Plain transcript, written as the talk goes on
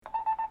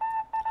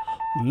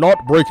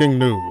Not breaking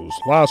news.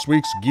 Last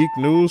week's Geek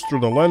news through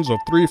the lens of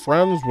three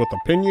friends with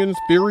opinions,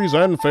 theories,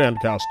 and fan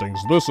castings.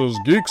 This is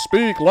Geek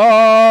Speak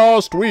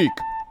Last Week.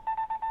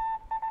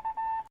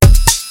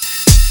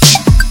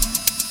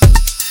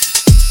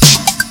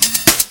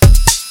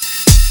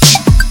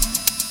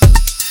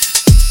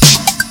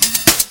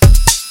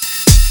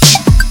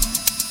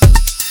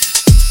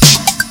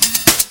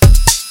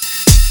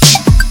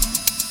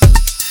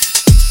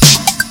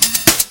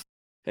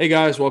 Hey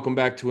guys, welcome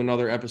back to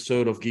another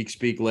episode of Geek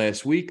Speak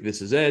Last Week.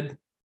 This is Ed.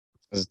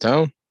 This is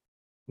Tone.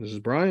 This is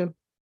Brian.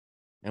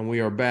 And we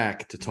are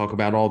back to talk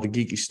about all the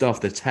geeky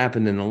stuff that's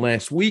happened in the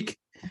last week.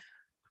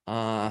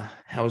 How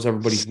was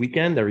everybody's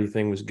weekend?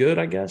 Everything was good,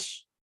 I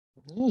guess.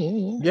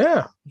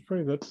 Yeah, it's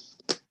pretty good.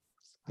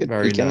 Good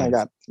Very weekend.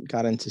 nice. I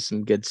got into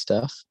some good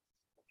stuff.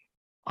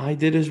 I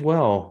did as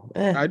well.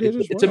 I did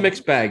as It's a well.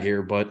 mixed bag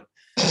here, but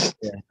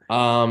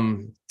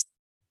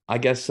I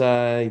guess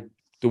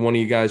do one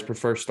of you guys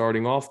prefer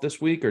starting off this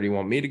week, or do you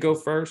want me to go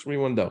first? What do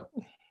you want to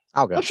do?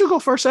 I'll Why go. don't you go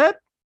first, Ed?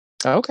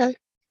 Okay.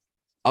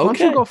 Why don't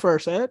you go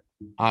first, Ed?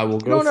 I will You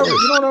go don't ever,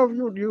 first.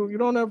 you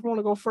don't ever want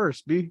to go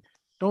first.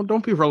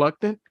 Don't be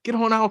reluctant. Get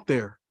on out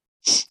there.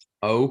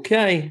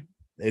 Okay,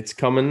 it's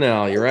coming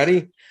now. You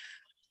ready?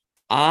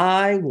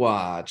 I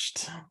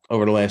watched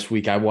over the last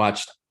week. I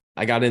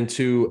got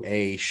into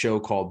a show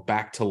called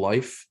Back to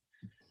Life,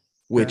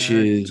 which Back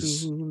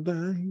is to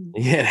life.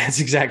 yeah, that's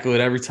exactly what.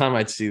 Every time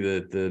I'd see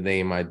the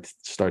name, I'd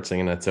start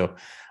singing that too.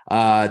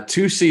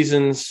 2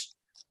 seasons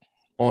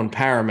on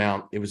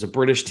Paramount. It was a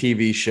British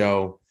TV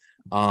show,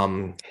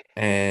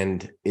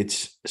 and it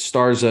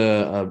stars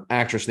a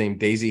actress named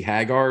Daisy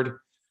Haggard,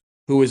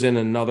 who was in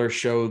another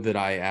show that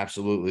I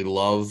absolutely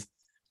love,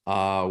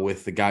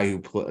 with the guy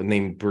who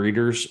named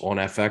Breeders on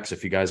FX.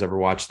 If you guys ever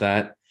watched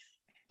that,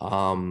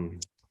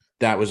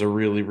 that was a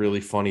really,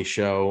 really funny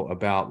show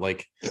about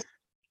like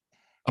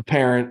a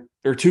parent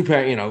or two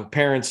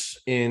parents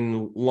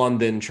in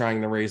London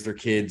trying to raise their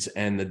kids,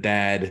 and the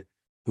dad,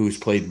 who's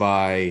played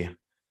by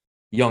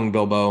young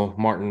Bilbo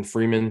Martin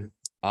Freeman,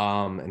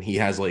 and he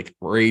has like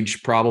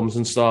rage problems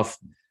and stuff.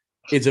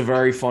 It's a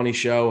very funny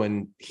show,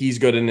 and he's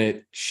good in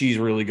it. She's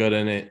really good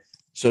in it.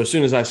 So as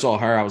soon as I saw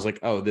her, I was like,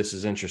 oh, this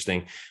is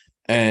interesting.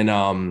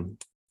 And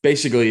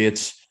basically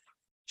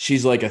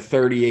she's like a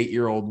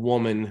 38-year-old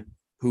woman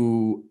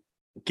who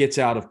gets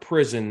out of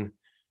prison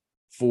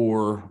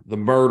for the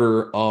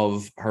murder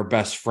of her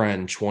best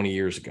friend 20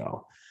 years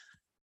ago.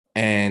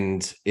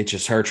 And it's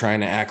just her trying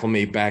to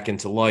acclimate back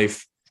into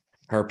life.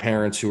 Her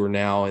parents, who are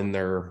now in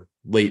their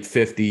late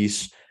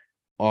 50s,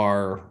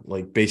 are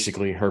like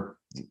basically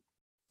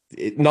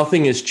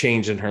nothing has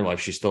changed in her life.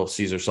 She still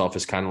sees herself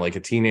as kind of like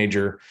a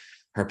teenager.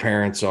 Her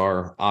parents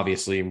are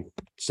obviously,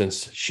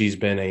 since she's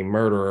been a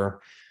murderer,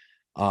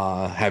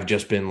 have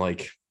just been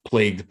like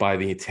plagued by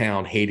the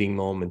town, hating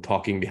them and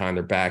talking behind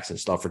their backs and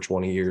stuff for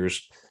 20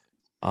 years.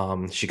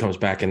 She comes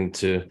back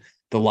into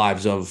the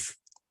lives of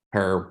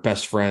her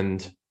best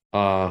friend,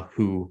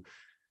 who,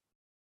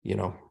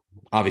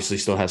 obviously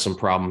still has some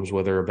problems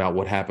with her about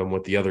what happened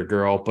with the other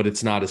girl, but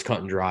it's not as cut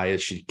and dry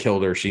as she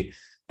killed her.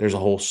 There's a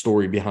whole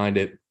story behind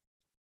it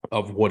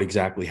of what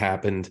exactly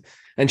happened.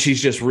 And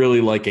she's just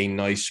really like a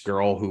nice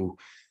girl who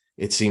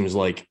it seems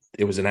like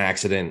it was an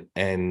accident,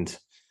 and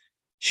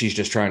she's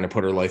just trying to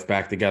put her life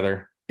back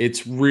together.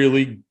 It's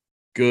really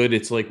good.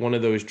 It's like one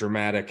of those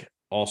dramatic,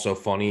 also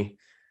funny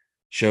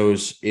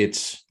shows.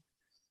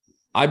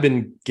 I've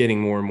been getting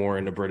more and more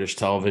into British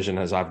television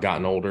as I've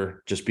gotten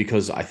older, just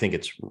because I think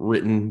it's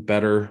written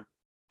better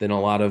than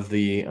a lot of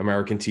the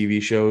American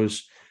TV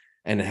shows.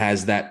 And it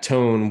has that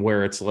tone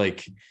where it's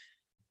like,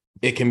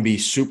 it can be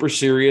super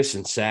serious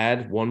and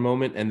sad one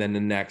moment, and then the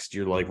next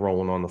you're like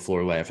rolling on the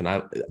floor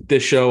laughing.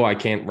 This show I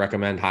can't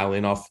recommend highly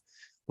enough.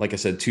 Like I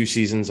said, 2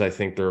 seasons. I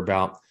think they're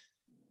about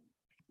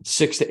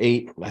 6 to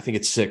 8. I think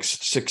it's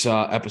six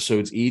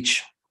episodes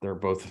each. They're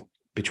both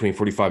between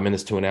 45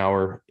 minutes to an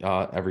hour,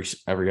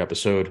 every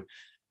episode.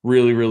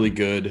 Really, really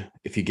good.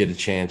 If you get a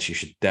chance, you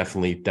should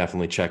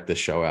definitely check this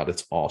show out.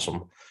 It's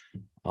awesome.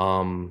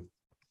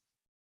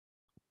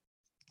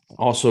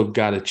 Also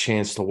got a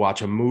chance to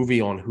watch a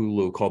movie on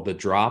Hulu called The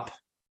Drop,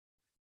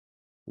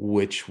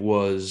 which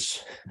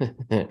was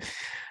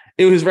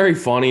it was very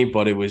funny,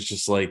 but it was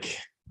just like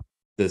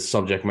the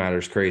subject matter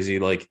is crazy.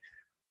 Like,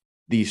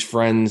 these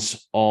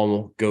friends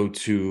all go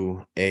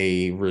to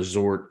a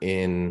resort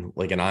in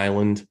like an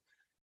island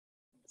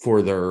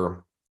for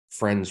their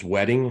friend's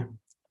wedding,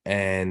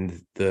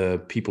 and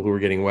the people who are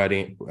getting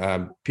married,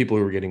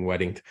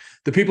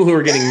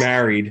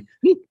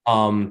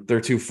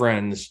 their 2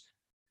 friends,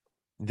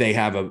 they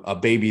have a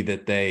baby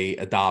that they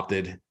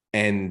adopted,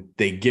 and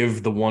they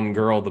give the one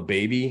girl the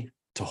baby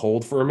to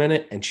hold for a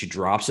minute, and she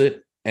drops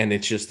it, and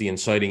it's just the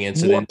inciting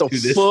incident. What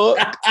the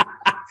fuck?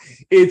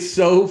 It's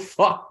so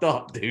fucked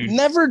up, dude.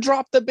 Never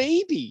drop the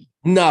baby.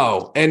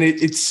 No, and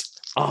it's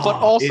But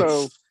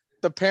also,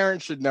 the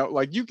parents should know.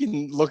 Like, you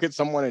can look at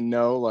someone and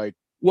know, like,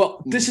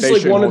 Well, this is They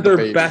like shouldn't one of hold the their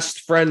baby.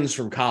 best friends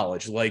from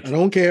college. Like I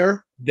don't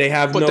care. they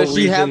have But no does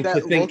she have reason to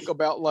that think. look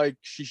about like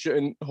she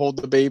shouldn't hold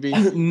the baby?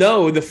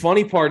 No, the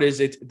funny part is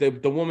it's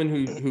the woman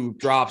who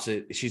drops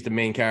it. She's the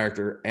main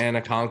character,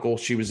 Anna Conkle.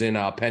 She was in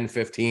Pen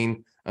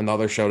 15,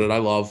 another show that I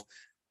love.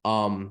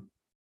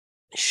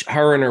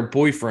 Her and her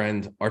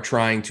boyfriend are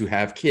trying to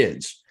have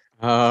kids.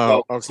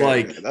 Oh, So it's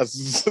okay. like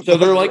so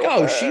they're like,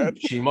 oh,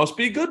 she must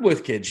be good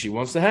with kids. She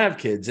wants to have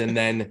kids, and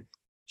then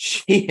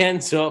she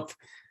ends up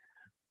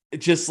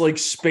just like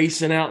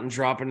spacing out and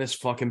dropping this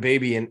fucking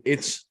baby, and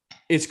it's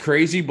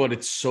crazy, but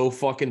it's so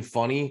fucking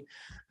funny,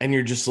 and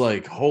you're just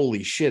like,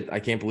 holy shit, I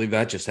can't believe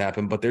that just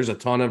happened. But there's a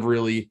ton of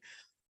really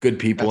good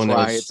people That's in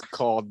why this. it's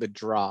called The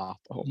Drop.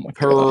 Oh my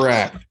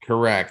Correct.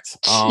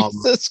 god.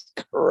 Jesus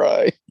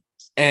Christ.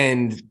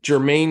 And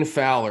Jermaine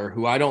Fowler,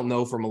 who I don't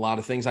know from a lot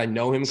of things. I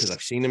know him because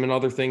I've seen him in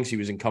other things. He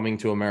was in Coming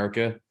to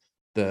America,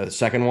 the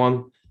second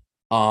one.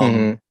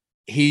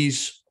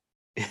 He's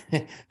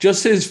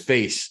just his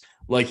face.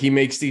 Like he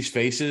makes these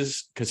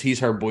faces because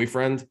he's her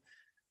boyfriend.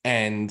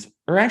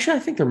 Or actually, I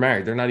think they're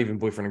married. They're not even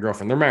boyfriend and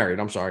girlfriend. They're married.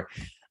 I'm sorry.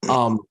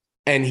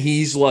 And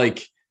he's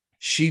like,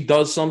 she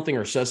does something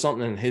or says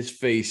something in his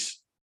face.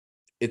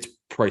 It's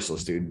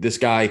priceless, dude. This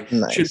guy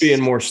should be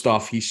in more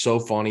stuff. He's so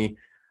funny.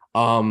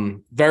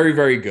 Very,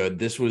 very good.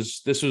 This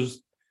was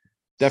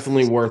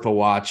definitely worth a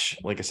watch.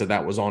 Like I said,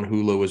 that was on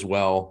Hulu as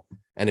well.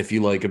 And if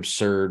you like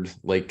absurd,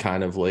 like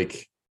kind of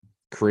like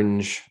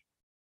cringe.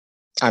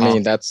 I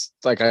mean, that's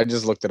like I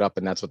just looked it up,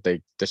 and that's what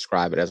they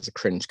describe it as, a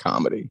cringe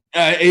comedy.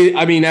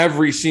 I mean,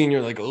 every scene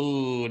you're like,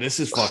 oh, this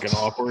is fucking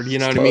awkward. You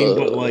know what I mean?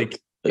 But like,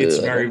 it's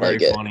very, very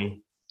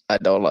funny. I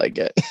don't like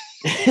it.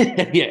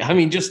 Yeah, I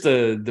mean, just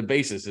the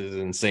basis is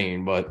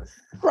insane, but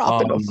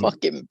dropping a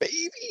fucking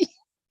baby.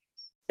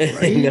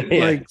 Right?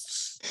 Yeah.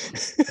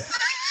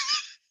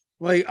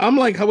 Like I'm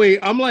like,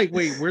 wait,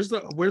 where's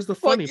the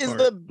funny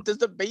part? Does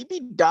the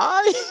baby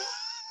die?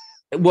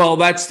 Well,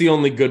 that's the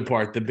only good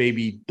part. The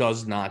baby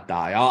does not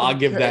die. I'll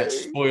give that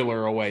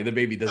spoiler away. The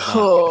baby does not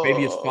die. The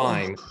baby is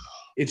fine.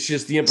 It's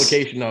just the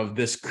implication of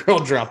this girl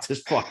dropped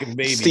this fucking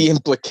baby. It's the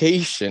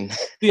implication.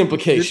 The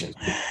implication.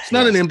 It's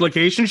not an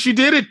implication. She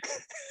did it.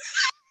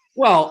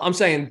 Well, I'm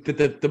saying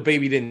that the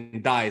baby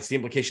didn't die. It's the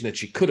implication that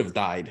she could have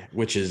died,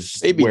 which is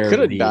baby where could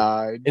have the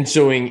died.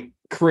 ensuing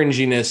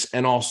cringiness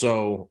and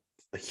also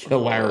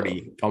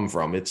hilarity come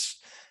from.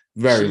 It's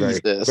very, very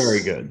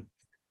good.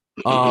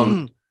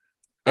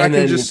 I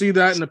can just see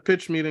that in the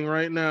pitch meeting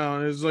right now.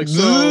 And it's like,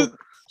 so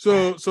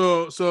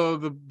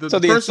the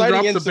person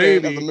drops the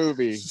baby. Of the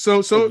movie.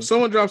 So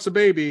someone drops a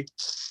baby,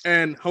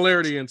 and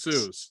hilarity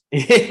ensues.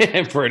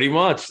 Yeah, pretty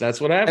much.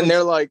 That's what happens. And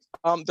they're like,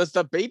 does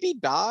the baby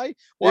die?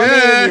 Well, I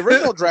mean, in the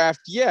original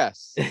draft,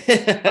 yes.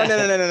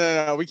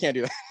 No, we can't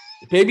do that.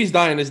 Baby's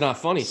dying is not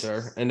funny,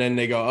 sir. And then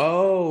they go,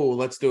 oh,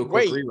 let's do a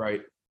quick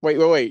rewrite.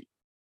 Wait.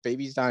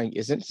 Baby's dying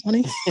isn't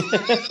funny?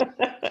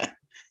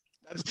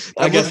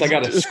 I guess I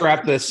got to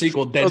scrap the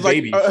sequel, Dead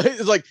Baby.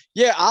 It's like,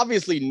 yeah,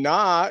 obviously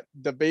not.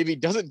 The baby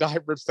doesn't die,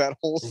 rips that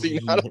whole scene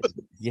out of it.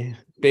 Yeah,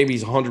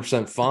 baby's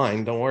 100%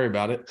 fine. Don't worry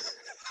about it.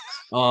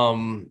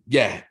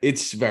 Yeah,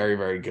 it's very,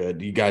 very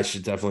good. You guys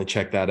should definitely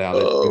check that out.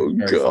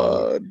 It's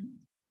God.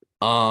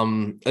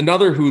 Fun.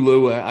 Another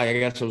Hulu. I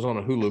guess I was on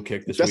a Hulu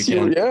kick this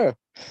weekend.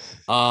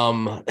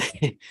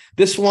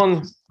 This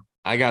one,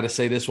 I got to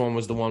say, this one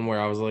was the one where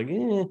I was like,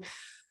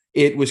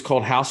 It was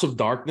called House of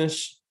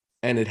Darkness.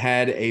 And it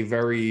had a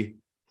very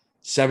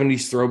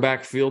 70s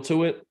throwback feel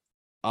to it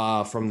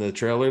from the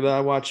trailer that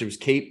I watched. It was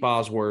Kate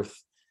Bosworth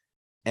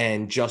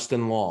and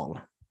Justin Long.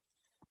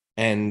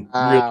 And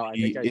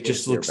really, it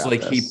just looks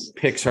like he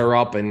picks her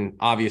up and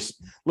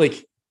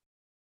like,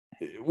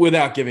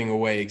 without giving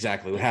away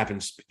exactly what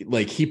happens,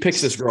 like he picks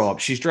this girl up.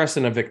 She's dressed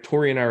in a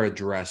Victorian era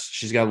dress.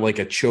 She's got like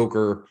a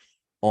choker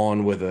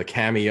on with a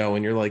cameo.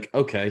 And you're like,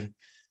 okay.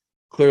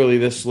 Clearly,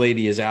 this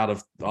lady is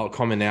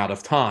coming out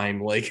of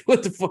time. Like,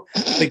 what the fuck?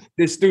 Like,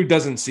 this dude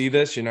doesn't see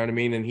this, you know what I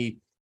mean? And he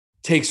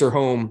takes her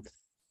home,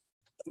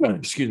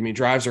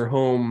 drives her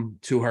home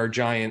to her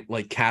giant,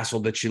 like,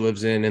 castle that she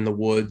lives in the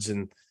woods.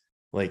 And,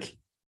 like,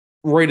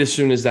 right as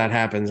soon as that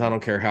happens, I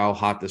don't care how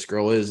hot this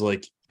girl is,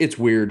 like, it's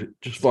weird.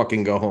 Just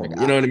fucking go home.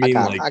 You know what I mean?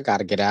 I got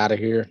to get out of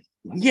here.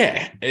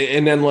 Yeah.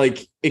 And then,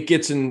 like, it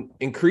gets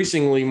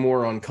increasingly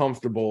more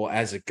uncomfortable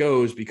as it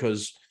goes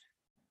because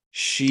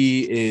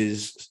she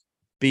is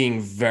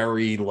being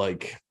very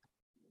like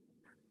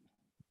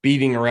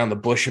beating around the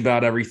bush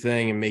about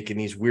everything and making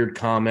these weird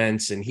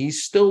comments, and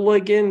he's still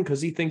like in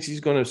because he thinks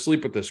he's going to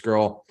sleep with this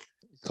girl.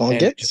 Gonna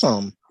get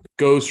some.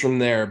 Goes from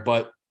there,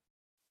 but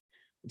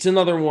it's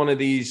another one of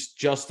these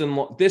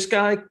this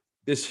guy,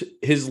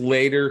 his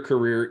later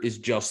career is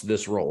just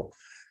this role.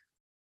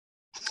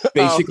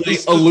 Basically,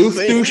 aloof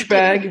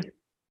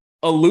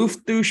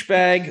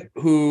douchebag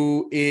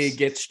who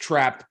gets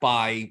trapped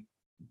by,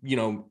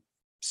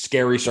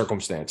 scary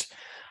circumstance.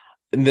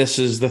 And this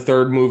is the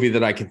third movie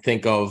that I can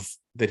think of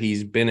that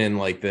he's been in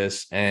like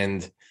this.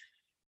 And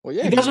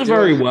he does it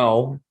very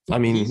well. I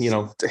mean,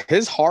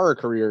 his horror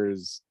career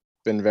has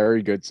been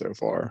very good so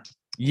far.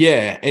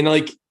 Yeah. And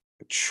like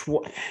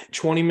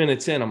 20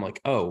 minutes in, I'm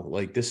like, oh,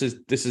 like this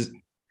is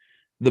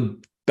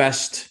the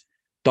best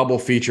double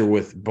feature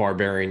with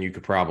Barbarian you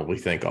could probably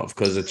think of,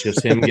 because it's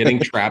just him getting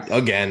trapped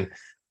again.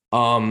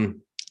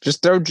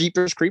 Just throw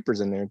Jeepers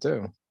Creepers in there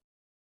too.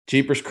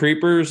 Jeepers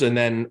Creepers, and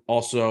then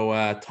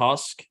also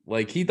Tusk.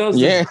 Like he does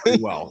this very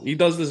well. He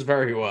does this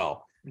very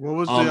well. What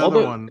was the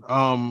other one?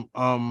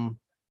 And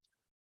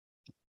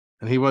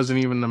he wasn't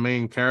even the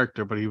main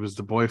character, but he was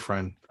the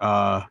boyfriend.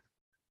 The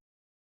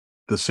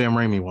Sam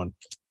Raimi one.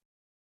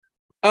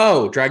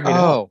 Oh, Drag Me to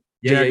Hell.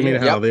 Drag Me to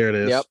Hell. There it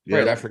is. Yep.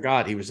 Right, I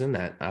forgot he was in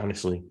that,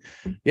 honestly.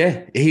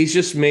 Yeah, he's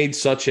just made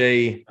such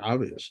a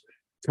obvious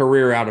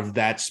career out of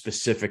that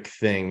specific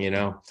thing, you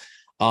know.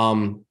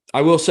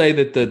 I will say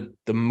that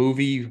the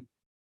movie,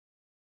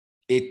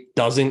 it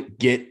doesn't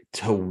get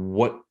to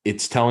what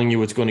it's telling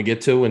you it's going to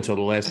get to until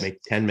the last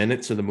 10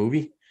 minutes of the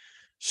movie.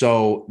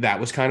 So that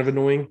was kind of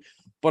annoying.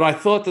 But I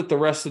thought that the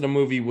rest of the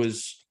movie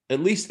was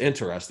at least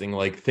interesting.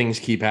 Like things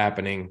keep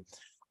happening.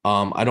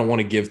 I don't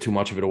want to give too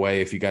much of it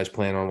away. If you guys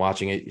plan on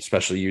watching it,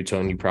 especially you,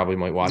 Tone, you probably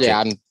might watch it.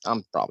 Yeah,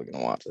 I'm probably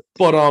gonna watch it.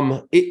 But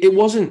it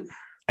wasn't.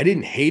 I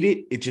didn't hate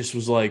it. It just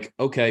was like,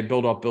 okay,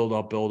 build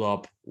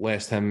up.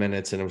 Last 10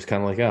 minutes, and it was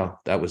kind of like, oh,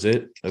 that was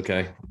it.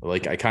 Okay,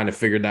 like I kind of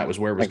figured that was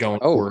where it was going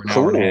for an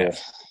hour and a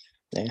half.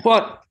 Yeah.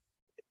 But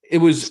it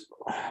was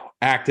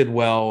acted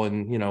well,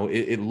 and you know,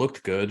 it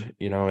looked good.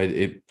 You know,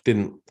 it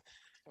didn't.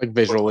 Like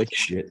visually.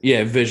 Shit.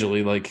 Yeah,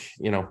 visually, like,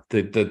 you know,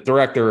 the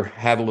director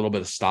had a little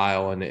bit of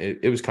style, and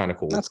it was kind of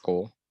cool. That's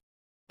cool.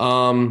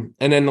 And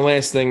then the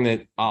last thing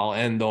that I'll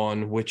end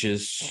on, which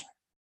is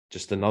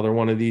just another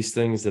one of these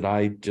things that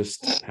I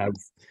just have,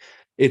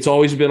 it's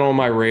always been on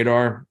my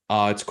radar.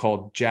 It's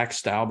called Jack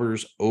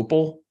Stauber's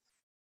Opal.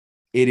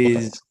 It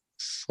is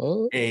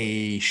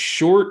a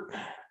short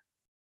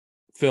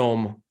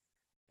film,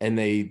 and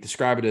they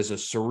describe it as a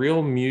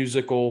surreal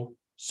musical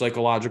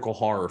psychological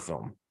horror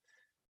film.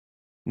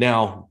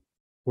 Now,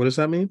 what does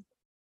that mean?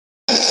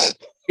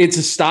 It's a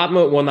a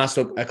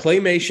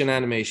claymation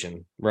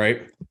animation,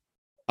 right?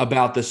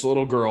 About this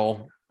little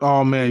girl.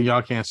 Oh man,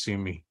 y'all can't see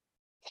me.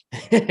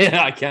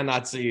 I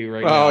cannot see you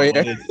right now.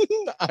 Yeah.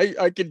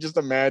 I can just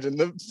imagine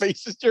the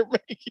faces you're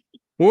making.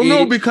 Well,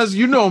 no, because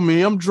you know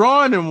me, I'm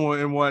drawing him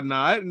and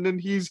whatnot, and then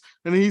he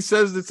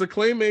says it's a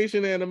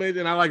claymation animation,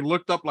 and I like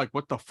looked up like,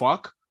 what the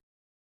fuck?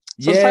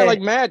 So it's probably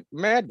like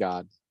Mad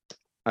God.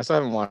 I still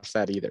haven't watched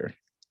that either.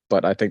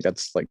 But I think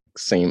that's like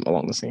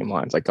along the same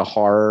lines, like a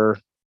horror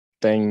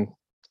thing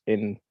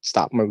in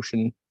stop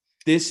motion.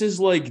 This is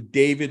like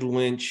David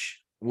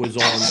Lynch was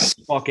on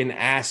fucking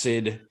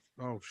acid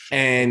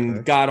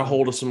and got a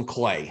hold of some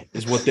clay,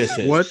 is what this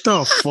is. What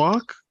the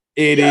fuck?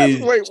 It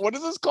is. Wait, what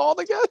is this called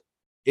again?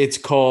 It's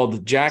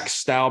called Jack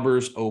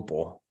Stauber's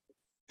Opal.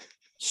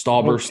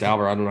 Stauber,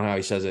 I don't know how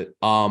he says it.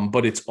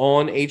 But it's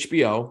on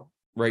HBO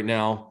right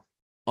now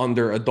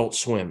under Adult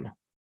Swim.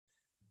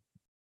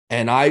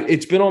 And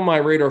it's been on my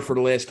radar for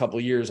the last couple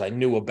of years. I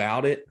knew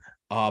about it,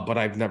 but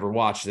I've never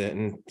watched it.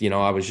 And, you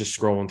know, I was just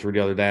scrolling through the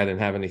other day. I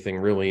didn't have anything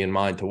really in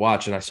mind to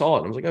watch. And I saw it.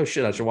 And I was like, oh,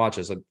 shit, I should watch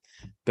this. I've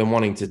been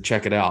wanting to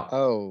check it out.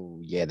 Oh,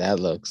 yeah,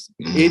 that looks.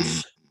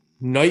 It's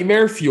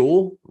nightmare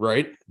fuel,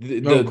 right?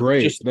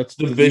 Great. That's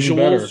the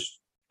visuals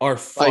are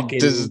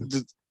fucking.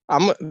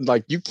 I'm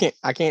like,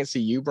 I can't see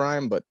you,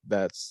 Brian, but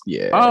that's,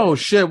 yeah. Oh,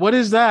 shit. What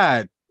is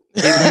that?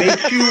 It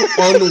makes you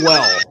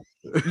unwell.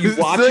 You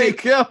watch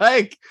it,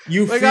 like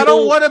I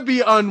don't want to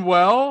be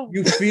unwell.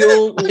 You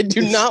feel I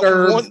do not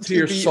want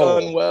to be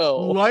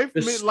unwell. Life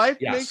makes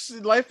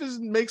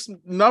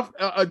enough.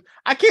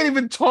 I can't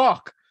even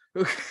talk.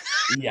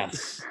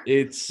 Yes,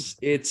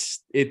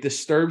 it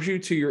disturbs you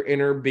to your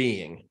inner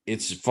being.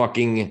 It's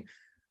fucking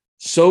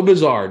so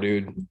bizarre,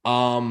 dude.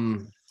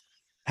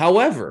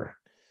 However,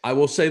 I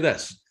will say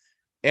this.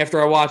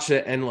 After I watched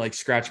it and like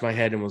scratched my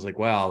head and was like,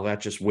 wow,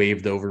 that just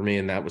waved over me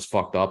and that was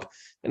fucked up.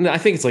 And I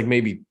think it's like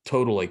maybe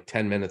total like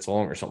 10 minutes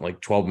long or something,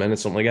 like 12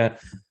 minutes, something like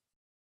that.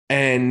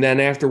 And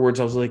then afterwards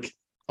I was like,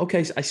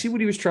 okay, I see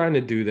what he was trying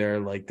to do there.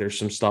 Like there's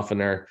some stuff in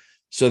there.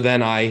 So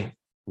then I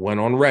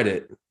went on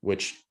Reddit,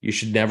 which you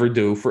should never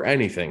do for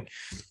anything.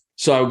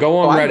 So I go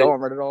on Reddit. I go on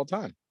Reddit all the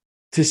time.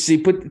 To see,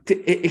 but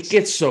it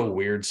gets so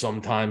weird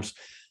sometimes.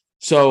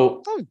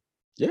 So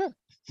yeah.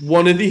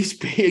 One of these,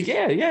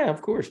 yeah,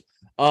 of course.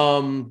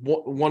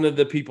 One of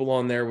the people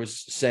on there was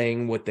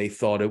saying what they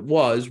thought it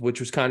was,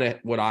 which was kind of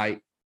what I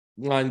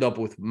lined up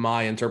with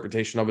my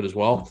interpretation of it as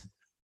well.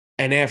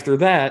 And after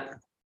that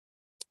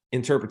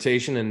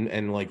interpretation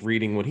and like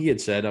reading what he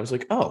had said, I was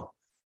like, oh,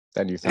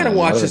 then you gotta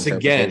watch this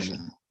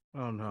again.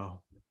 Oh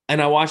no.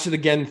 And I watched it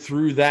again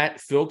through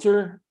that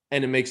filter,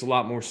 and it makes a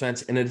lot more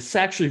sense. And it's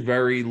actually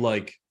very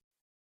like,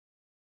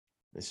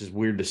 this is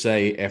weird to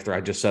say after I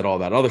just said all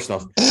that other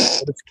stuff.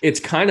 It's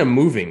kind of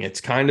moving.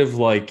 It's kind of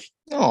like,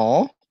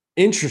 oh,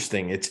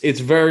 interesting. It's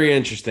very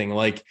interesting.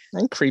 Like,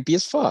 and creepy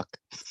as fuck.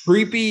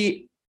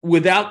 Creepy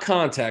without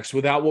context,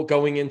 without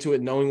going into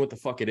it, knowing what the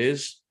fuck it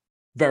is.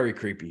 Very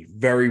creepy,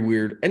 very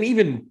weird. And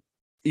even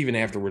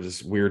afterwards,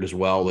 it's weird as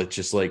well. It's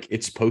just like,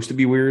 it's supposed to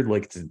be weird.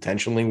 Like it's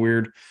intentionally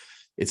weird.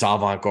 It's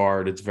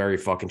avant-garde. It's very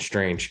fucking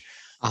strange.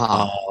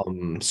 The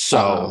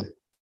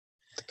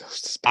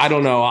ghost is I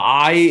don't know.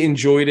 I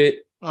enjoyed it.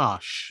 Oh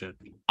shit.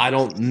 I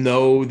don't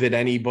know that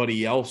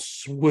anybody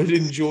else would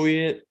enjoy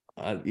it.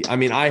 I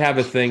mean, I have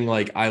a thing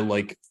like I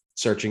like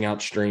searching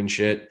out strange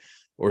shit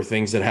or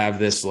things that have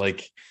this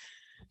like,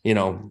 you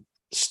know,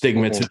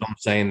 stigma to them,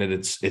 saying that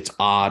it's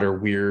odd or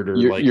weird or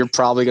you're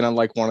probably gonna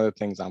like one of the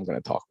things I'm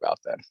gonna talk about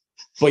then.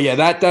 But yeah,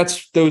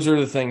 those are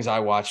the things I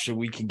watch. So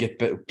we can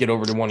get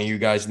over to one of you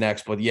guys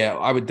next. But yeah,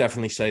 I would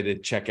definitely say to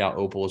check out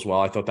Opal as well.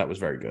 I thought that was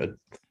very good.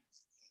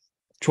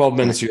 12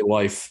 minutes of your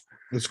life.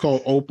 It's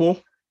called Opal.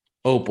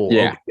 Opal.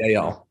 Yeah.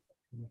 OPAL.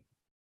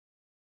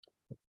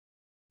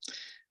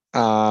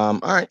 All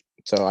right.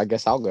 So I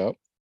guess I'll go.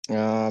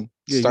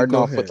 Starting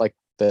off with like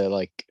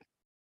the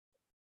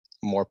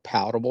more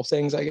palatable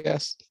things, I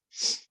guess.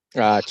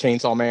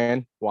 Chainsaw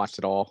Man, watched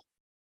it all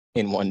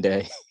in one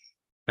day.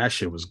 That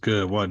shit was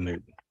good, wasn't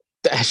it?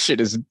 That shit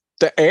is,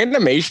 the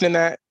animation in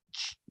that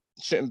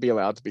shouldn't be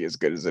allowed to be as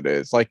good as it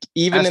is. Like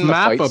even That's in the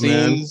Mappa, fight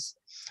scenes,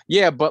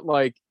 yeah, but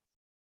like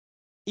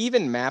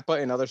even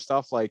Mappa and other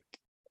stuff, like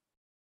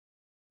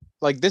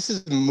this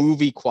is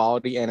movie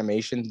quality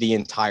animation the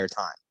entire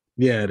time.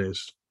 Yeah, it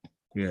is.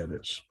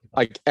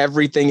 Like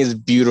everything is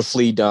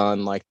beautifully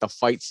done. Like the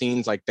fight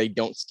scenes, like they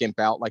don't skimp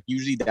out. Like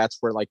usually that's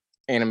where like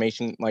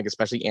animation, like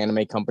especially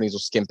anime companies will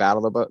skimp out a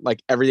little bit.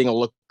 Like everything will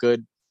look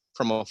good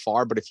from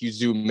afar, but if you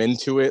zoom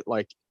into it,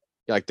 like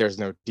there's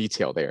no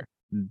detail there.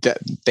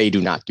 They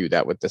do not do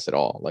that with this at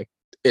all. Like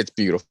it's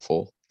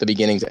beautiful, the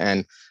beginning to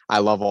end. I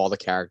love all the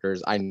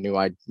characters. I knew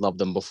I loved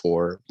them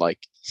before. Like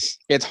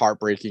it's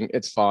heartbreaking.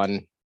 It's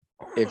fun.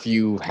 If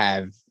you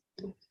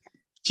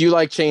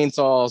like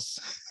chainsaws,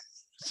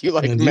 if you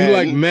like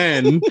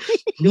men,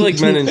 you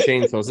like men and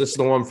chainsaws, this is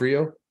the one for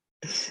you.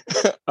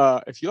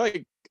 If you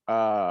like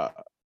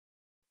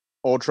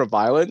ultra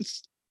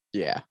violence,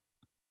 yeah.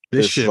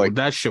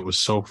 That shit was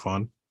so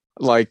fun.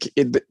 Like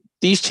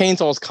these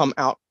chainsaws come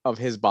out of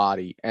his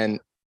body and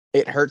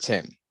it hurts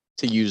him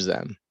to use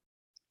them.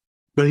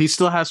 But he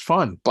still has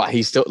fun. But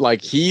he still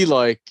he's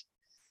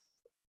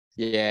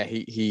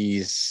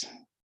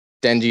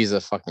Denji's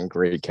a fucking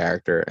great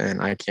character,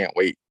 and I can't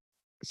wait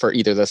for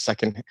either the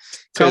second.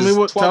 Tell me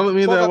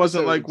that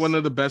wasn't like one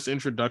of the best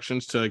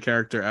introductions to a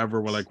character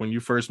ever, where like when you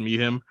first meet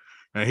him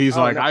and he's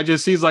like, no.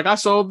 He's like, I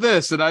sold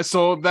this and I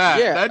sold that.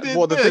 Yeah, I did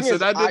this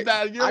and I did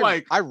that. And you're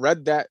I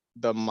read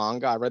the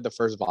manga. I read the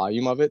first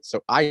volume of it,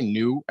 so I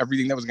knew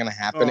everything that was going to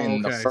happen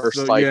in the first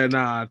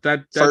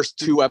first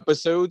 2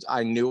 episodes.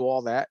 I knew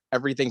all that.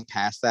 Everything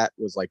past that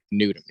was like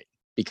new to me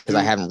because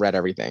I haven't read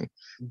everything.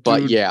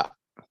 But yeah,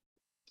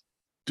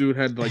 dude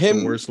had like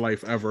the worst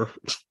life ever.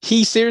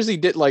 He seriously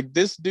did. Like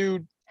this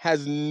dude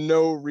has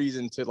no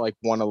reason to like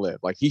want to live.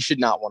 Like he should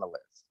not want to live.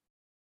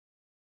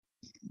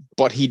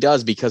 But he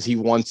does because he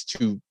wants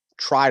to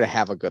try to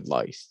have a good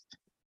life.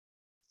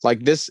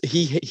 Like this,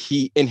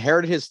 he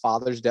inherited his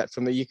father's debt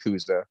from the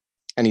Yakuza,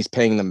 and he's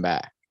paying them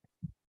back.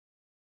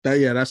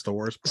 That's the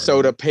worst part.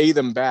 So to pay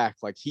them back,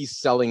 like he's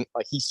selling,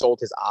 like he sold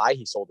his eye,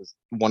 he sold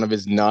one of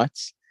his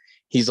nuts.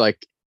 He's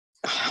like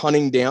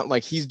hunting down,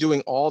 like he's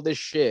doing all this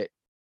shit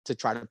to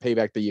try to pay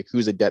back the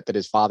Yakuza debt that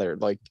his father,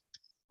 like.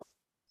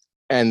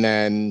 And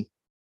then,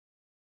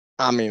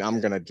 I mean, I'm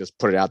gonna just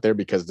put it out there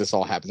because this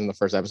all happens in the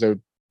first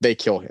episode. They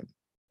kill him.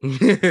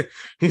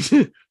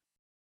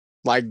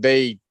 Like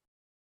they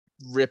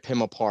rip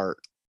him apart,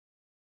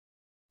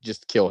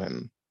 just kill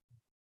him.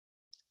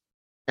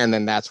 And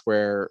then that's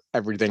where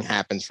everything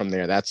happens from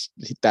there. That's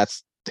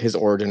his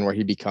origin, where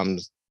he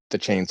becomes the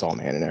Chainsaw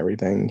Man and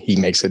everything. He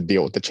makes a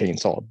deal with the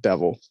Chainsaw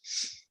Devil.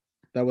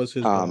 That was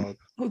his dog.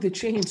 Oh, the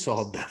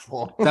Chainsaw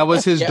Devil. That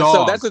was his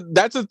dog. So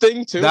that's a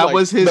thing too. That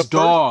was his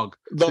dog.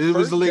 It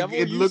was like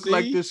it looked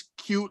like this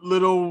cute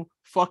little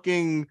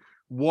fucking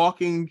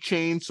walking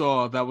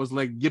chainsaw that was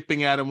like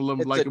yipping at him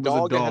like it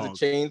was a dog. It has a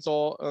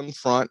chainsaw on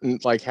front and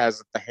like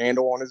has the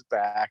handle on his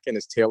back, and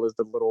his tail is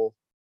the little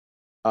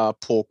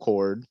pull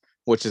cord,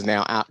 which is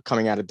now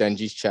coming out of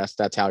Denji's chest.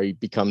 That's how he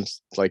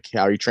becomes, like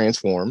how he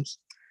transforms.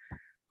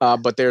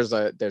 But there's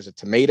a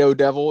tomato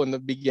devil in the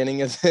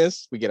beginning of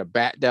this. We get a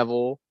bat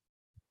devil.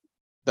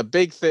 The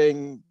big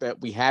thing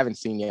that we haven't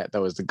seen yet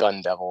though is the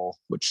gun devil,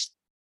 which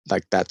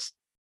like that's,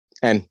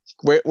 and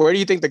where do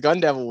you think the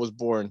gun devil was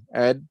born,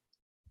 Ed?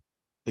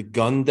 The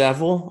Gun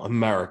Devil,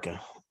 America.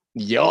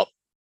 Yup.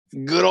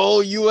 Good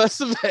old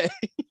US of A.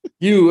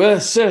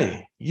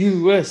 USA.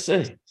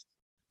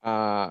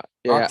 Yeah.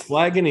 Rock,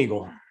 flag, and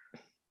eagle.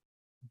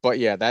 But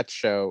yeah, that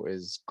show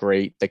is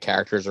great. The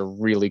characters are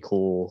really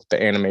cool.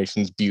 The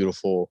animation's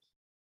beautiful.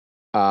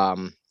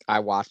 I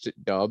watched it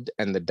dubbed,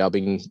 and the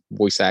dubbing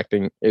voice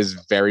acting is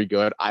very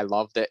good. I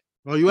loved it.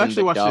 Oh, you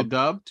actually watched it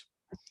dubbed?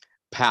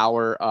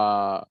 Power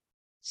I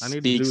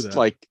need to do that.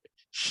 Like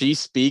she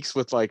speaks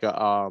with like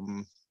a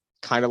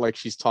kind of like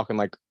she's talking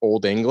like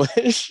old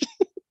English.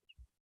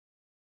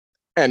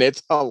 And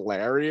it's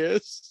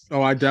hilarious.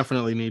 Oh, I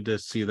definitely need to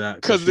see that.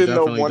 Because in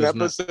the one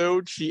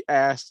episode, she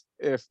asked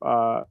if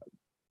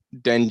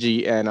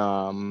Denji and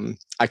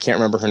I can't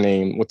remember her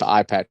name with the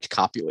eye patch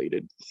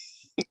copulated.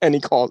 and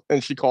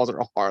she calls her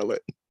a harlot.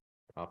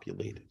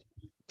 Populated.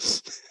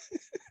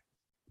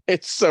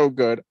 It's so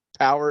good.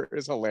 Power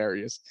is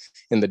hilarious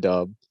in the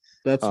dub.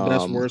 That's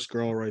best worst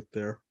girl right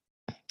there.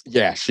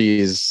 Yeah, she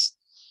is.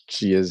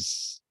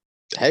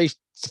 Hey, it's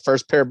the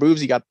first pair of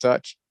boobs you got to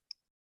touch.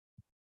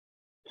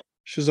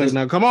 She's like,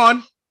 now come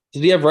on.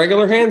 Did he have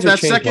regular hands? That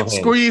second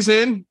squeeze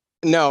in?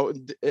 No,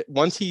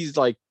 once he's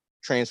like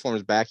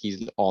transforms back,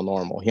 he's all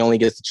normal. He only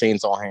gets the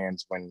chainsaw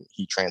hands when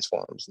he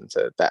transforms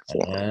into that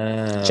form.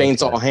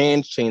 Chainsaw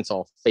hands,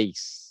 chainsaw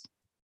face.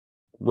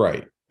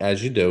 Right,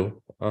 as you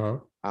do.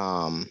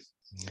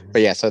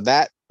 But yeah, so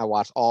that I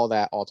watched all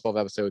 12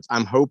 episodes.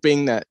 I'm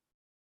hoping that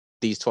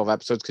these 12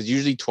 episodes, because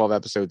usually 12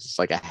 episodes is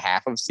like a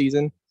half of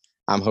season.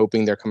 I'm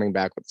hoping they're coming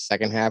back with the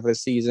second half of the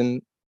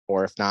season,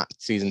 or if not,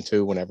 season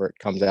 2, whenever it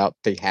comes out.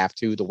 They have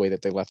to, the way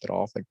that they left it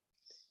off. Like,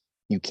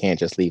 you can't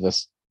just leave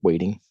us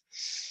waiting.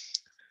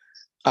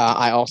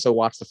 I also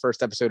watched the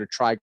first episode of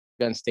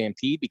Trigun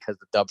Stampede because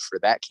the dub for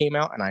that came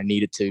out, and I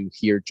needed to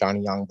hear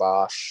Johnny Young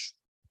Bosch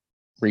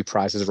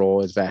reprise his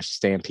role as Vash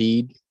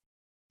Stampede.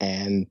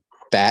 And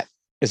that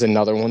is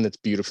another one that's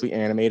beautifully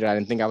animated. I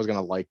didn't think I was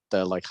gonna like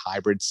the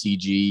hybrid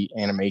CG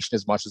animation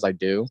as much as I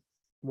do.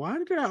 Why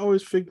did I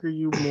always figure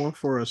you more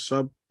for a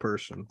sub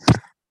person?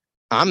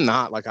 I'm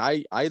not.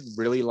 I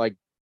really like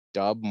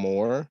dub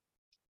more,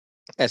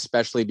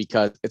 especially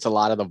because it's a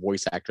lot of the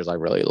voice actors I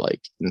really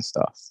like and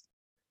stuff.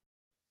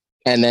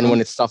 And then when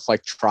it's stuff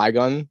like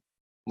Trigun,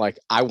 like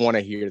I want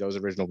to hear those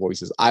original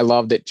voices. I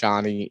love that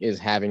Johnny is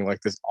having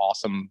like this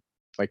awesome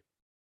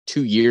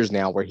 2 years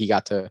now where he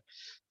got to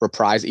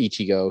reprise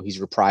Ichigo. He's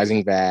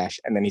reprising Vash,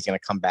 and then he's gonna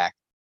come back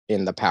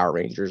in the Power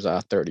Rangers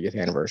 30th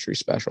anniversary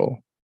special.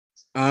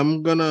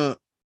 I'm gonna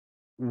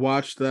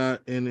watch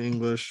that in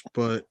English,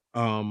 but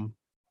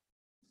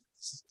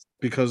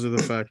because of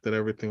the fact that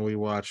everything we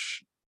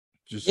watch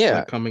just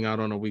coming out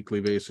on a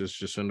weekly basis,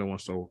 Jacinda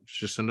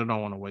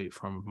don't want to wait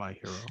from My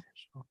Hero.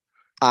 So.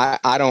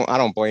 I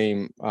don't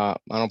blame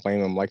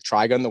him. Like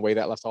Trigun, the way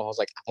that left off, I was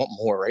like, I want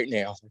more right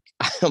now.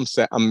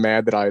 I'm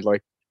mad that I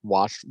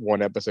watched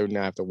one episode and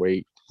I have to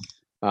wait.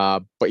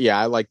 But yeah,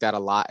 I like that a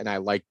lot, and I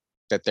like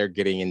that they're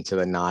getting into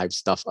the knife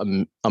stuff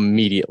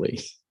immediately.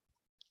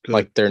 Good.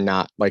 Like they're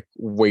not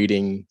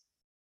waiting.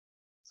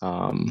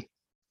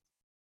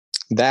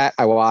 That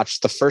I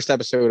watched the first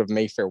episode of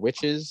Mayfair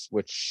Witches,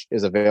 which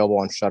is available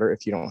on Shudder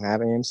if you don't have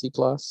AMC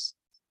Plus.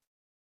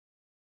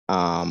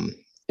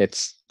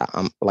 It's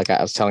like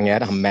I was telling you,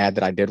 I'm mad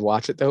that I did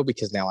watch it though,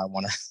 because now I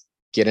want to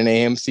get an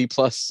AMC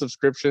Plus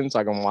subscription so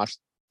I can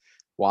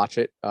watch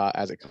it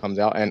as it comes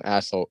out, and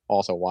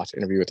also watch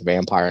Interview with the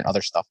Vampire and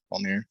other stuff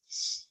on there.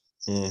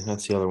 Yeah,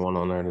 that's the other one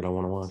on there that I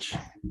want to watch.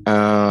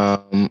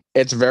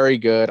 It's very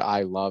good.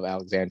 I love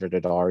Alexandra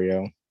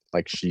Daddario.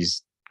 Like,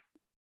 she's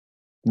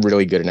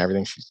really good in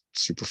everything. She's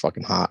super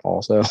fucking hot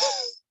also.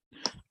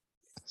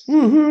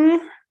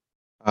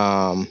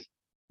 Mm-hmm.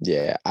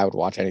 Yeah, I would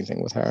watch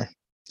anything with her.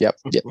 Yep.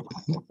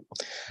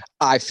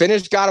 I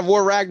finished God of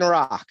War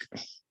Ragnarok.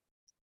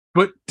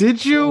 But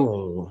did you?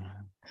 Oh.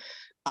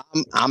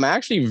 I'm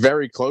actually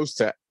very close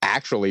to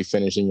actually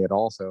finishing it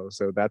also.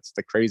 So that's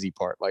the crazy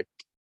part. Like,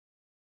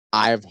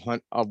 I've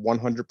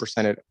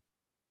 100%ed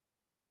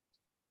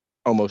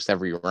almost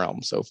every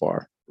realm so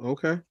far.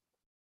 Okay.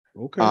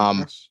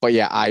 But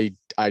yeah, I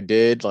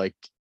did,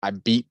 I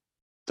beat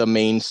the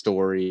main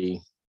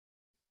story.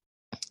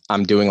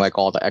 I'm doing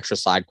all the extra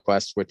side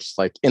quests, which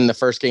in the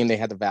first game they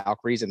had the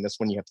Valkyries, and this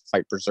one you have to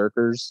fight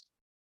Berserkers.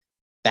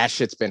 That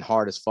shit's been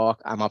hard as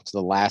fuck. I'm up to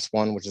the last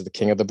one, which is the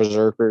King of the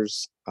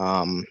Berserkers.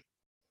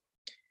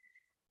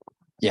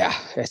 Yeah,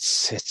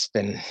 it's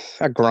been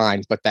a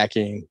grind, but that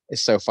game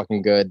is so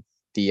fucking good.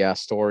 The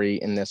story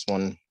in this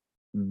one,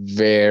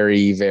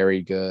 very,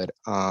 very good.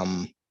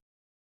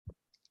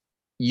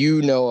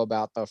 You know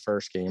about the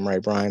first game,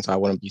 right, Brian? So I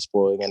wouldn't be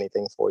spoiling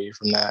anything for you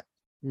from that.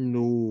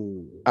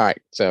 No. All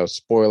right, so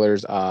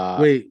spoilers.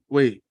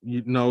 Wait.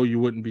 You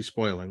wouldn't be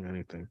spoiling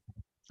anything.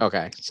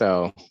 Okay,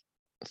 so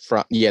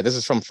this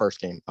is from first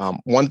game.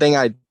 One thing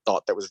I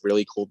thought that was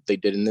really cool they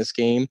did in this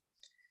game,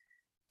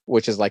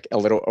 which is a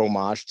little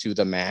homage to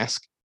The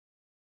Mask.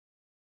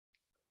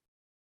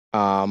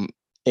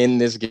 In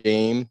this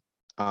game,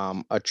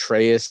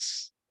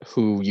 Atreus,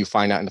 who you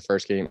find out in the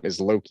first game is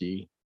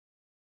Loki.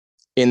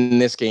 In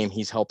this game,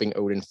 he's helping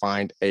Odin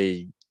find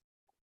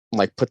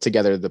put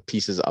together the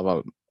pieces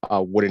of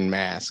a wooden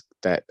mask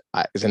that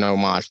is an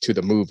homage to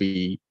the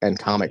movie and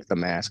comic The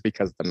Mask,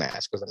 because The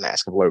Mask was a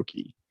mask of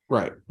Loki.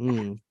 Right.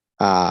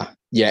 Yeah,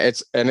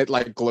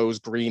 it glows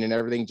green and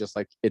everything, just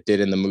like it did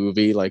in the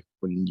movie.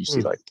 When you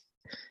see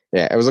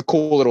it was a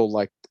cool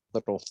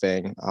little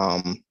thing.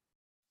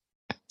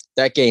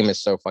 That game is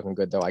so fucking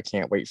good though. I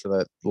can't wait for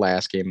the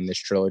last game in this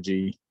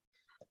trilogy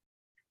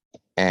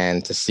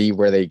and to see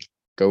where they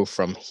go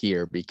from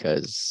here,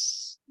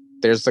 because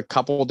there's a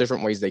couple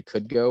different ways they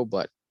could go,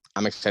 but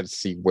I'm excited to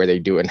see where they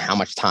do and how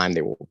much time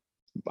they will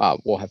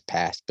have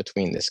passed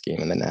between this game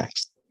and the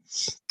next.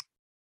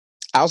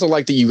 I also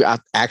like that you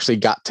actually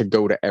got to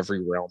go to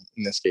every realm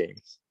in this game.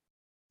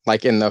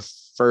 Like in the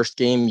first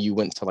game, you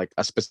went to like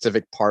a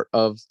specific part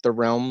of the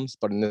realms,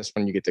 but in this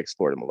one, you get to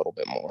explore them a little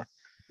bit more.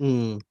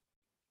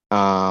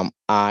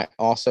 I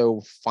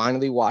also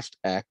finally watched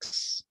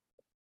X.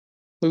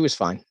 It was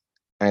fine.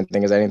 I didn't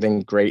think it was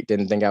anything great.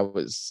 Didn't think I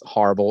was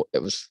horrible.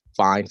 It was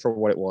fine for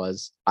what it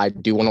was. I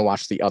do want to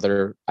watch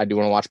I do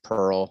want to watch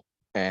Pearl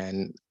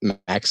and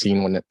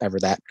Maxine whenever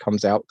that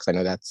comes out, because I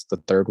know that's the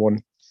third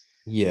one.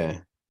 Yeah.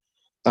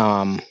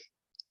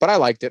 But I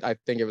liked it. I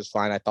think it was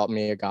fine. I thought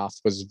Mia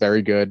Goth was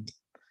very good.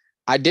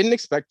 I didn't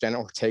expect Jenna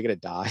Ortega to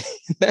die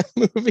in that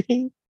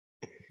movie.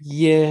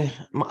 Yeah,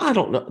 I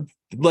don't know.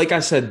 Like I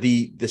said,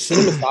 the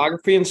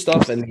cinematography and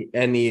stuff,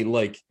 and the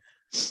like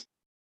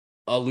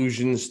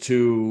allusions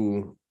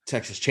to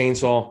Texas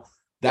Chainsaw,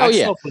 that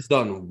stuff was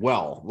done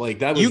well. Like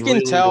that was. You can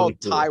really, tell really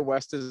cool. Ty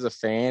West is a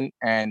fan,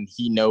 and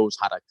he knows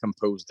how to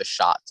compose the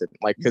shots, and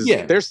like because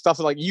there's stuff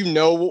like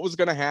what was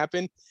gonna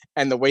happen,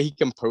 and the way he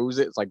composed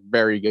it is like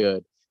very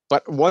good.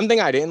 But one thing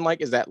I didn't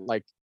like is that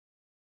like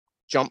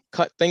jump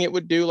cut thing it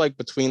would do, like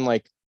between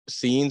like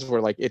scenes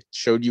where like it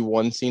showed you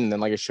one scene and then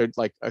like it showed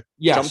like a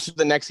jump to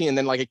the next scene, and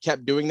then like it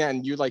kept doing that,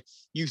 and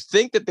you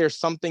think that there's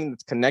something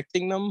that's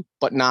connecting them,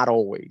 but not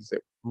always.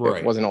 It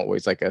wasn't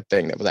always like a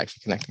thing that was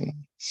actually connecting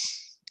them.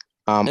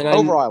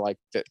 Overall, I liked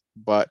it,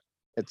 but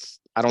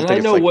I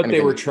know what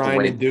they were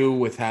trying to do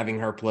with having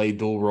her play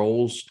dual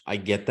roles. I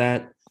get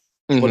that,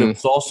 but it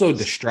was also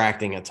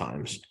distracting at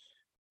times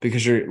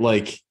because you're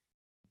like,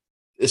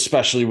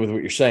 especially with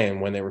what you're saying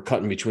when they were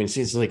cutting between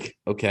scenes, like,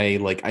 okay,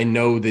 like I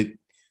know that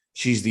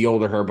she's the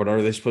older her, but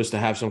are they supposed to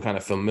have some kind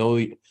of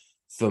familial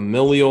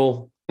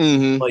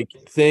like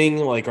thing?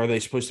 Like, are they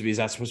supposed to be? Is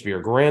that supposed to be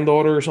her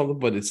granddaughter or something?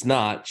 But it's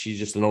not. She's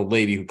just an old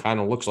lady who kind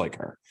of looks like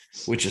her,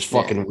 which is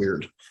fucking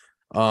weird.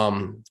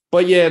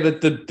 But yeah,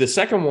 the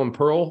second one,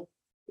 Pearl,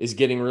 is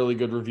getting really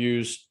good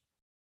reviews.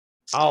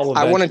 I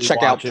want to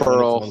check out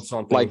Pearl.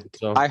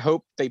 I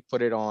hope they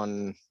put it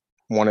on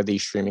one of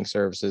these streaming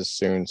services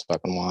soon so I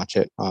can watch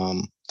it.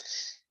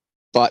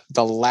 But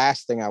the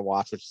last thing I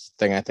watched, which is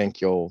the thing I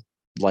think you'll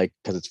like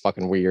because it's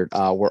fucking weird.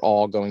 We're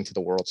all going to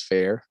the World's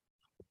Fair.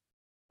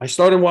 I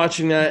started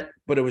watching that,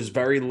 but it was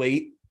very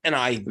late, and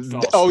I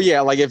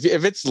like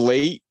if it's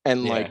late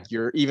and like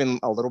you're even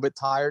a little bit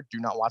tired, do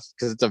not watch it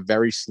because it's a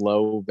very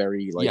slow,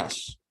 very like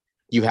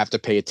you have to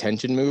pay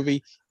attention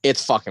movie.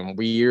 It's fucking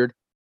weird.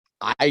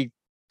 I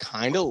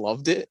kind of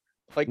loved it,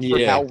 like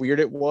for how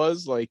weird it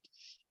was. Like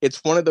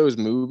it's one of those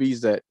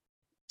movies that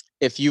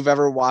if you've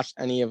ever watched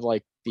any of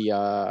like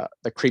the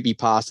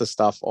creepypasta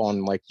stuff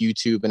on like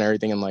YouTube and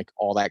everything and like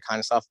all that kind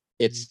of stuff,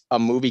 it's a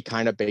movie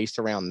kind of based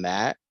around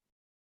that.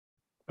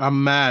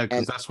 I'm mad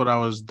because that's what I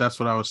was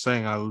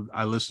saying.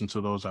 I listen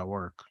to those at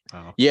work.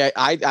 Yeah,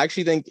 I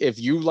actually think if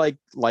you like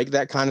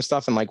that kind of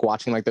stuff and like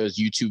watching like those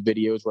YouTube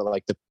videos where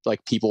like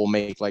people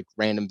make like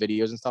random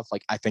videos and stuff,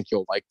 like I think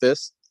you'll like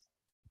this.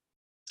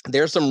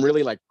 There's some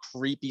really like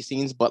creepy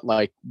scenes, but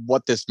like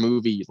what this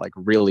movie like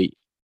really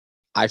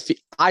I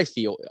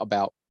feel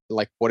about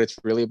like what it's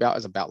really about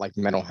is about like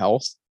mental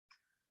health.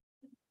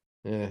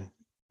 Yeah.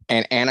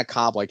 And Anna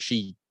Cobb, like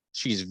she's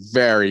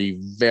very,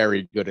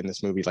 very good in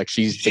this movie. Like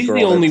she's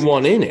the only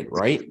one in it,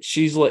 right?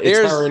 She's like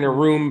it's her in a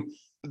room.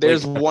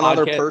 There's like one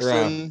other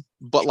person,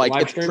 but like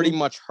it's pretty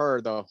much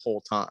her the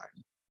whole time.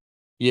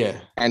 Yeah.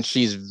 And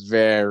she's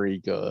very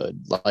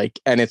good. Like,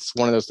 and it's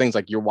one of those things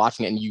like you're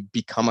watching it and you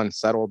become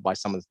unsettled by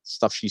some of the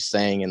stuff she's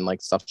saying and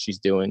like stuff she's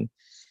doing.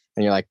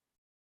 And you're like,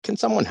 can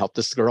someone help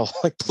this girl?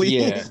 Like,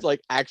 please,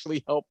 like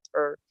actually help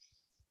her.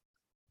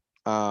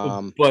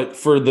 But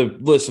for the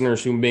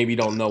listeners who maybe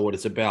don't know what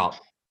it's about,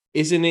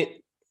 isn't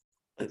it?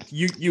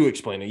 You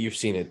explain it. You've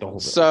seen it the whole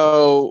time.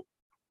 So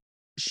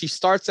she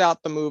starts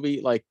out the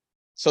movie like,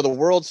 so the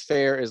World's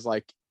Fair is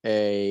like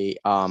a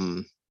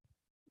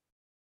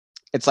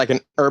it's like an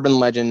urban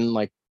legend,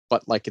 like,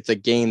 but like it's a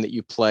game that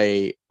you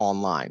play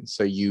online.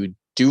 So you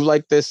do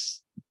like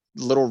this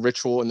little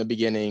ritual in the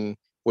beginning,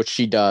 which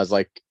she does.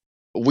 Like,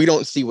 we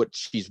don't see what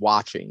she's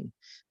watching,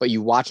 but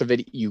you watch a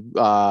video. You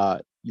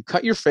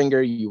cut your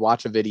finger, you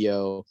watch a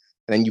video,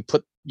 and then you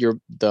put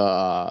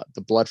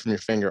the blood from your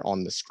finger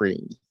on the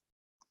screen.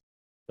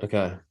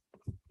 Okay.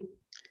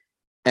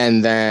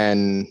 And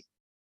then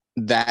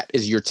that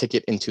is your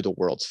ticket into the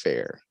World's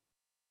Fair.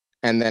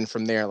 And then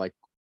from there, like,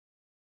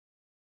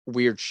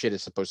 weird shit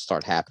is supposed to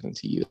start happening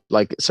to you.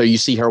 Like, so you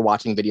see her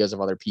watching videos of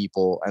other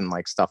people and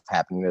like stuff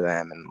happening to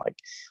them and like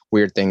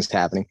weird things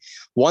happening.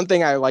 One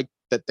thing I like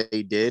that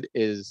they did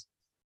is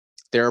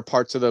there are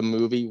parts of the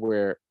movie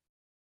where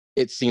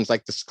it seems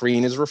like the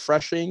screen is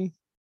refreshing.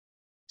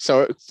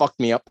 So it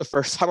fucked me up the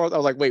first time. I was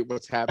like, wait,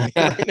 what's happening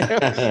right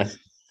now?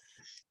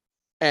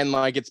 And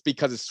like, it's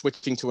because it's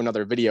switching to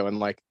another video and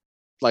like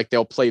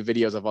they'll play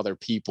videos of other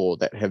people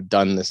that have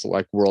done this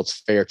like World's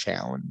Fair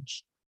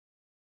challenge.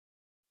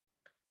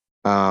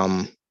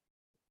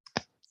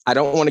 I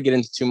don't want to get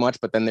into too much,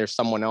 but then there's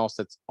someone else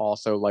that's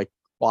also like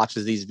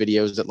watches these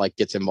videos that like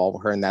gets involved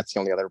with her, and that's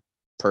the only other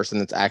person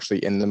that's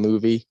actually in the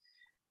movie.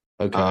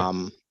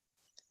 Okay.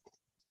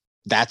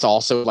 That's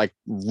also like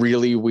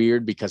really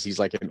weird because he's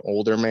like an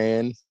older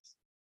man.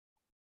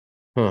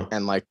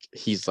 And like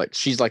she's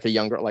like a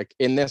younger, like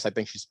in this, I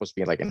think she's supposed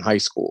to be like in high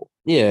school.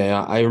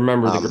 Yeah, I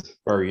remember the girl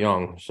very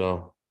young.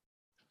 So,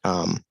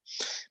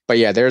 but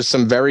yeah, there's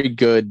some very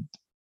good,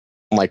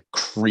 like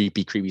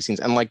creepy scenes,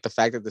 and like the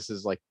fact that this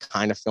is like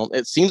kind of filmed.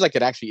 It seems like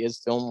it actually is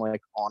filmed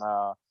like on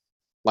a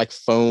like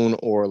phone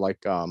or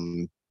like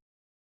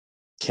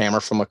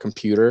camera from a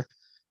computer.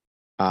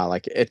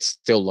 Like it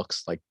still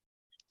looks like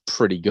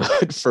pretty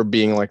good for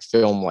being like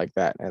film like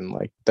that, and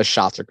like the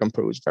shots are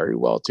composed very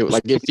well too.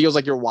 Like it feels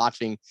like you're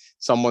watching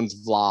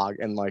someone's vlog,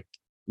 and like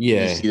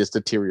you see this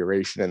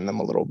deterioration in them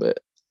a little bit.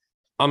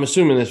 I'm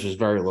assuming this was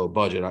very low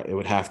budget. It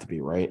would have to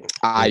be, right?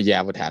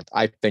 Yeah, it would have.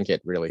 I think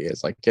it really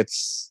is. Like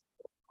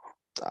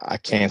I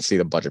can't see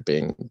the budget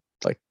being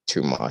like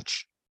too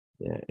much.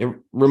 Yeah, it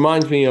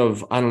reminds me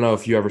of, I don't know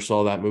if you ever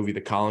saw that movie,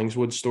 The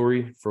Collingswood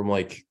Story, from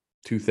like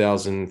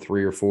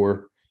 2003 or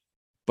 4,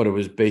 but it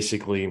was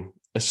basically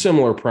a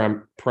similar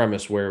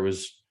premise where it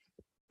was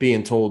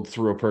being told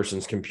through a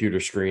person's computer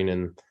screen,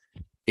 and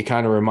it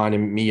kind of reminded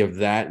me of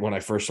that when I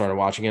first started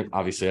watching it.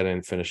 Obviously, I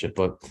didn't finish it,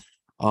 but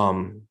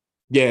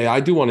yeah, I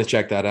do want to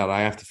check that out.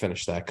 I have to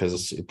finish that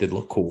because it did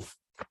look cool.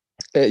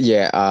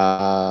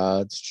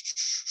 I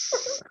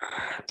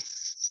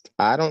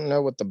don't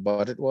know what the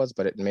budget was,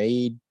 but it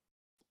made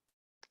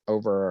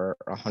over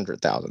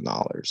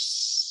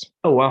 $100,000.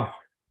 Oh wow!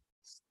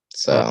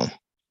 So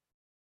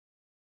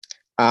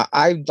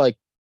I like,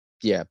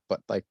 yeah,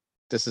 but like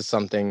this is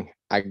something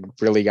I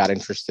really got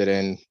interested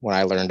in when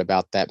I learned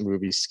about that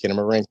movie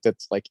Skinamarink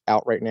that's like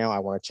out right now. I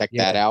want to check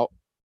that out.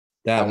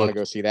 I want to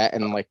go see that.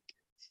 And like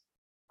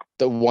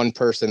the one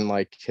person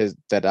like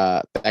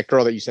that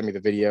girl that you sent me the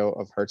video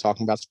of her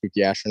talking about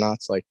spooky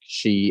astronauts, like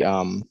she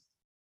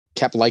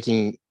kept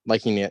liking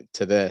it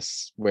to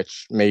this,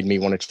 which made me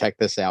want to check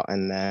this out.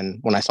 And then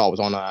when I saw it was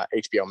on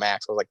HBO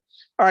Max, I was like,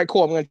 all right,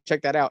 cool, I'm gonna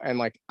check that out. And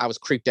like I was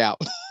creeped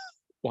out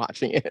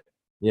watching it.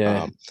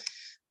 Yeah.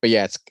 But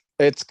yeah,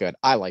 it's good.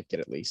 I like it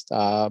at least.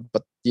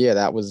 But yeah,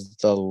 that was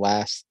the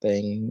last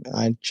thing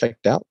I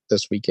checked out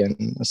this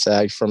weekend,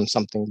 aside from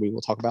something we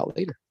will talk about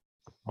later.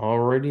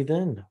 Alrighty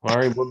then. All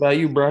right, what about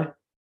you, bro?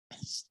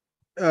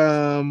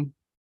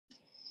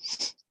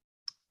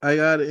 I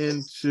got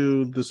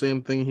into the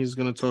same thing he's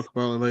going to talk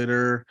about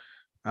later.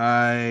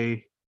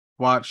 I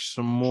watched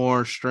some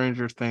more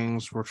Stranger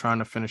Things. We're trying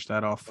to finish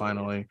that off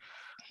finally.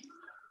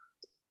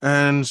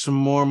 And some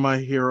more My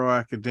Hero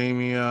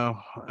Academia,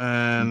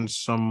 and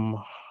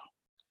some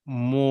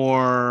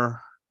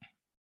more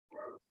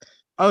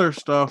other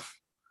stuff.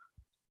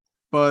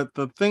 But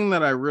the thing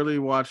that I really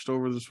watched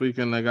over this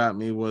weekend that got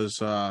me was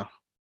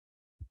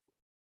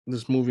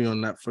this movie on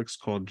Netflix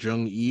called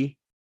Jung-E.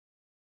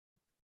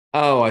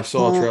 Oh, I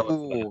saw a trailer.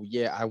 Oh,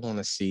 yeah, I want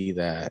to see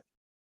that.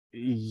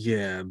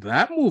 Yeah,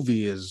 that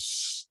movie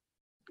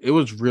it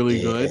was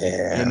really good,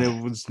 and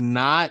it was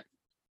not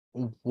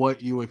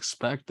what you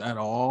expect at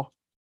all.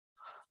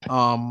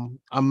 I'm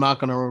not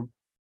gonna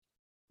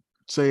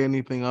say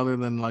anything other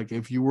than like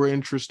if you were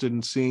interested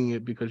in seeing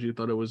it because you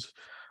thought it was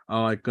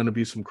like gonna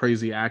be some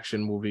crazy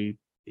action movie,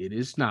 it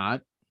is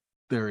not.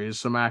 There is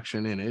some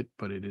action in it,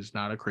 but it is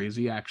not a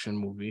crazy action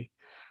movie.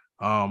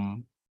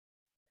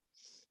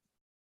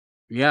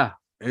 Yeah,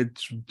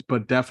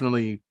 but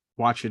definitely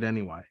watch it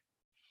anyway.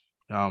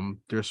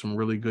 There's some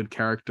really good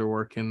character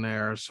work in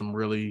there, some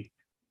really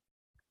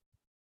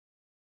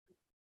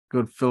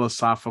good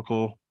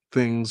philosophical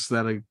things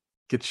that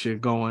get you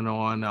going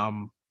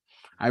on.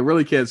 I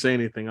really can't say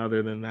anything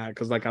other than that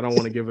because like I don't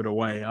want to give it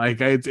away.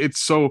 Like it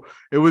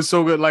was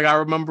so good. Like I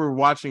remember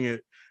watching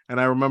it, and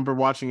I remember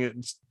watching it.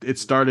 It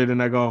started,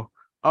 and I go,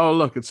 "Oh,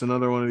 look, it's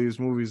another one of these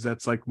movies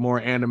that's like more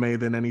anime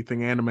than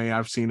anything anime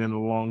I've seen in a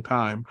long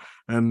time."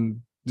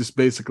 And this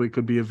basically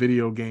could be a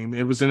video game.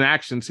 It was an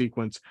action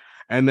sequence,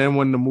 and then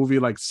when the movie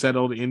like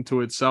settled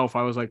into itself,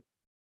 I was like,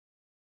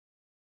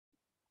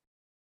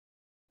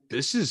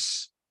 "This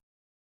is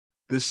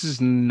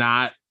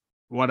not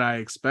what I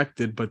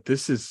expected, but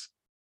this is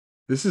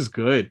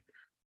good."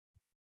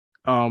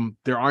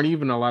 There aren't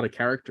even a lot of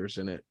characters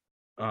in it.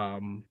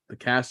 The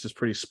cast is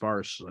pretty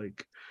sparse.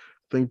 Like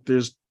I think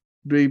there's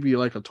maybe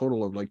like a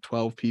total of like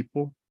 12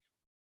 people,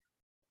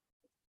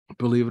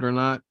 believe it or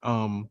not.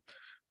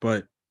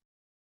 But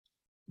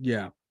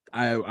yeah,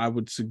 I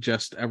would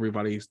suggest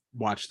everybody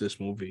watch this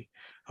movie.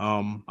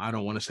 I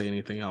don't want to say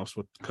anything else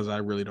because I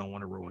really don't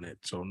want to ruin it.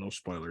 So no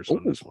spoilers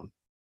on this one.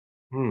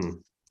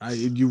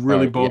 You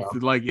really both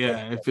like,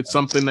 yeah, if it's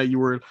something that you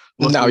were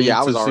looking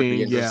into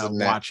seeing, yeah,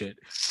 watch it.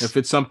 If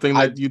it's something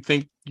that you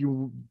think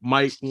you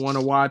might want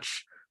to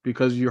watch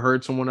because you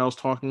heard someone else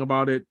talking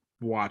about it,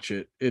 watch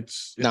it.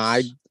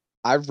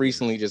 I've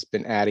recently just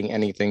been adding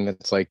anything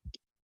that's like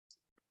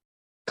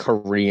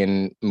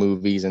Korean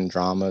movies and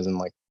dramas and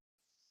like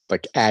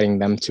adding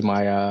them to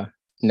my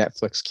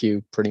Netflix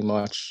queue pretty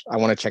much. I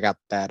want to check out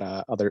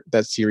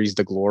that series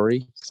The Glory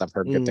because I've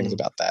heard good things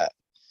about that.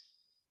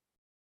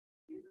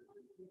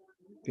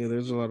 Yeah,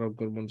 there's a lot of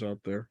good ones out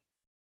there.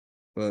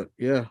 But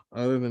yeah,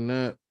 other than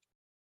that,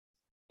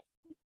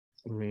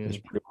 I mean, that's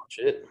pretty much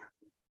it.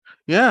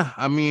 Yeah,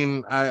 I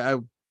mean, I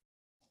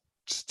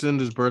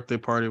Cinder's birthday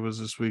party was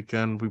this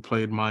weekend. We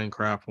played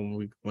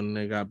Minecraft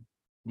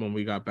when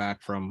we got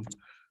back from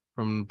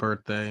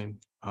birthday.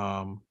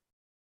 And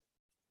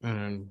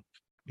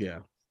yeah,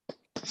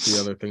 the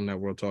other thing that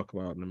we'll talk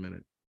about in a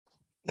minute.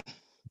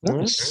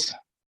 Nice.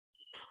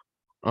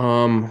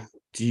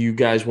 Do you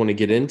guys want to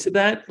get into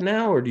that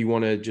now, or do you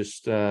want to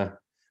just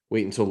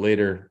wait until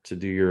later to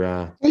do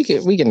your We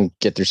can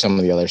get through some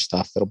of the other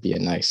stuff. It'll be a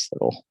nice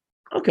little.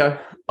 Okay.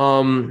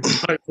 All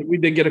right, so we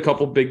did get a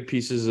couple big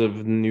pieces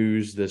of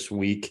news this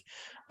week,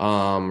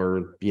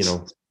 or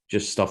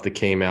just stuff that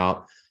came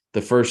out.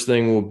 The first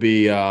thing will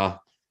be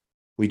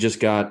we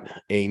just got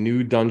a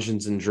new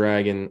Dungeons and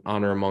Dragon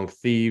Honor Among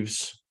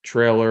Thieves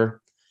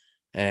trailer,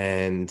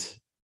 and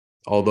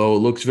although it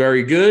looks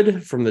very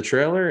good from the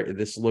trailer,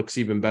 this looks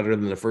even better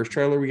than the first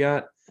trailer we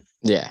got.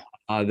 Yeah.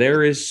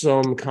 There is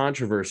some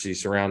controversy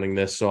surrounding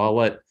this, so I'll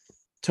let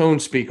Tone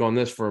speak on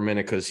this for a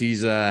minute because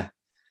he's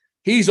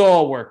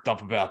all worked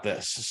up about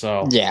this.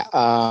 So yeah,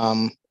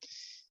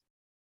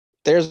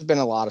 there's been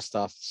a lot of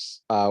stuff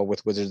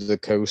with Wizards of the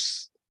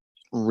Coast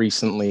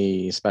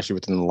recently, especially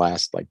within the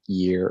last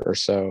year or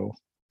so.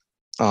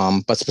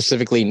 But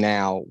specifically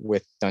now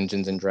with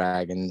Dungeons and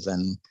Dragons,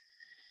 and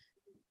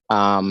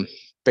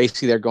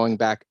basically they're going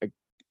back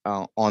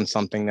on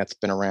something that's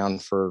been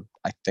around for,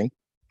 I think,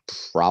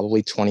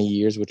 probably 20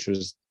 years, which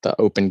was the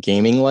open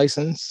gaming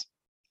license,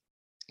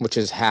 which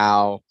is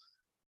how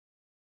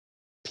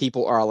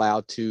people are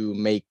allowed to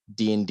make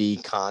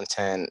D&D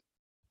content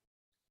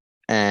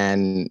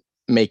and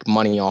make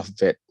money off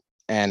of it.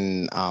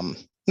 And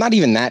not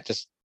even that,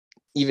 just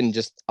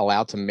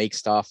allowed to make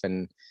stuff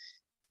and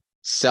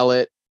sell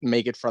it,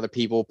 make it for other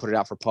people, put it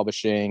out for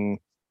publishing.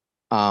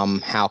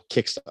 How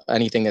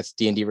anything that's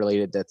D&D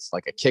related, that's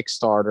like a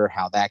Kickstarter,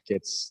 how that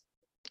gets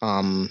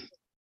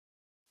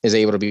is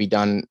able to be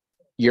done.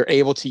 You're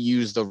able to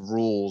use the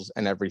rules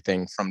and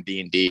everything from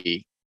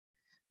D&D.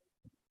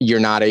 You're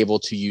not able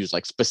to use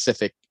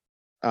specific,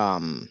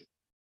 you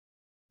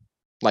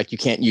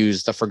can't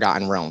use the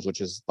Forgotten Realms, which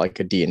is a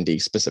D&D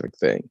specific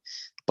thing.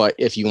 But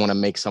if you want to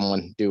make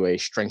someone do a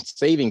strength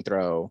saving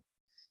throw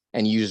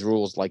and use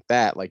rules like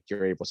that,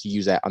 you're able to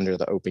use that under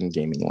the open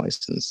gaming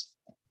license.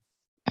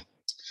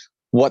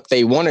 What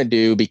they want to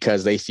do,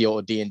 because they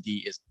feel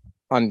D&D is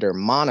under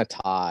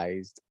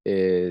monetized,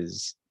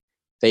 is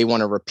they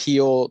want to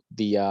repeal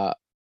the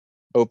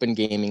open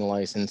gaming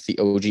license, the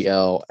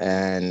OGL,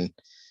 and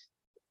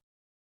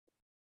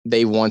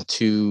they want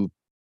to.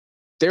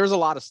 There's a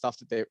lot of stuff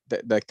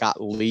that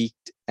got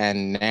leaked,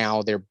 and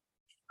now they're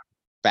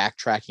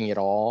backtracking it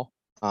all.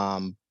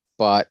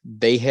 But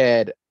they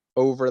had,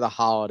 over the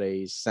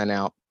holidays, sent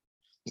out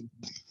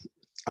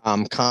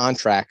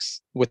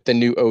contracts with the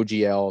new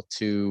OGL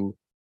to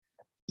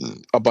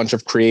a bunch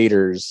of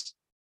creators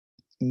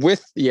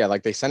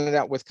they sent it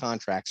out with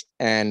contracts.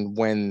 And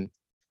when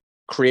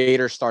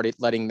creators started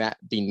letting that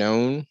be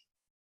known,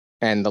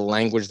 and the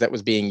language that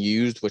was being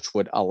used, which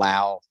would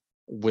allow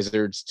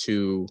Wizards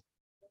to,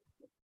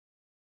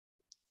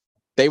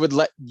 they would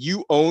let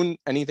you own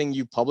anything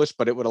you publish,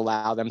 but it would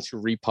allow them to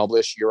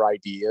republish your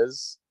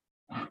ideas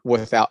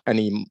without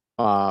paying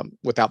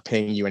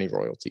you any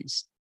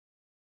royalties.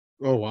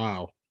 Oh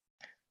wow.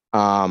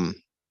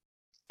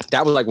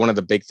 That was one of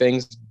the big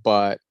things,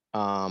 but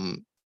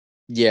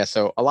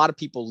so a lot of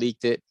people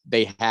leaked it.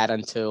 They had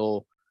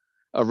until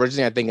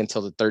originally, I think,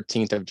 until the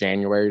 13th of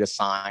January to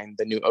sign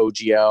the new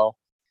OGL,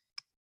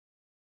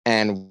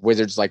 and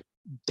Wizards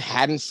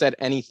hadn't said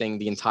anything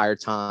the entire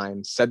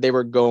time. Said they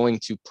were going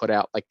to put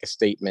out a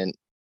statement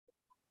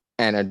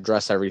and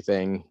address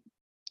everything.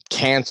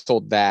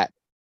 Canceled that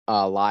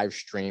live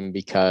stream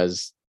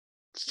because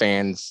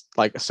fans,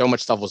 so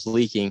much stuff was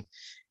leaking,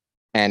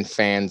 and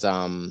fans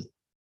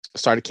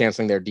started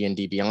canceling their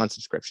D&D Beyond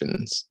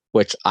subscriptions,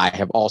 which I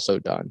have also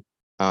done,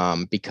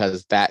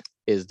 because that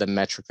is the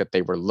metric that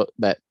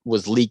that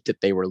was leaked that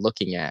they were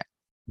looking at.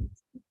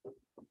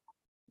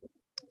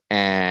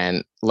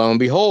 And lo and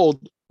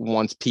behold,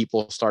 once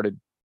people started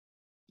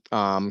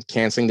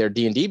canceling their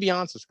D&D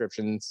Beyond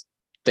subscriptions,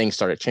 things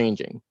started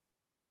changing,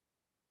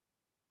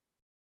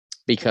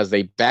 because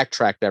they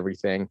backtracked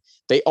everything.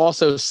 They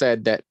also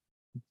said that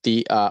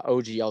the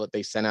OGL that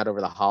they sent out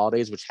over the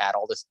holidays, which had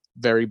all this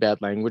very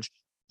bad language,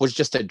 was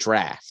just a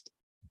draft.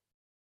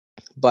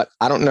 But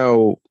I don't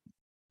know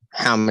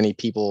how many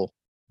people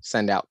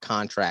send out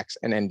contracts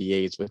and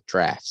NDAs with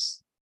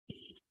drafts.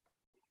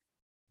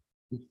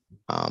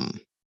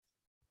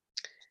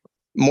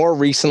 More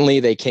recently,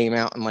 they came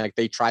out and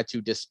they tried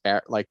to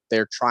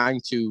they're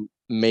trying to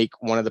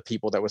make one of the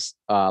people that was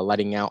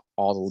letting out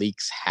all the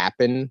leaks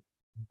happen.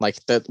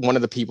 One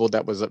of the people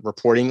that was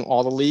reporting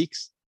all the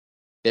leaks,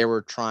 they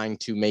were trying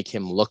to make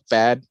him look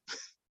bad.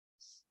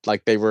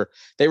 They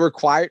were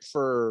quiet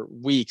for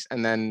weeks,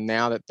 and then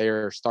now that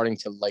they're starting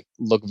to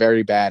look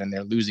very bad and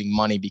they're losing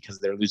money because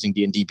they're losing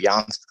D&D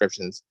Beyond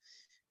subscriptions,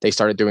 they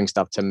started doing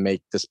stuff to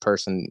make this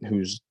person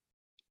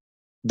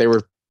they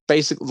were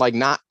basically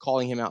not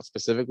calling him out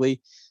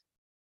specifically,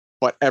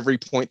 but every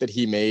point that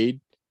he made,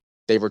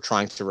 they were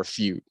trying to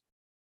refute.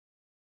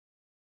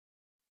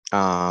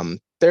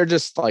 They're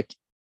just like,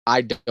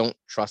 I don't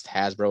trust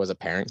Hasbro as a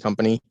parent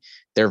company.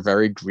 They're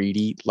very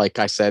greedy. Like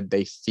I said,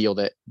 they feel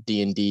that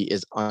D&D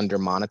is under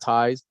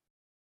monetized,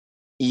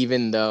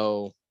 even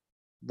though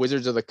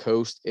Wizards of the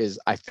Coast is,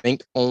 I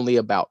think, only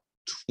about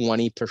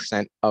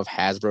 20% of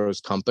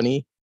Hasbro's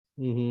company,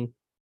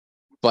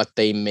 but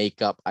they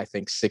make up, I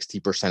think,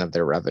 60% of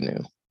their revenue.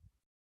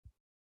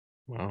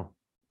 Wow.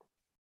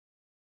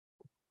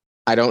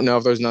 I don't know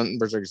if those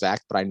numbers are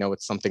exact, but I know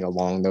it's something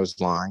along those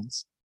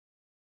lines.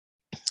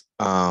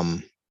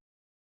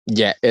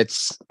 Yeah,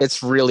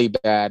 it's really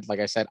bad. Like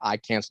I said, I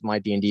canceled my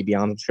D&D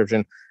Beyond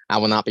subscription. I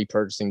will not be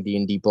purchasing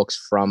D&D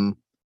books from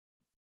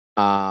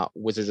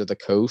Wizards of the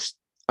Coast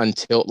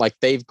until, like,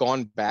 they've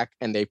gone back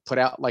and they put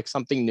out like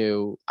something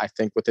new. I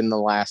think within the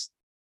last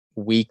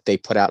week they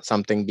put out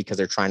something because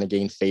they're trying to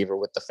gain favor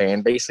with the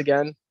fan base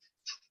again.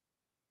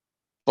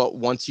 But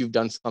once you've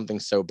done something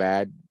so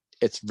bad,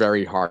 it's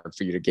very hard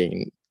for you to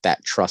gain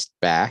that trust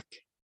back.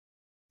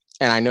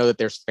 And I know that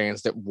there's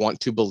fans that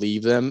want to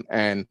believe them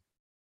and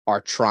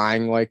are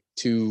trying like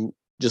to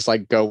just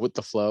like go with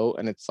the flow.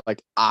 And it's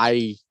like,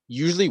 I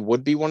usually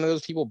would be one of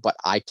those people, but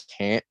I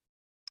can't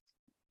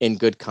in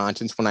good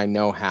conscience when I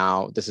know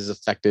how this has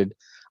affected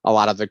a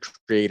lot of the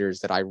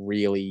creators that I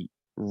really,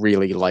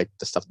 really like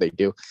the stuff they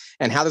do.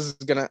 And how this is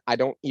gonna, I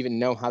don't even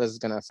know how this is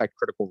gonna affect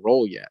Critical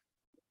Role yet,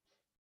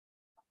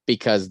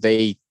 because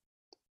they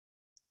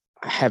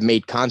have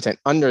made content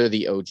under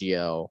the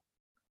OGL,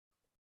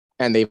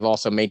 and they've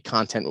also made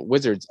content with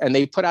Wizards, and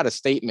they put out a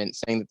statement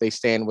saying that they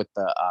stand with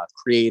the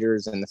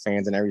creators and the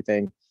fans and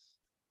everything.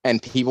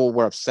 And people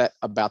were upset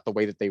about the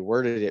way that they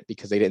worded it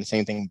because they didn't say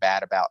anything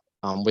bad about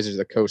Wizards of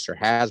the Coast or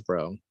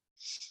Hasbro.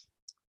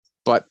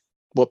 But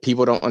what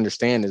people don't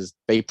understand is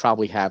they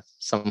probably have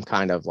some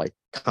kind of like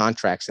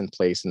contracts in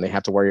place, and they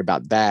have to worry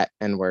about that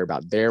and worry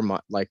about their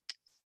like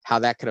how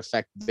that could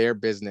affect their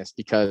business,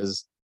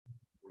 because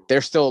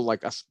they're still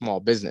like a small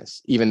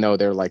business, even though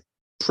they're like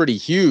pretty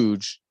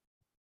huge.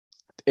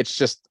 It's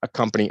just a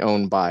company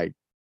owned by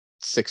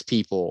 6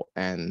 people,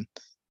 and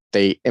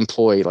they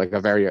employ like a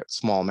very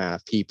small amount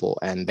of people,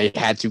 and they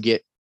had to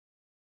get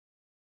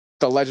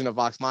the Legend of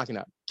Vox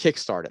Machina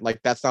kickstarted. Like,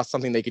 that's not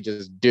something they could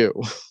just do.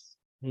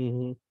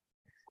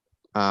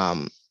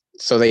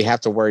 So they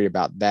have to worry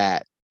about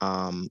that.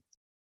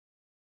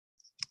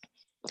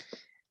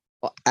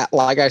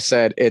 Like I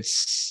said,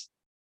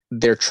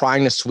 they're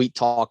trying to sweet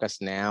talk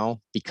us now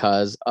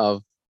because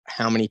of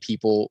how many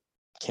people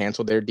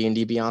canceled their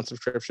D&D Beyond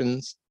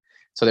subscriptions.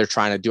 So they're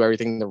trying to do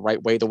everything the right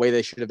way, the way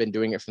they should have been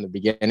doing it from the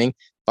beginning.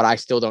 But I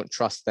still don't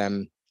trust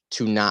them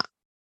to not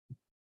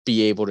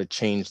be able to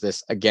change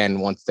this again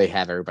once they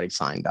have everybody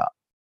signed up.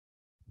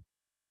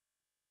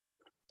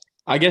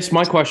 I guess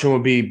my question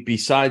would be,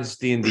 besides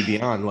D&D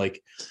Beyond,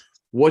 like,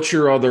 what's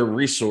your other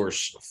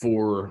resource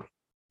for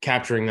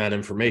capturing that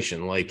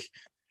information? Like,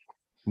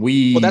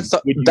 that's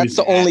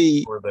the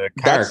only for the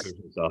characters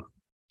and stuff.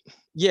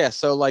 Yeah,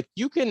 so like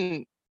you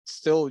can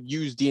still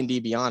use D&D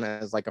Beyond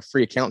as like a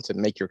free account to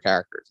make your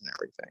characters and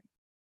everything.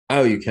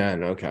 Oh, you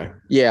can. Okay.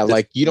 Yeah,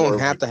 like you don't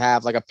have to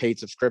have like a paid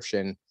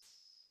subscription.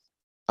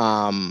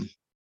 But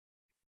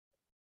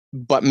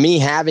me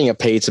having a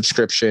paid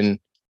subscription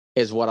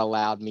is what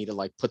allowed me to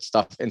like put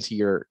stuff into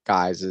your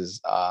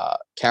guys's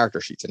character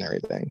sheets and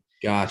everything.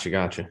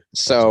 Gotcha.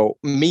 So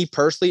me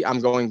personally, I'm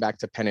going back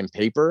to pen and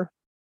paper.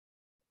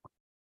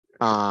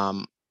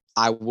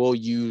 I will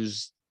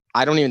use,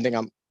 I don't even think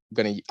I'm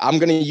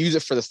gonna use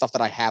it for the stuff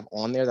that I have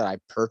on there that I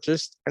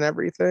purchased and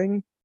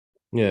everything.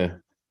 Yeah.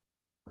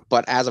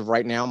 But as of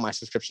right now, my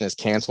subscription is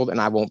canceled, and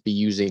I won't be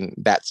using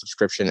that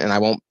subscription, and I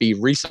won't be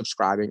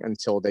resubscribing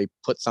until they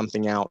put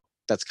something out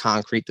that's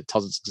concrete, that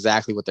tells us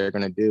exactly what they're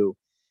going to do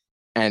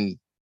and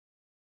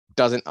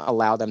doesn't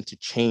allow them to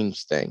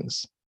change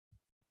things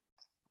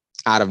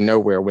out of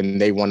nowhere when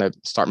they want to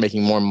start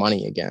making more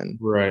money again.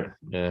 Right.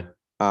 Yeah.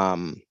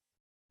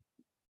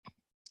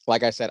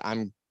 Like I said,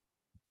 I'm,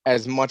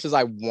 as much as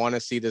I want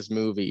to see this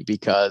movie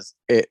because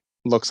it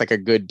looks like a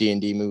good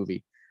D&D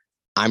movie,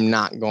 I'm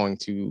not going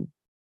to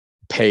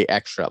pay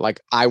extra. Like,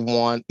 I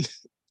want,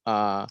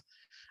 I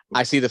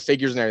see the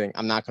figures and everything.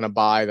 I'm not going to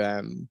buy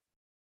them.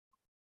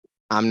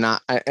 I'm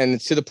not, and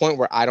it's to the point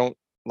where I don't,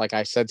 like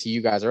I said to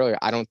you guys earlier,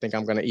 I don't think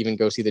I'm going to even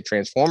go see the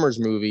Transformers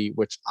movie,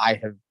 which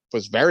I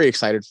was very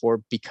excited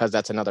for, because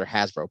that's another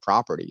Hasbro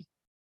property.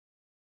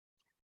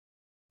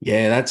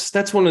 Yeah,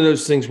 that's one of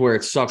those things where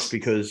it sucks,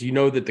 because you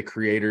know that the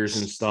creators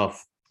and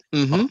stuff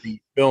of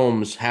the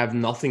films have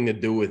nothing to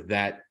do with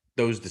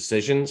those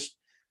decisions,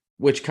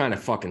 which kind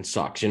of fucking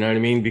sucks. You know what I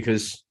mean?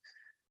 Because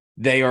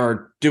they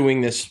are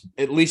doing this,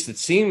 at least it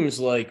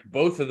seems like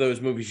both of those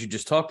movies you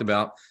just talked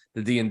about,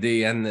 the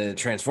D&D and the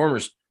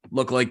Transformers,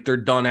 look like they're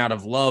done out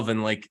of love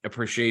and like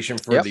appreciation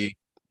for the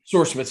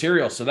source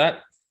material. So that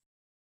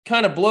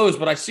kind of blows,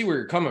 but I see where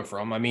you're coming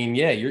from. I mean,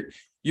 yeah, you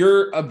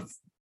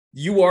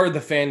are the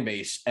fan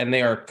base, and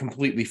they are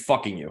completely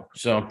fucking you.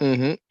 So,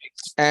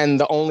 and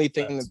the only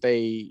thing that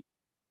they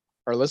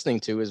are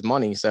listening to is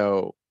money.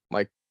 So,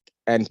 like,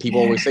 and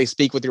people always say,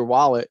 speak with your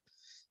wallet.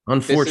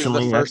 Unfortunately,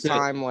 this is the first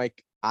time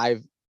like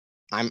I've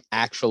I'm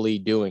actually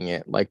doing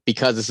it, like,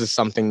 because this is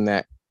something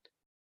that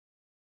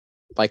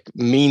like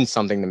means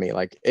something to me.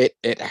 Like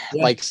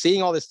like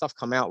seeing all this stuff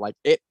come out, like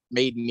it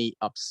made me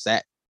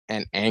upset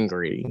and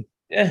angry.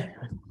 Yeah.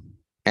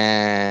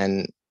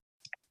 And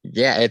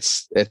yeah,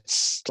 it's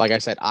like I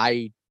said,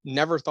 I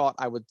never thought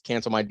I would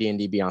cancel my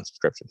D&D Beyond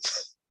subscription.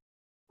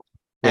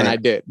 And I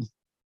did.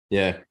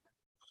 Yeah.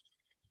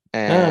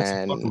 And it's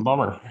a fucking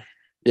bummer.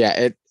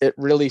 Yeah, it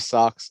really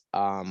sucks.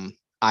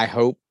 I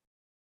hope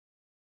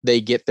they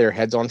get their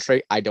heads on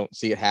straight. I don't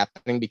see it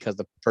happening because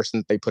the person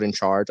that they put in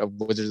charge of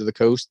Wizards of the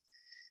Coast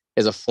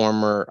is a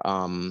former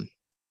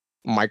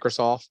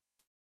Microsoft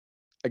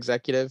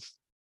executive,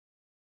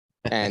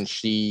 and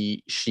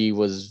she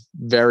was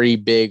very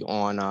big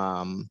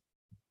on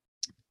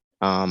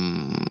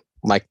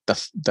like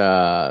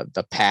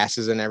the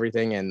passes and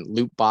everything and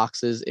loot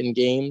boxes in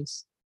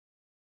games.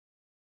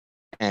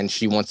 And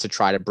she wants to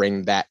try to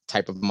bring that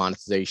type of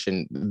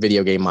monetization,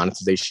 video game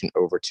monetization,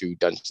 over to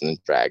Dungeons and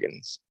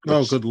Dragons.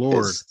 Oh, good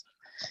Lord.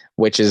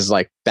 Which is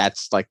like,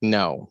 that's like,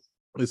 no.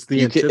 It's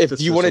the antithesis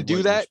if you want to of do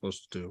what that, you're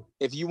supposed to do.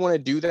 if you want to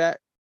do that,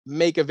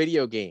 make a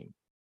video game.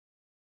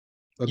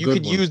 You good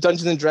could one. use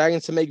Dungeons and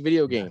Dragons to make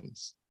video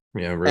games.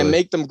 Yeah, really. And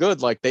make them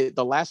good. Like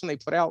the last one they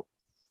put out,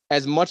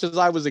 as much as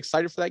I was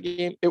excited for that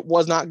game, it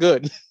was not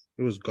good.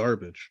 It was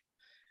garbage.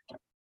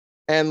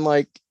 And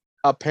like,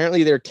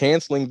 apparently they're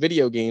canceling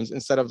video games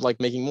instead of like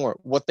making more.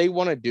 What they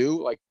want to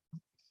do, like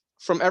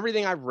from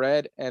everything I've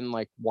read and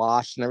like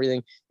watched and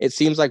everything, it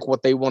seems like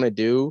what they want to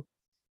do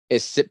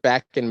is sit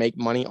back and make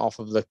money off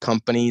of the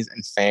companies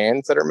and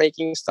fans that are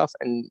making stuff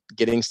and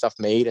getting stuff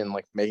made and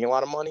like making a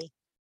lot of money,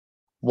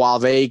 while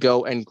they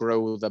go and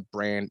grow the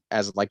brand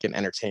as like an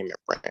entertainment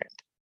brand,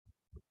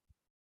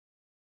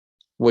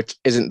 which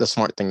isn't the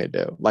smart thing to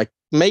do. Like,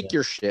 make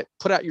your shit,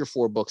 put out your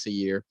 4 books a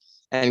year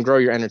and grow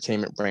your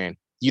entertainment brand.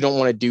 You don't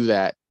want to do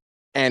that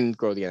and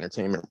grow the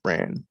entertainment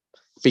brand,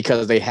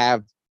 because they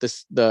have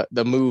this the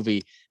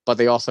movie, but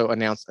they also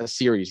announced a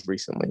series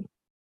recently.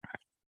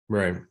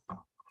 Right.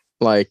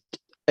 Like,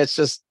 it's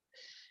just,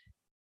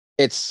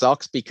 it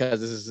sucks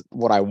because this is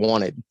what I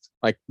wanted.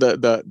 Like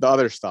the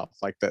other stuff,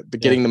 like the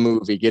getting the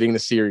movie, getting the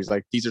series,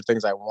 like these are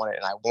things I wanted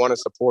and I want to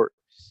support,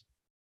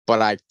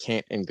 but I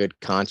can't in good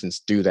conscience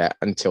do that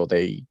until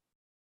they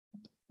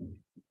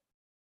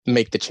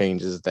make the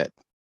changes that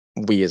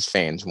we as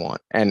fans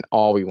want. And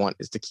all we want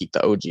is to keep the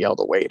OGL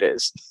the way it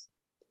is.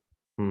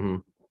 Mm-hmm.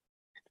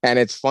 And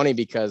it's funny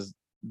because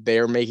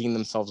they're making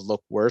themselves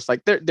look worse.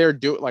 Like they're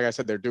doing, like I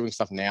said, they're doing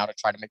stuff now to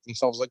try to make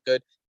themselves look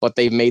good, but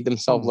they've made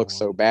themselves look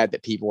so bad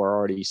that people are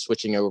already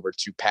switching over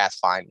to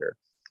Pathfinder,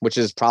 which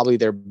is probably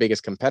their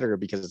biggest competitor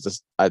because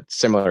it's a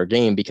similar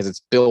game, because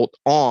it's built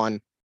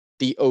on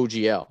the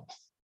OGL.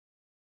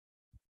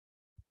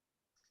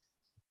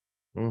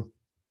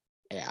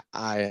 Yeah,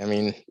 I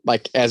mean,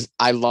 like, as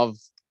I love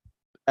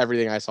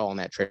everything I saw in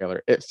that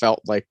trailer, it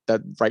felt like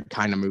the right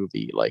kind of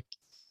movie. Like,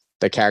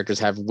 the characters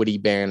have witty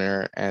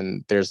banner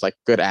and there's like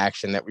good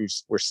action that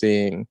we're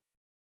seeing.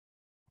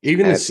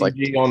 Even and the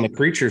CG on the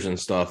creatures and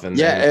stuff, and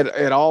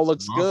it all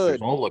looks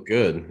good. All look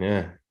good,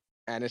 yeah.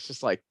 And it's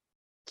just like,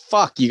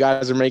 fuck, you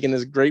guys are making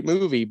this great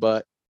movie,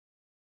 but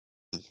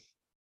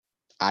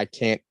I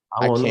can't.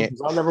 I'll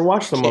never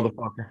watch the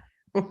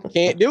motherfucker.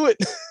 Can't do it.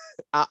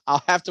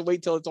 I'll have to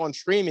wait till it's on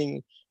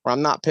streaming, or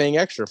I'm not paying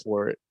extra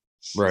for it.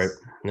 Right.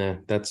 Yeah,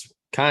 that's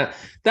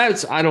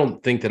I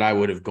don't think that I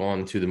would have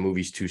gone to the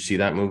movies to see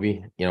that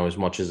movie, as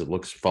much as it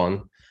looks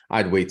fun.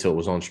 I'd wait till it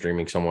was on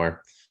streaming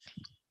somewhere.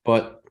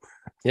 But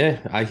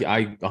yeah,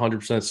 I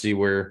 100% see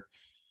where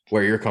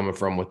you're coming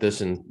from with this,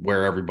 and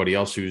where everybody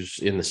else who's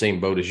in the same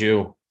boat as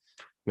you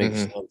makes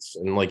sense.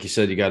 And like you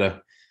said, you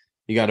gotta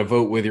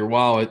vote with your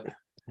wallet,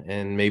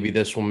 and maybe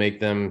this will make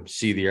them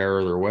see the error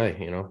of their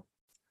way,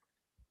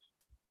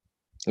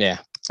 Yeah.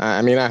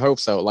 I mean, I hope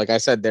so. Like I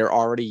said, they're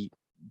already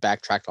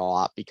backtracked a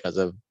lot because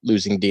of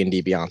losing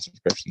D&D Beyond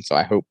subscription. So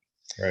I hope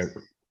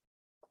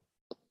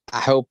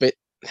it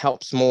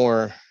helps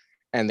more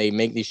and they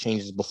make these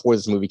changes before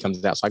this movie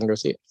comes out so I can go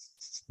see it.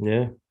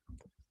 Yeah.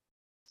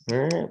 All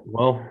right.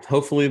 Well,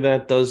 hopefully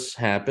that does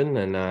happen,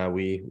 and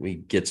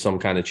we get some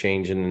kind of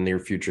change in the near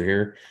future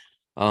here.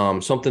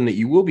 Something that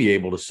you will be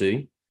able to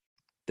see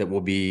that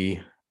will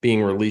be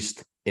being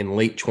released in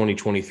late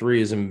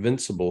 2023 is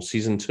Invincible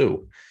Season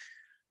 2.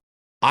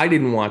 I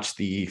didn't watch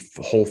the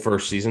whole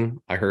first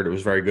season. I heard it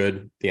was very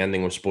good. The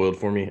ending was spoiled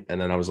for me,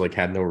 and then I was like,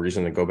 had no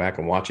reason to go back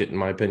and watch it, in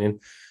my opinion.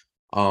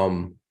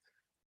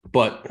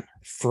 But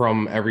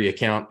from every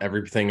account,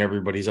 everything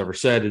everybody's ever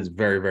said is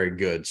very, very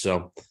good.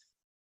 So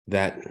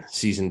that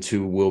Season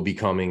 2 will be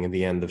coming at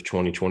the end of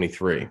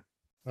 2023.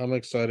 I'm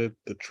excited.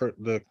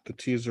 The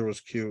teaser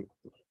was cute.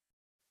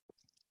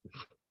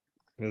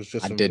 It was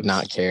just. I did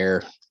not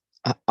care.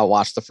 I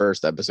watched the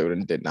first episode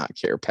and did not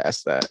care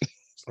past that.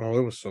 Oh,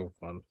 it was so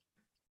fun.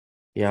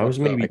 Yeah, I was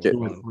maybe 2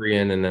 or 3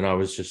 in, and then I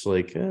was just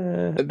like,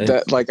 I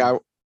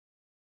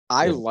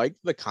liked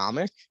the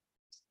comic,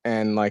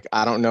 and like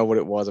I don't know what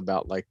it was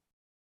about like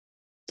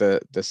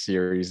the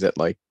series that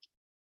like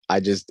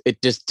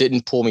it just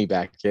didn't pull me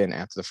back in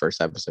after the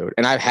first episode.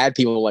 And I've had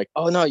people like,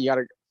 oh no, you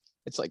gotta.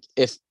 It's like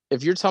if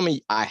you're telling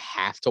me I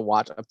have to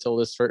watch up till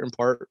this certain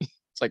part,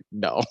 it's like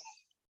no.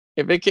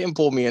 If it can't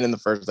pull me in the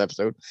first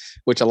episode,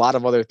 which a lot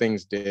of other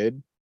things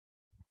did,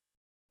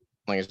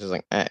 like it's just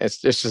like it's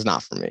just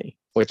not for me,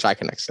 which I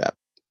can accept.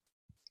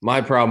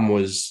 My problem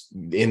was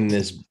in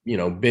this,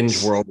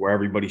 binge world where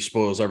everybody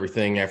spoils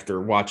everything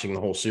after watching the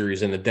whole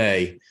series in a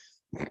day.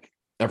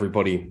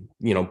 Everybody,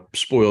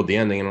 spoiled the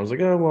ending, and I was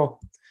like, oh well,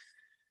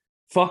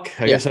 fuck.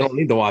 I guess I don't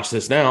need to watch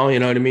this now. You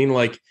know what I mean?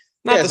 Like,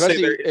 not to say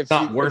it's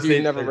not worth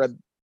it.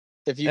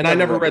 And I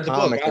never read the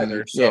book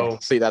either. So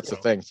see, that's the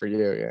thing for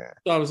you. Yeah.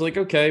 So I was like,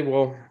 okay,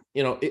 well,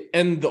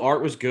 and the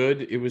art was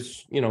good. It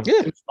was,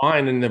 it was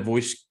fine, and the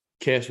voice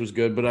cast was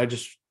good, but I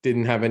just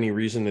didn't have any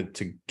reason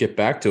to get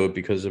back to it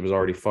because it was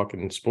already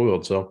fucking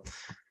spoiled. So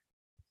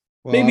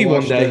maybe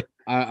one day.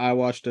 I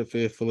watched it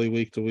faithfully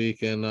week to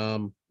week, and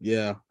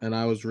and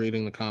I was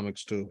reading the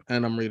comics too,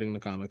 and I'm reading the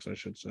comics, I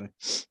should say.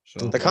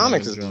 So the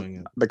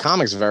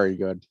comics very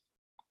good.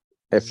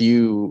 If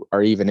you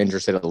are even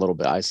interested a little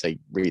bit, I say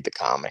read the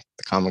comic.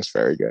 The comic's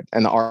very good,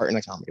 and the art in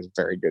the comic is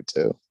very good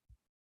too.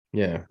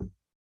 Yeah.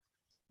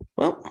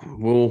 Well,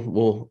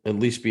 we'll at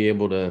least be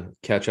able to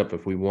catch up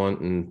if we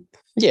want, and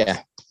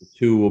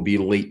 2 will be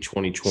late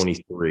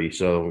 2023,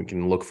 so we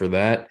can look for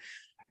that.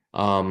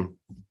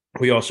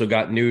 We also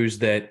got news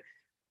that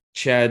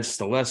Chad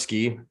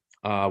Stahelski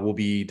will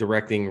be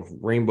directing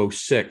Rainbow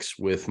Six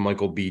with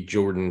Michael B.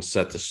 Jordan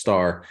set to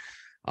star.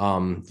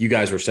 You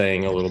guys were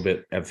saying a little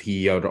bit if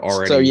he had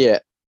already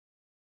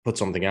put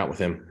something out with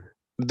him.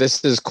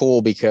 This is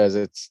cool because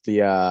it's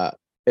a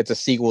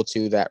sequel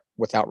to that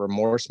Without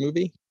Remorse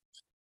movie.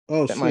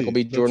 Oh, that Michael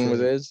B. Jordan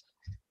is.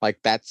 Like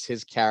that's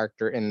his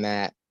character in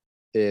that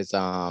is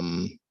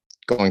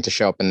going to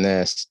show up in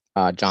this.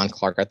 John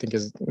Clark, I think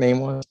his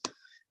name was.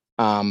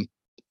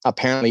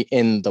 Apparently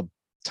in the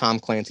Tom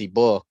Clancy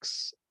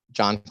books,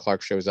 John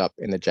Clark shows up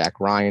in the Jack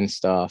Ryan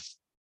stuff,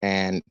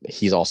 and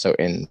he's also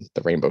in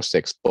the Rainbow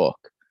Six book.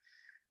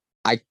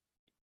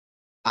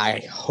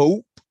 I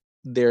hope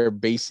they're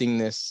basing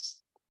this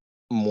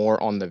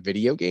more on the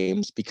video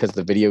games, because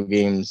the video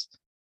games,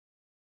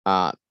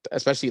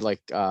 especially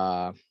like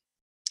the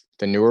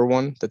newer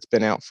one that's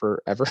been out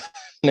forever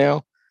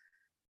now,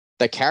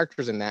 the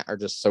characters in that are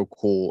just so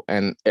cool,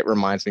 and it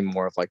reminds me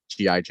more of like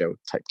G.I. Joe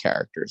type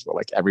characters where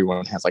like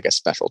everyone has like a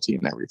specialty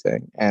and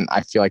everything. And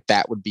I feel like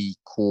that would be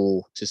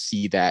cool to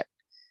see that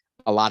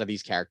a lot of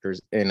these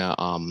characters in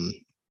a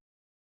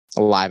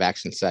live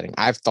action setting.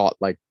 I've thought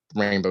like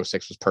Rainbow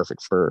Six was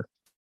perfect for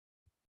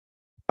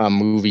a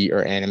movie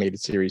or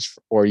animated series,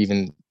 or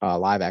even a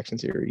live action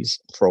series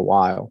for a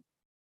while.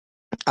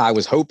 I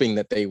was hoping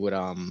that they would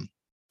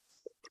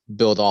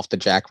build off the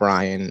Jack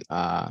Ryan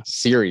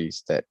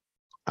series that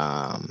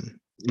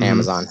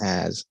Amazon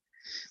has,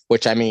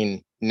 which I'm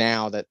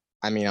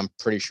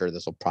pretty sure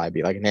this will probably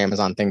be like an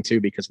Amazon thing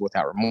too, because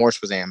Without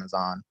Remorse was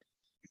Amazon.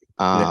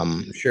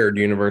 Shared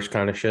universe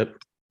kind of shit.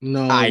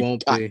 No, it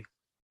won't be,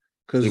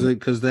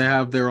 because they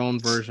have their own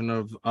version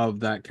of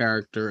that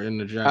character in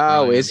the Jack.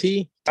 Oh, Ryan. is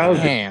he?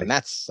 Damn,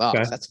 that sucks.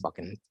 Okay.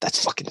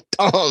 That's fucking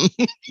dumb.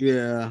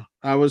 Yeah,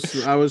 I was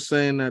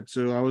saying that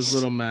too. I was a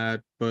little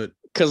mad, but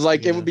because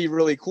it would be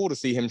really cool to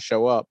see him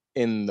show up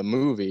in the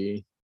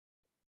movie.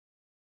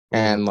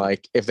 And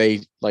like if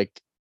they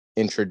like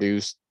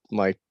introduced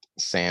like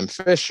Sam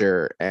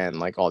Fisher and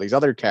like all these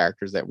other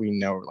characters that we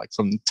know like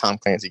from Tom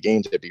Clancy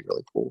games, it'd be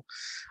really cool.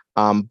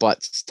 But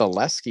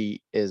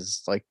Stahelski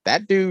is like,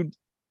 that dude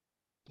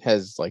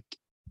has like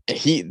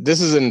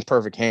this is in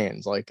perfect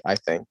hands, like I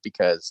think,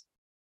 because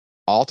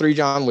all 3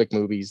 John Wick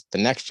movies, the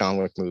next John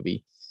Wick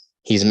movie,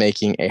 he's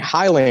making a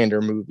Highlander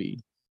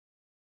movie,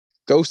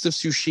 Ghost of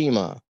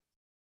Tsushima,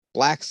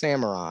 Black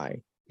Samurai.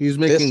 He's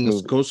making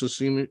this Ghost of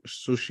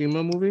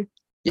Tsushima movie?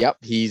 Yep,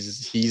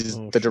 he's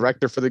the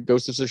director for the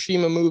Ghost of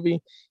Tsushima movie.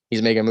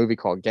 He's making a movie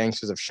called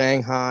Gangsters of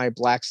Shanghai,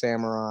 Black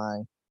Samurai.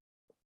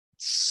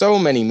 So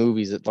many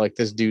movies that like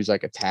this dude's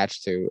like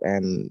attached to,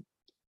 and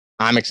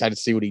I'm excited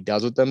to see what he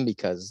does with them,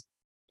 because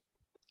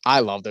I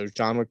love those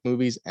John Wick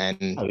movies,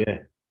 and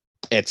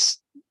it's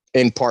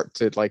in part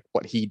to like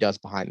what he does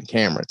behind the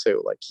camera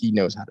too. Like he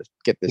knows how to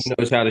get this. He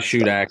knows how to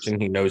shoot action.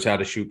 He knows how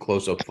to shoot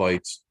close-up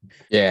fights.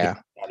 Yeah,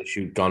 how to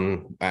shoot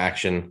gun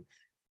action.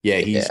 Yeah,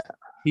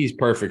 he's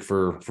perfect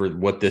for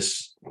what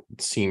this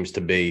seems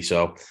to be.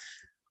 So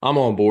I'm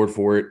on board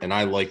for it, and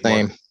I like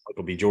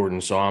Michael B.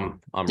 Jordan, so I'm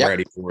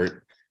ready for it.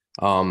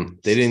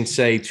 They didn't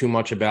say too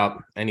much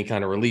about any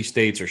kind of release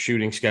dates or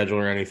shooting schedule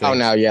or anything. Oh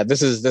no, yeah,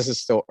 this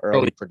is still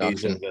early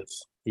production.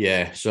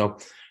 Yeah, so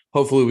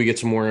hopefully we get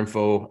some more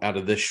info out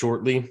of this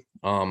shortly.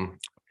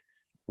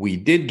 We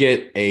did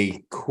get a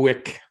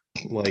quick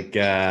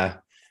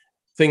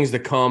things to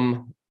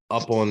come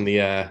up on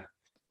the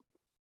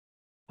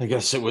I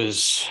guess it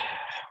was,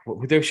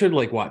 they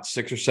showed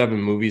 6 or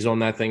 7 movies on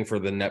that thing for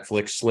the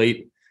Netflix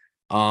slate.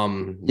 The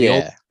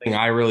only thing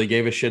I really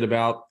gave a shit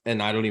about,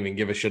 and I don't even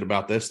give a shit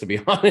about this, to be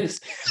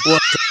honest,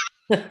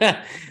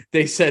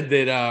 They said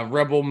that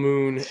Rebel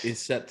Moon is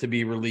set to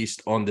be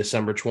released on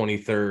December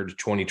 23rd,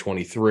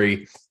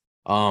 2023.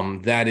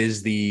 That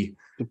is the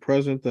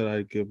present that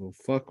I give a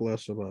fuck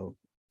less about.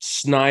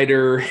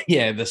 Snyder,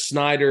 the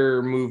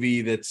Snyder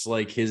movie that's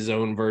like his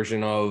own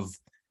version of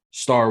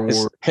Star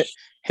Wars.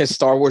 His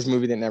Star Wars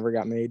movie that never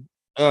got made.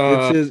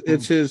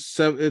 It's his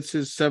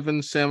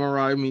Seven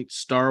Samurai meets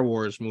Star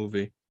Wars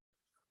movie.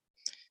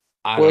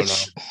 I don't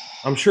know.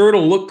 I'm sure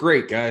it'll look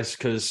great, guys,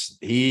 because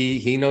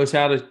he knows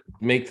how to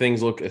make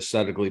things look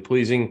aesthetically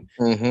pleasing.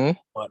 Mm-hmm.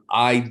 But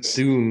I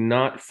do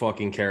not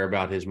fucking care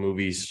about his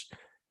movies,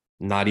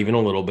 not even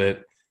a little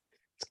bit.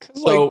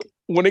 So, like,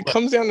 when it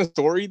comes down to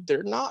story,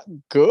 they're not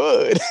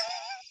good.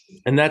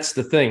 And that's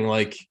the thing,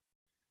 like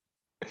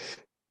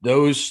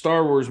those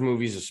Star Wars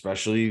movies,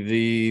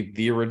 especially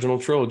the original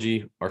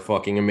trilogy, are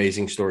fucking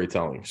amazing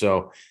storytelling.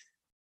 So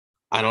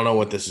I don't know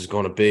what this is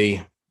going to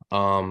be.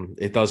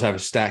 It does have a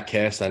stacked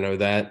cast, I know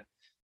that,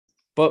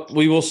 but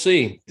we will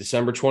see.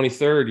 December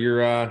 23rd,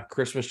 your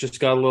Christmas just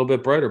got a little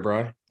bit brighter,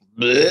 bro.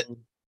 Blech.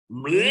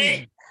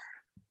 Blech.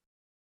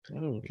 I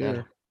don't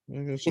care.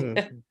 Like I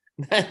said.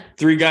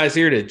 3 guys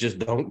here that just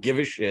don't give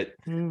a shit.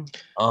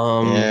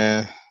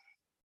 Yeah.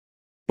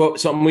 But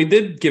something we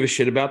did give a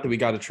shit about that we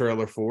got a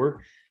trailer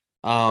for.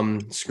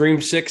 Scream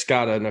 6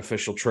 got an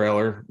official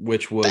trailer,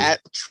 which was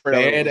that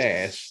trailer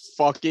badass. Was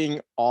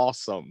fucking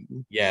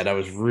awesome. Yeah, that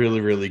was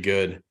really, really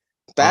good.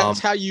 That's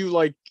how you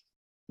like,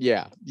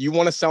 you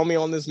want to sell me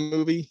on this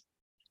movie?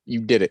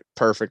 You did it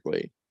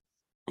perfectly.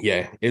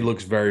 Yeah, it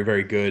looks very,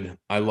 very good.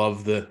 I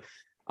love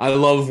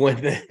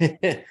when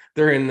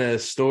they're in the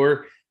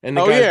store and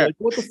the guy's like,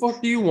 "What the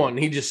fuck do you want?"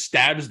 And he just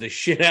stabs the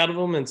shit out of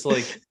him. And it's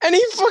like, and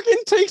he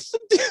fucking takes the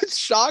dude's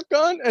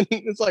shotgun, and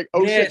it's like,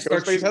 oh shit,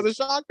 Ghostface has a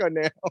shotgun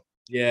now.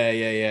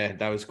 Yeah.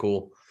 That was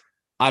cool.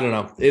 I don't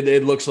know.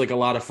 It looks like a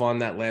lot of fun.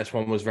 That last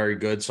one was very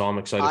good, so I'm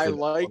excited.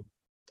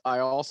 I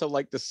also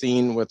like the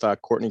scene with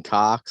Courtney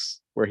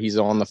Cox where he's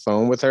on the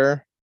phone with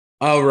her.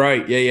 Oh,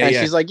 right. Yeah. And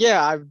she's like,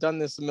 yeah, I've done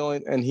this a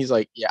million. And he's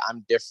like, yeah,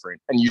 I'm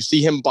different. And you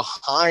see him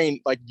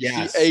behind, like,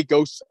 you see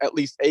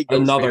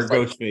another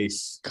ghost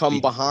face come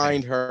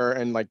behind her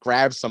and like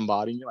grab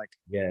somebody. And you're like,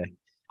 yeah,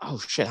 oh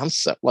shit, I'm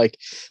so like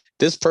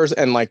this person.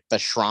 And like the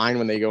shrine,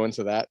 when they go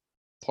into that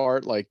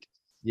part, like,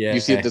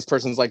 you see this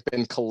person's like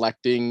been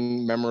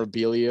collecting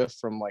memorabilia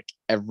from like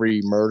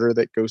every murder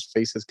that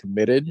Ghostface has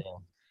committed. Yeah.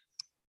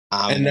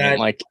 And that,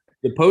 like,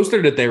 the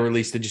poster that they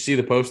released, did you see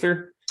the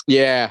poster?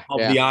 Yeah.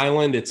 The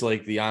island, it's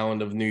like the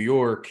island of New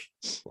York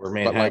or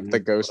Manhattan. But like the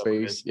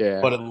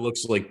Ghostface, But it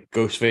looks like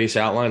Ghostface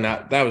outline.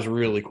 That was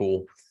really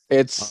cool.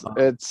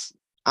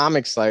 I'm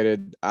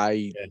excited.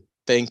 I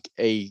think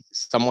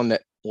someone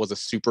that was a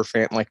super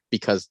fan, like,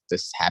 because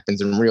this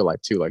happens in real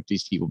life too, like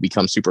these people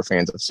become super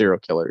fans of serial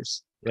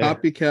killers.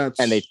 Copycats.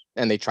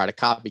 And they try to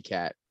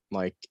copycat.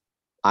 Like,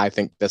 I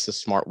think that's a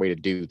smart way to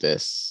do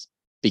this,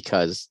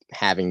 because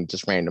having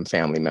just random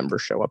family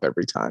members show up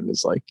every time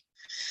is like,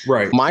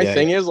 right. My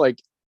thing is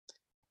like,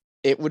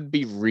 it would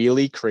be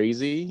really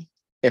crazy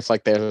if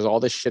like there was all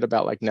this shit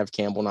about like Nev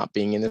Campbell not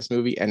being in this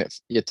movie, and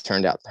it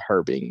turned out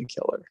her being the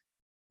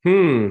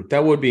killer.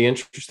 That would be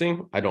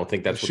interesting. I don't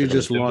think that's she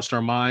just lost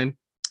her mind.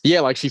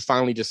 Yeah, like she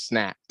finally just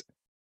snapped.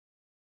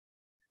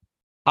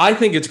 I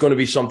think it's going to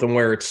be something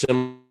where it's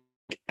similar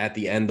at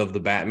the end of the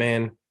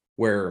Batman,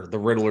 where the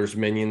Riddler's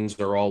minions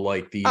are all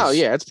like these. Oh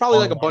yeah, it's probably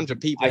like a bunch of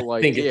people.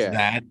 I think it's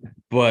that,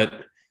 but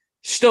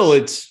still,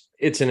 it's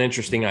an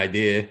interesting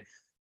idea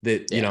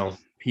that you know,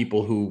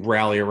 people who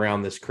rally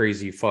around this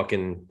crazy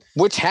fucking,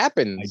 which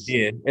happens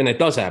idea, and it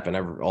does happen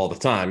all the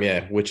time.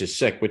 Yeah, which is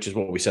sick. Which is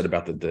what we said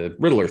about the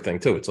Riddler thing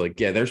too. It's like,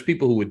 there's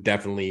people who would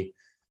definitely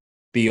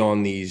be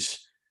on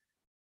these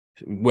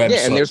websites.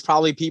 Yeah, and there's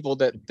probably people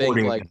that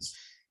think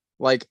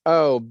like,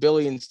 oh,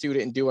 Billy and Stu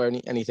didn't do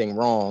anything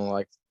wrong.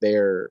 Like,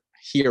 they're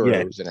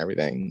heroes and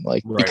everything.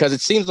 Like, because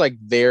it seems like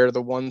they're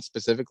the ones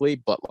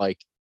specifically, but like,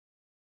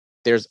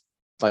 there's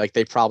like,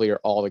 they probably are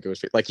all the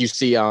ghost. Like, you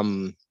see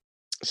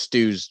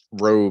Stu's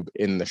robe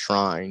in the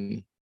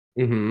shrine.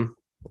 Mm-hmm.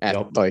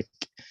 Like,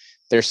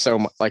 there's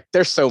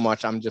so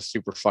much. I'm just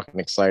super fucking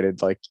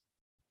excited. Like,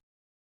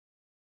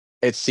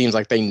 it seems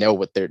like they know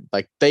what they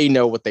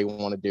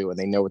want to do, and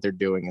they know what they're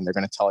doing, and they're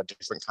going to tell a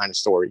different kind of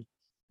story.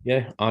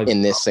 Yeah,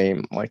 in this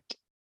same, like,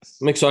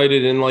 I'm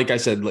excited, and like I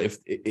said, if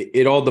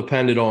it all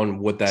depended on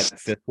what that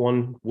 5th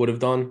one would have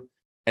done,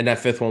 and that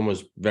 5th one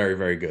was very,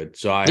 very good.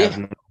 So I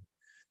have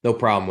no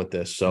problem with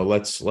this. So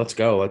let's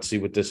go. Let's see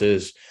what this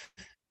is,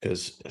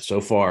 because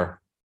so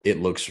far it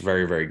looks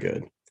very, very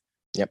good.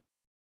 Yep.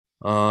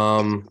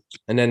 And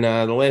then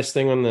the last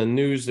thing on the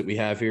news that we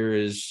have here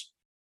is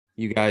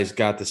you guys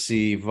got to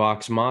see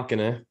Vox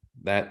Machina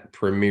that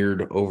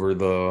premiered over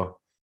the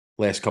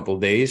last couple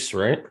of days,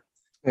 right?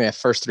 Yeah,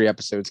 first 3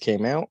 episodes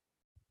came out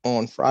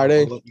on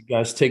Friday. I'll let you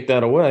guys take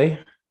that away.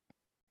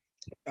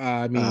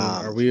 I mean,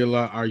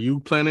 are you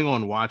planning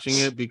on watching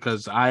it?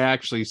 Because I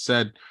actually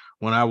said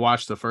when I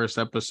watched the first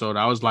episode,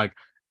 I was like,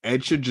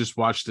 Ed should just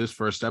watch this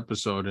first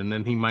episode, and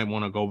then he might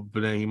want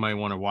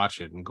to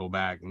watch it and go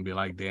back and be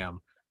like,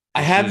 damn,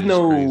 I have He's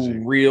no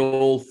crazy.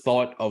 real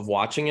thought of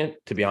watching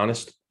it, to be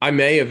honest. I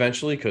may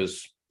eventually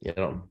because,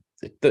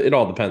 it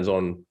all depends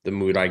on the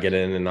mood I get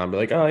in, and I'll be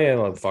like, oh, yeah,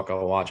 well, fuck,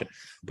 I'll watch it.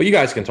 But you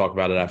guys can talk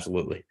about it,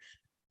 absolutely.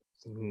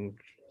 Mhm.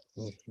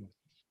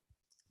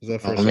 That I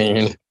first mean,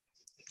 episode.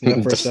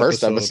 That the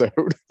first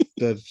episode.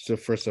 The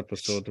first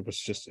episode.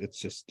 It's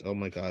just. Oh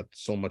my god!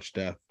 So much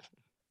death.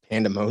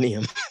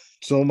 Pandemonium.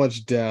 So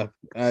much death.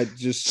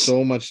 Just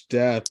so much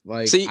death.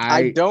 Like See,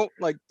 I don't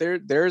like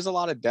there's a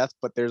lot of death,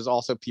 but there's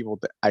also people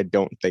that I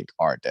don't think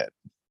are dead.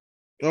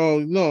 Oh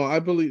no, I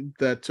believe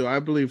that too. I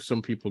believe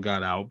some people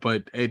got out,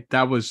 but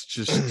that was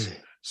just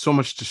so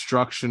much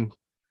destruction,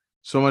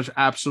 so much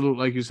absolute,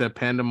 like you said,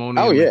 pandemonium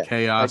Oh yeah, and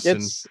chaos.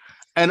 like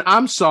And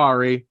I'm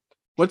sorry,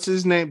 what's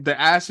his name? The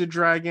acid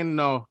dragon?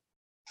 No,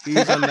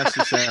 he's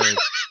unnecessary.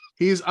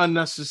 He's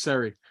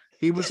unnecessary.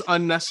 He was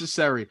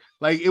unnecessary.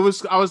 Like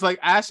I was like,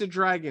 acid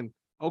dragon,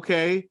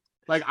 okay.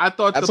 Like I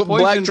thought that's the what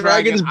black poison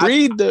dragon. dragons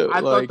breed, though. I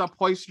Like, thought the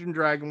poison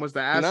dragon was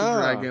the acid nah,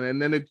 dragon,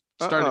 and then it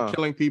started uh-uh.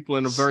 killing people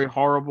in a very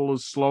horrible,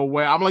 slow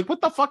way. I'm like,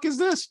 what the fuck is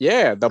this?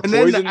 Yeah, the And poison,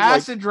 then the like,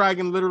 acid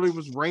dragon literally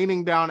was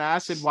raining down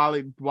acid while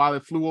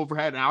it flew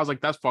overhead, and I was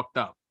like, that's fucked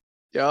up.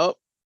 yup.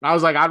 I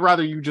was like, I'd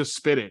rather you just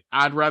spit it.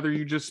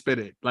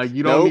 Like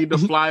you don't need to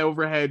fly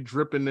overhead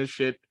dripping this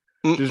shit.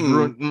 Just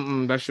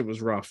ruin. That shit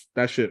was rough.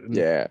 That shit.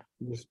 Yeah.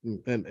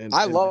 And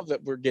I love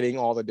that we're getting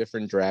all the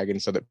different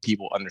dragons so that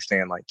people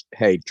understand, like,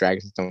 hey,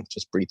 dragons don't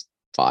just breathe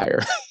fire.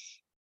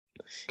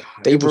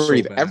 God, They it was so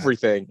breathe bad.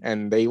 everything,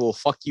 and they will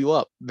fuck you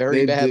up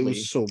very badly. It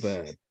was so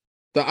bad.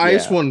 The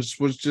ice ones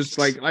was just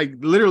like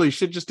literally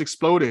shit just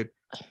exploded.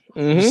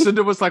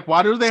 Cinder was like,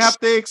 why do they have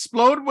to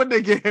explode when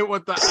they get hit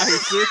with the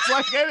ice? It's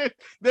like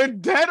they're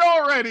dead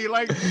already.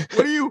 Like,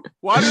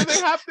 why do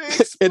they have to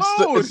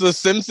explode? It's the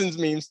Simpsons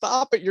meme.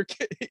 Stop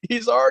it.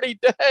 He's already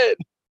dead.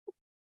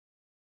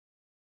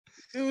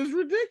 It was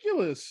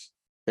ridiculous.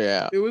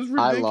 Yeah. It was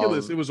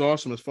ridiculous. It was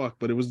awesome as fuck,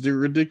 but it was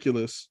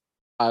ridiculous.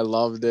 I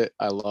loved it.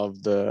 I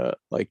loved the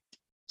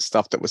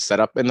stuff that was set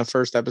up in the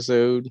first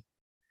episode.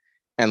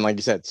 And like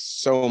you said,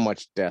 so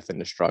much death and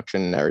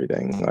destruction and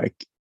everything. Like,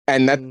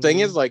 and that thing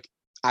is, like,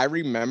 I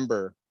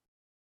remember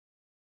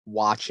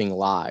watching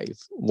live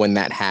when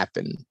that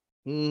happened.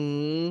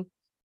 And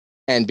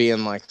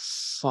being like,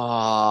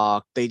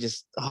 fuck,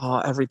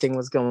 everything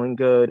was going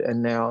good.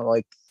 And now,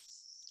 like,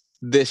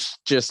 this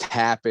just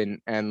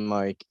happened. And,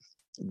 like,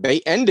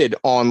 they ended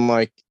on,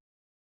 like,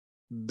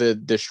 the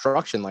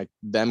destruction, like,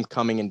 them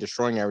coming and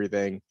destroying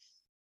everything.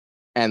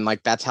 And,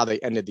 like, that's how they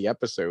ended the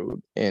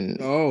episode. And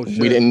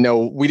we didn't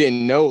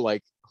know,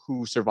 like,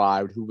 who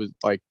survived, who was,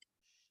 like,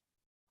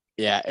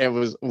 yeah, it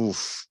was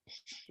oof.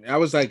 That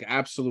was like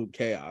absolute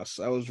chaos.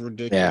 That was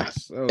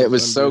ridiculous. Yeah, it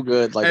was so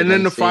good. Like, and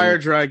then the fire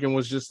dragon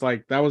was just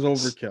like, that was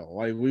overkill.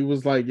 Like, we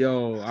was like,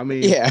 yo, I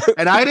mean, yeah.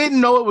 And I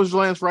didn't know it was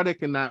Lance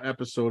Reddick in that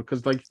episode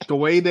because, like, the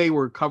way they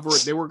were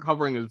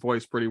covering his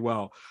voice pretty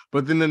well.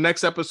 But then the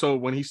next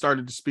episode, when he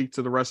started to speak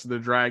to the rest of the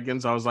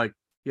dragons, I was like,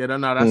 yeah,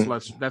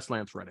 that's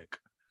Lance Reddick.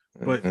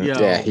 But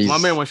my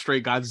man went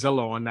straight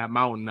Godzilla on that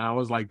mountain. I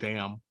was like,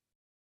 damn.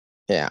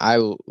 Yeah, I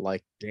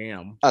like,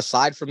 damn.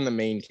 Aside from the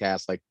main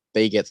cast, like,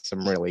 they get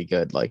some really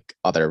good, like,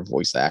 other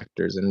voice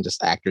actors and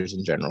just actors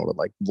in general with,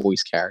 like,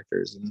 voice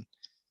characters, and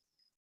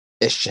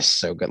it's just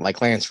so good. Like,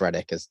 Lance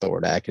Reddick as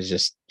Thordak is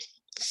just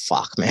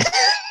fuck, man.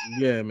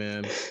 Yeah,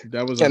 man,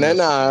 that was. And then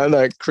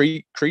like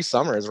Cree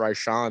Summer is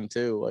Raishan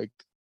too. Like,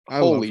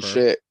 holy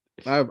shit,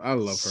 I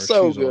love her.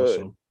 So she's good.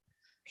 Awesome.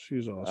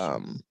 She's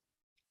awesome.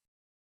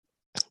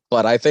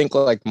 But I think,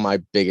 like,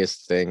 my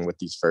biggest thing with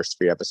these first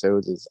 3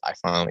 episodes is I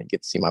finally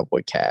get to see my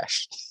boy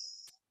Cash.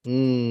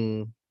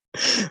 Will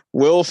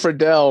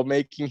Friedle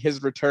making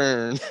his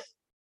return.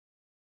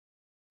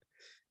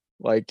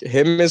 Like,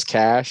 him as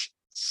Cash,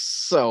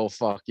 so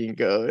fucking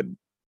good.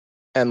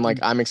 And, like,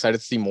 I'm excited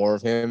to see more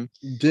of him.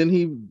 Didn't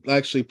he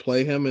actually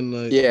play him in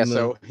the? Yeah,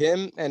 so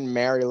him and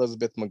Mary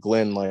Elizabeth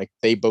McGlynn, like,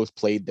 they both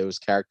played those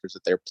characters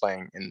that they're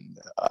playing in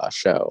the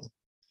show.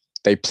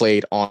 They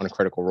played on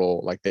Critical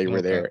Role, like, they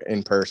were there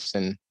in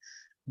person.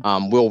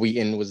 Will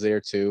Wheaton was there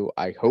too.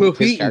 I hope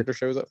his character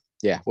shows up.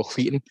 Yeah, Will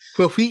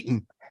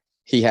Wheaton.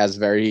 He has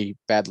very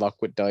bad luck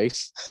with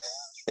dice,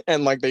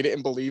 and, like, they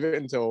didn't believe it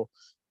until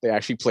they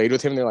actually played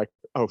with him. They're like,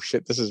 "Oh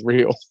shit, this is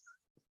real."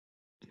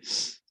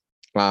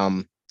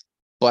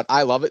 But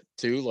I love it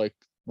too. Like,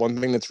 one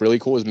thing that's really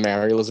cool is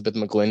Mary Elizabeth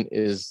McGlynn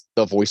is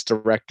the voice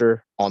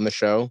director on the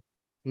show,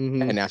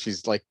 and now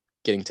she's, like,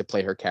 getting to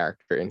play her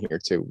character in here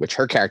too, which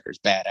her character is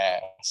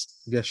badass.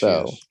 Yes, she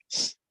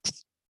is.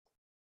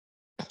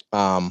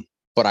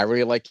 But I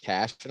really like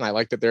Cash, and I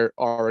like that they're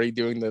already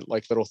doing the,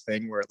 like, little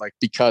thing where, like,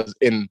 because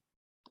in,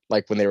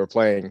 like, when they were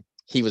playing,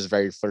 he was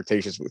very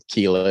flirtatious with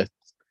Keela,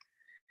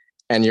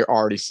 and you're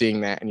already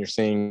seeing that, and you're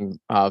seing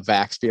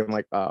Vax being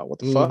like, what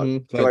the fuck?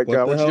 Like,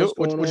 what you doing?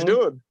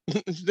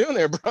 What you doing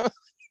there, bro?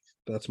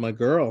 That's my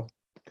girl.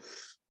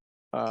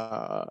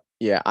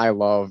 Yeah, I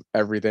love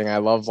everything. I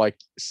love, like,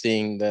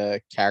 seeing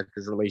the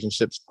characters'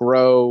 relationships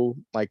grow,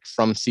 like,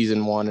 from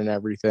season 1 and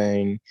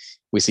everything.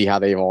 We see how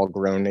they've all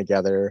grown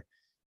together.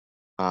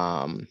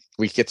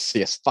 We get to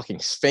see a fucking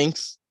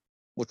Sphinx,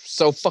 which was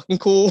so fucking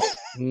cool.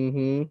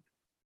 Mm-hmm.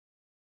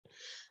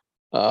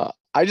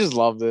 I just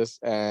love this,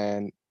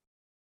 and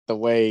the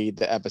way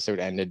the episode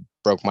ended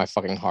broke my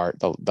fucking heart.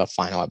 The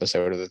final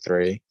episode of the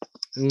 3.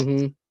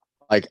 Mm-hmm.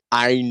 Like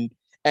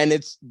and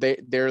it's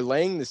they're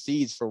laying the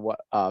seeds for what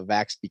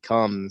Vax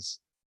becomes,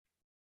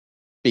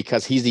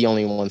 because he's the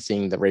only one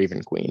seeing the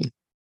Raven Queen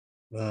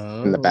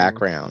in the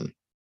background.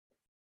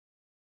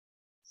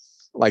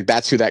 Like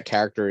that's who that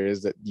character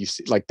is that you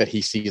see, like that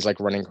he sees like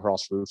running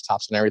across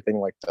rooftops and everything,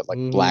 like the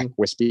black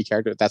wispy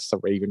character. That's the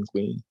Raven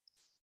Queen.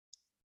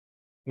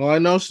 Well, I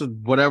know so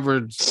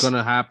whatever's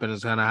gonna happen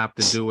is gonna have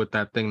to do with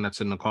that thing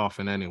that's in the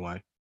coffin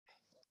anyway.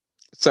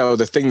 So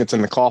the thing that's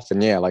in the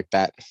coffin, yeah, like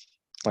that.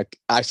 Like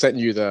I sent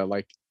you the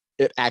like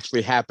it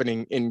actually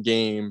happening in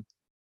game,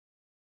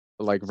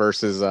 like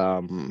versus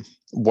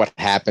what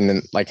happened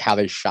and like how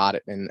they shot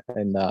it in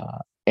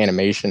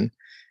animation.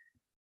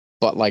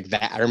 But like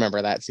that, I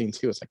remember that scene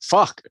too. It's like,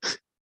 fuck.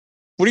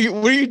 What are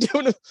you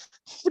doing?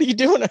 What are you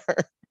doing to her?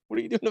 What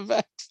are you doing to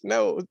Vex?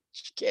 No,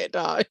 she can't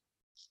die.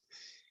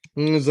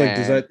 He's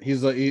like,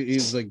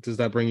 he's like, does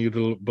that bring you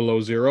to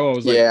below 0? I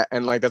was like, yeah,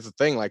 and like that's the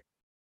thing. Like,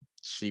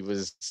 she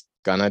was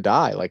gonna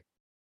die. Like,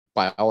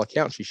 by all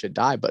accounts, she should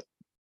die. But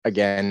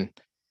again,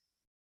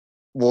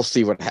 we'll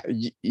see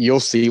you'll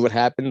see what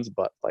happens.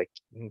 But like,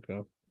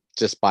 okay,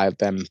 just by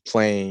them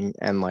playing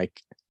and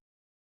like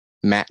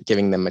Matt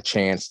giving them a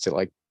chance to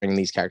like bring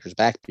these characters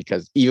back,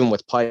 because even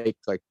with Pike,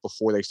 like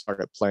before they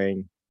started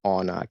playing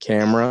on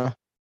camera,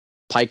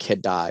 Pike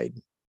had died,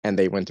 and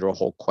they went through a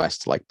whole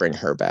quest to like bring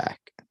her back.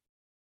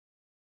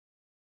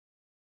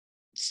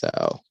 So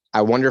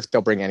I wonder if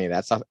they'll bring any of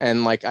that stuff.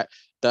 And like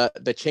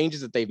the changes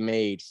that they've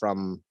made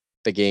from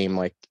the game,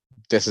 like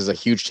this is a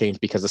huge change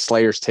because the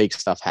Slayer's Take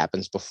stuff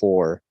happens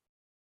before.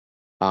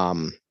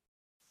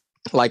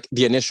 Like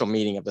the initial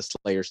meeting of the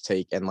Slayer's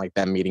Take and like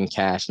them meeting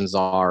Cash and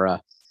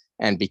Zara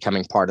and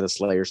becoming part of the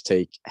Slayer's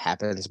Take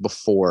happens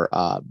before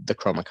the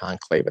Chroma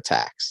Conclave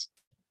attacks.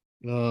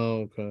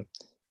 Oh, okay.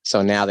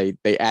 So now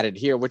they added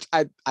here, which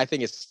I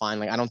think is fine.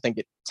 Like I don't think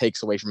it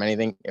takes away from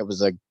anything. It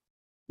was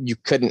you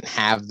couldn't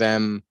have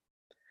them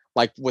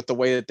like with the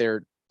way that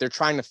they're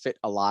trying to fit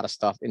a lot of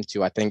stuff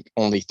into, I think,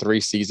 only 3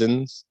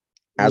 seasons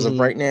as of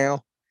right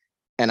now.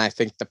 And I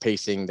think the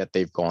pacing that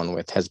they've gone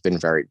with has been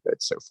very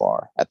good so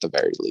far, at the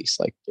very least.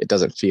 Like it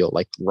doesn't feel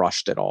like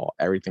rushed at all.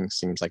 Everything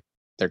seems like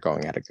they're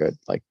going at a good,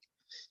 like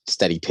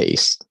steady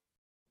pace.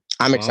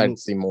 I'm excited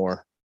to see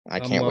more. I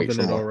can't wait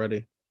for more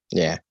already.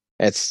 Yeah.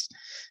 It's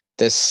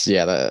this,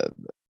 yeah,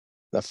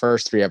 the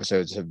first 3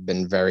 episodes have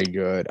been very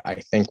good. I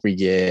think we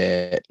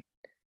get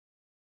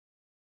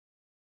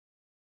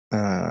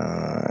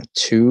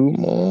 2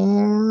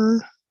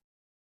 more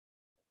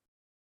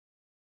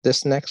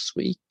this next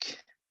week.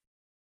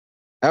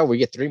 Oh, we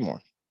get 3 more.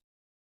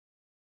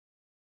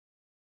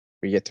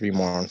 We get 3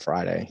 more on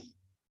Friday.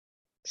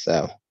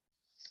 So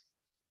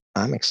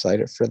I'm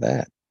excited for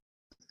that.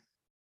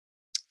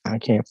 I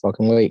can't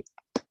fucking wait.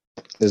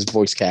 This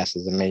voice cast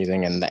is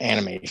amazing, and the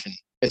animation,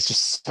 it's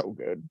just so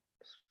good.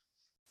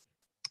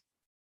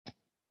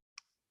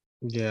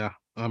 Yeah,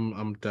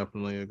 I'm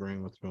definitely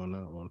agreeing with you on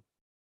that one.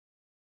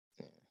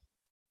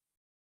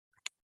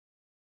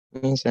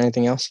 Is there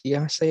anything else you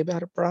gotta say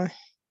about it, Bri?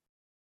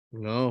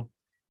 No.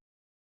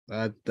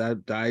 I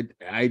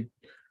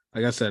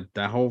like I said,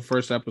 that whole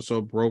first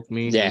episode broke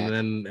me. Yeah.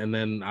 And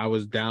then I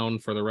was down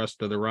for the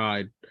rest of the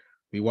ride.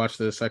 We watched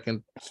the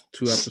second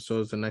 2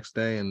 episodes the next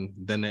day, and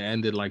then it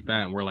ended like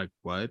that, and we're like,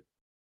 what?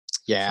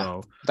 Yeah.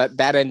 So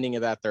that ending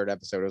of that 3rd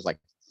episode was like,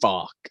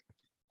 fuck.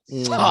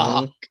 Mhm.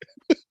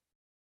 Fuck.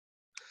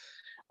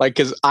 Like,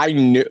 cause I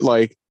knew,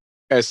 like,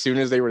 as soon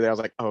as they were there, I was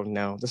like, oh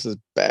no, this is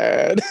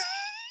bad.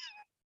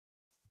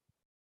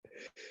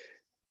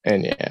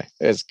 And yeah,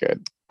 it's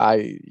good.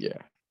 I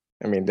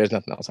mean, there's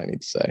nothing else I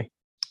need to say.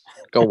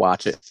 Go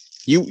watch it.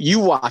 You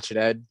watch it,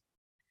 Ed.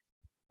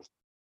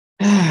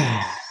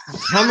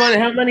 How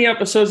many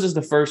episodes is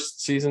the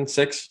first season?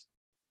 6?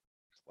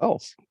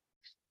 12.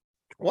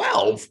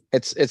 12.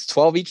 It's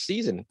 12 each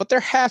season, but they're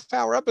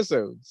half-hour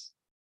episodes.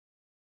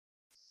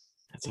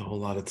 That's a whole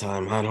lot of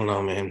time. I don't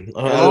know, man.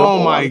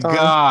 Oh my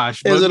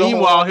gosh. But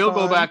meanwhile, he'll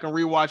go time? back and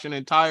rewatch an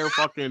entire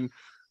fucking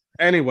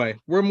anyway,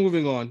 we're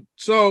moving on.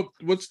 So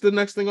what's the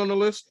next thing on the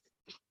list?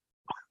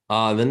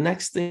 The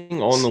next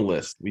thing on the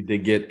list, we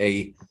did get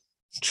a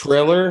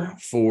trailer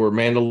for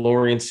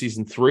Mandalorian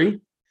season 3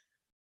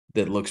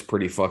 that looks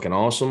pretty fucking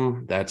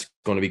awesome. That's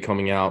going to be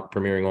coming out,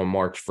 premiering on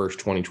March 1st,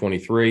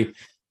 2023.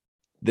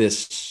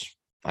 This,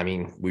 I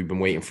mean, we've been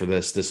waiting for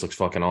this. This looks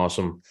fucking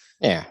awesome.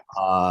 Yeah.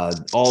 All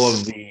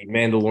of the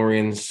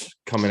Mandalorians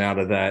coming out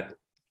of that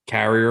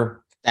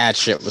carrier. That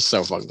shit was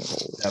so fucking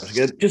cool. That was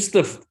good.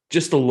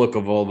 Just the look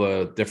of all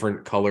the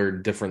different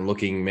colored, different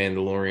looking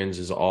Mandalorians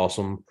is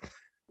awesome.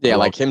 Yeah,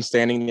 like him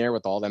standing there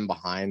with all them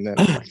behind them.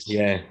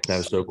 Yeah, that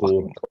was so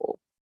cool.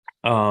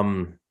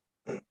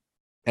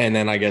 And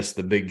then I guess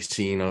the big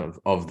scene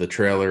of the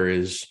trailer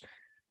is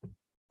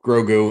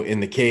Grogu in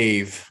the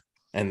cave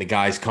and the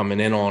guy's coming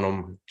in on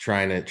him,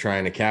 trying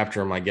to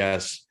capture him, I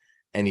guess,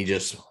 and he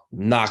just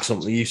knocks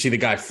him. You see the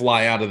guy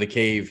fly out of the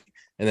cave,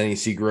 and then you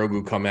see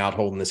Grogu come out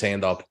holding his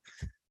hand up.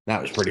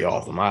 That was pretty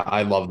awesome.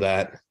 I love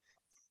that.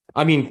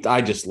 I mean,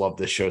 I just love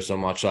this show so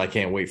much. So I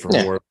can't wait for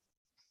more.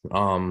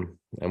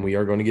 And we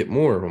are going to get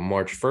more on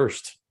March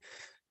 1st.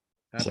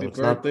 Happy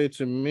birthday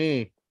to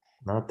me.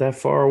 Not that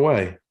far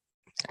away.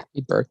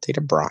 Happy birthday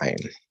to Brian.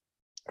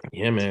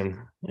 Yeah,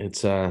 man.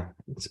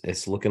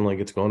 It's looking like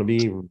it's going to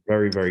be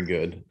very, very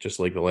good, just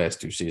like the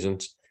last 2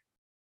 seasons.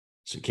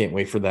 So can't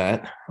wait for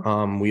that.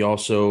 We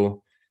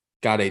also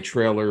got a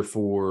trailer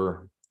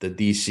for the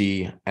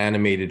DC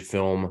animated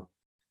film,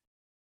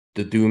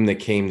 The Doom That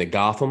Came to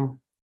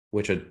Gotham,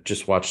 which I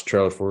just watched the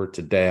trailer for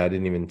today. I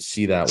didn't even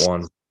see that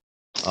one.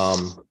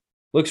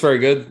 Looks very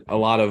good. A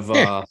lot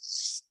of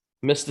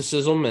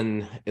mysticism,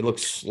 and it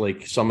looks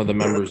like some of the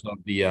members of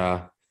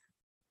the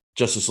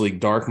Justice League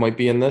Dark might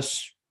be in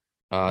this.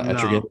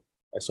 Etrigan,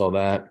 I saw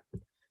that.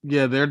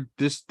 Yeah, they're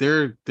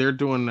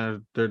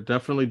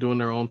definitely doing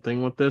their own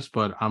thing with this,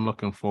 but I'm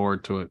looking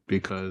forward to it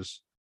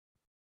because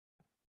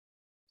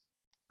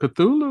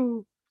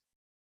Cthulhu.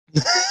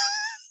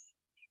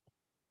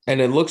 And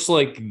it looks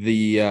like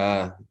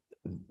the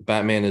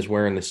Batman is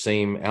wearing the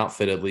same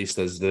outfit, at least,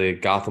 as the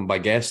Gotham by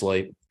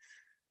Gaslight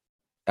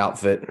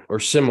outfit, or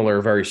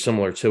similar, very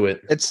similar to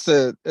it. It's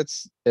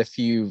if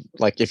you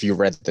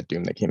read The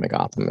Doom That Came to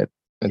Gotham,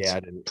 it's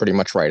pretty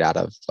much right out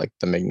of like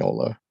the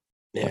Mignola.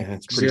 Yeah, like,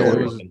 it's pretty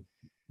cool.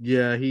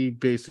 Yeah, he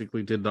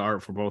basically did the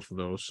art for both of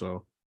those.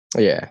 So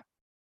yeah,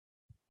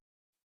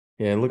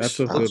 it looks. That's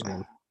a good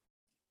one.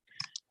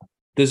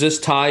 Does this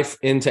tie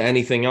into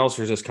anything else,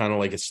 or is this kind of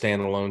like a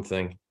standalone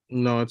thing?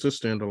 No, it's a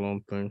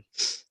standalone thing.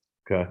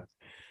 Okay.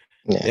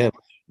 Yeah,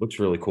 looks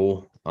really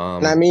cool.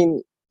 And I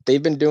mean,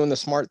 they've been doing the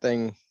smart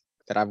thing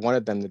that I've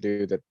wanted them to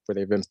do, where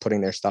they've been putting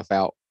their stuff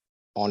out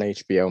on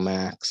HBO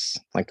Max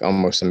like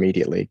almost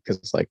immediately,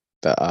 because like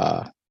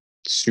the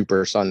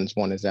Super Sons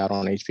one is out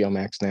on HBO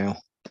Max now.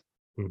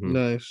 Mm-hmm.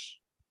 Nice.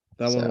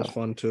 That one was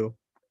fun too.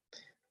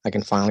 I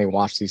can finally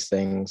watch these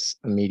things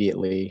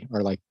immediately,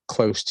 or like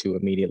close to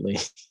immediately,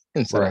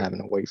 instead of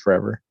having to wait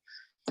forever.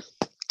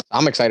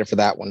 I'm excited for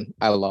that one.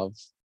 I love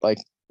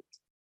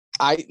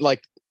I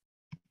like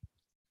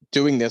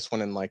doing this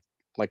one, and like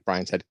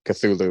Brian said,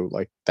 Cthulhu,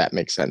 like that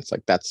makes sense.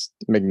 Like that's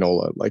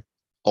Mignola, like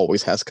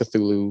always has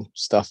Cthulhu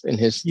stuff in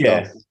his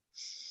stuff.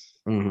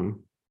 Mm-hmm.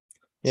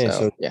 Yeah,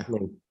 so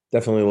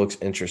definitely looks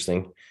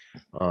interesting.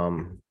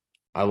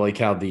 I like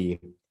how the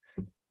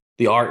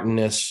art in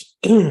this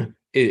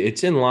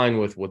it's in line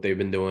with what they've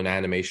been doing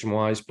animation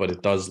wise, but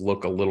it does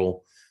look a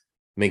little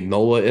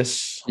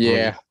Mignola-ish.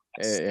 Yeah.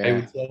 I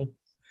would say.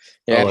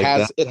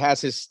 Yeah, it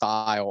has his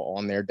style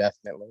on there,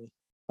 definitely.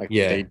 Like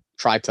they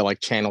tried to like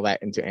channel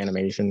that into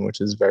animation,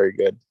 which is very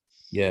good.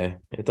 Yeah,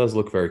 it does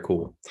look very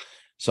cool.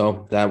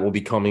 So that will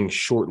be coming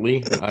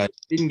shortly. I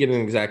didn't get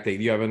an exact date.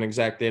 Do you have an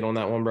exact date on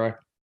that one, Bri?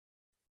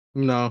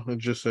 No, it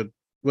just said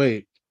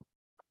wait.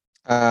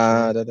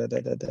 Never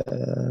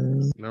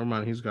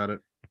mind, he's got it.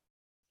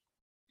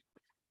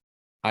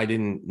 I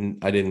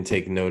didn't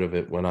take note of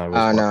it when I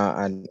was. No,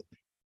 I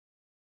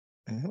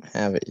don't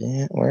have it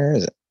yet. Where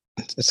is it?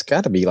 It's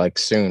got to be like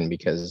soon,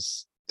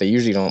 because they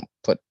usually don't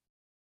put.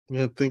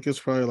 Yeah, I think it's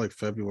probably like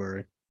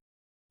February.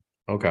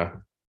 Okay.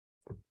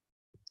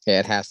 Yeah,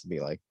 it has to be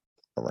like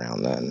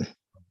around then.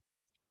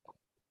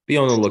 Be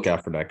on the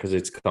lookout for that, because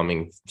it's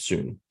coming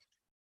soon.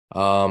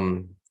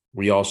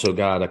 We also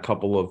got a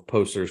couple of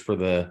posters for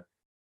the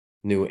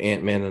new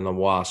Ant-Man and the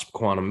Wasp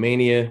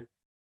Quantumania.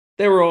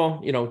 They were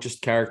all,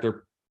 just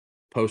character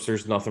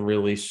posters, nothing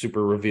really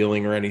super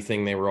revealing or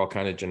anything. They were all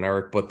kind of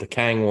generic, but the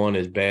Kang one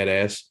is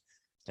badass.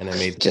 And I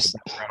made just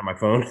around on my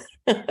phone.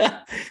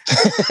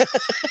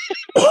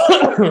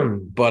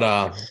 But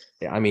I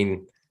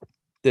mean,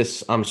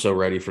 I'm so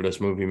ready for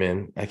this movie,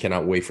 man. I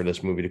cannot wait for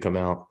this movie to come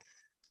out.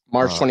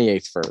 March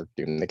 28th for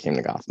Doom That Came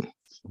to Gotham.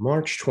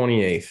 March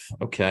 28th.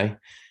 Okay.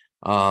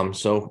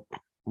 So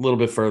a little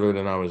bit further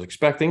than I was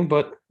expecting,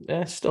 but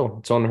still,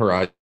 it's on the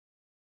horizon.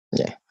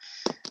 Yeah.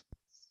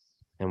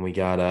 And we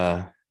got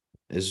I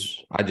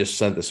just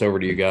sent this over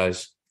to you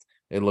guys.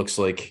 It looks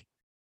like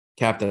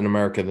Captain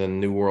America: The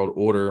New World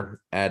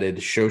Order added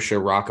Shosha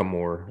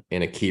Rockamore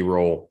in a key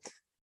role.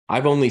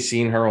 I've only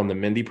seen her on the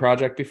Mindy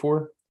Project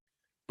before,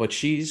 but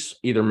she's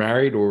either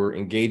married or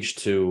engaged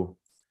to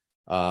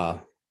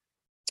the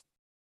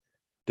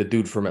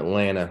dude from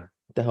Atlanta.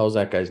 What the hell is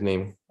that guy's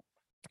name?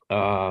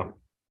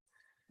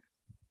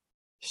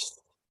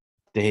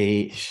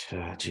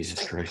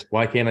 Jesus Christ.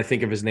 Why can't I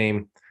think of his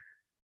name?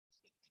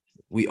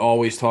 We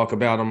always talk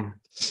about him.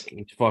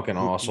 He's fucking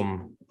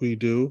awesome. We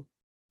do?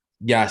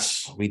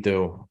 Yes, we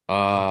do.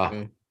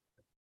 Okay.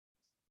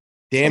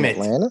 Damn it.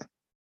 Atlanta?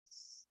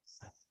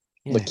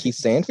 Yeah. Lakeith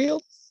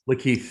Stanfield?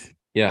 Lakeith,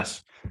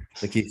 yes.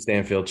 Lakeith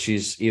Stanfield.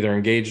 She's either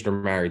engaged or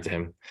married to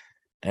him.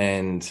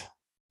 And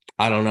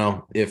I don't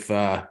know if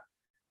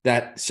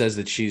that says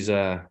that she's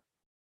a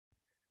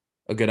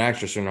a good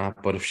actress or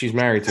not, but if she's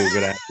married to a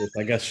good actress,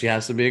 I guess she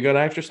has to be a good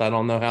actress. I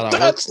don't know how that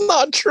That's works.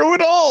 not true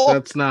at all.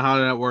 That's not how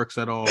that works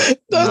at all. That's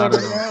Not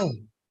Never at all. know.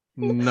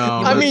 No,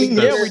 I that's- mean,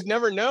 yeah, that's- we'd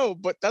never know,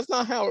 but that's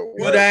not how it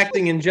Good works.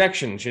 acting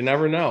injections. You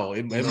never know.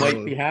 It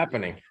might be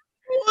happening.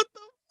 What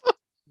the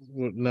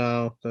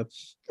no,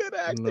 that's good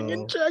acting No.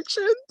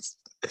 injections?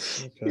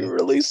 okay. You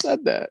really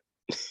said that.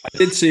 I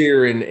did see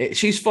her in.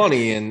 She's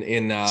funny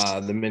in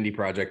the Mindy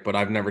Project, but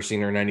I've never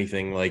seen her in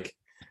anything like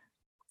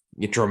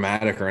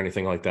dramatic or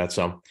anything like that.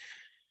 So,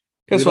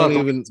 They guess we'll don't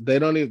have to- even. They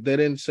don't even. They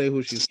didn't say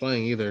who she's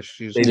playing either.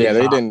 She's They Yeah, did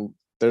they not. didn't.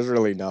 There's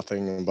really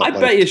nothing. But I like,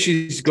 bet you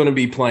she's going to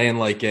be playing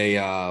like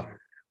a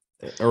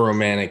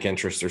romantic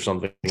interest or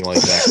something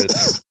like that.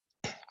 'Cause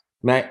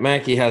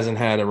Mackie hasn't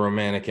had a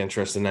romantic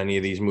interest in any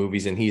of these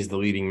movies, and he's the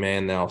leading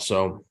man now,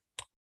 so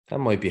that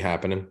might be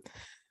happening.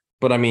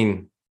 But I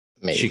mean,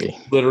 she maybe.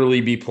 could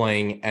literally be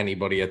playing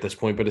anybody at this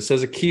point. But it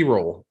says a key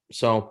role,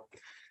 so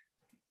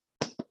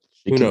She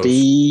who could knows?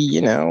 be,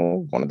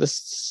 one of the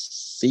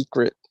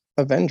secret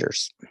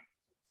Avengers.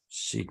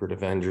 Secret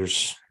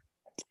Avengers.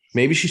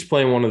 Maybe she's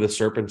playing one of the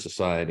Serpent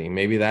Society.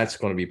 Maybe that's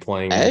going to be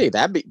playing. Hey,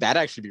 that'd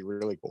actually be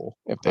really cool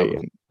if I they.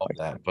 would love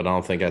that, but I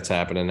don't think that's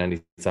happening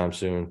anytime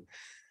soon.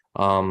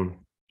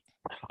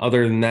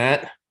 Other than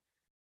that,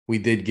 we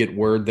did get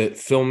word that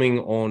filming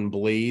on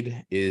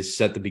Blade is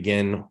set to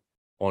begin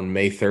on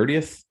May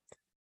 30th,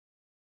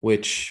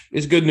 which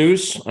is good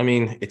news. I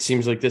mean, it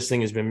seems like this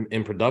thing has been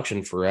in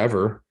production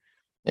forever.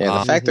 Yeah,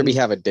 the fact that we Mhm.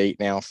 have a date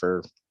now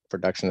for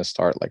production to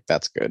start, like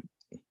that's good.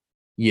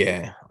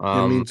 Yeah.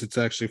 It means it's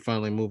actually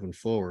finally moving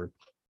forward.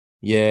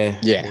 Yeah.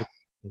 Yeah.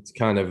 It's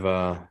kind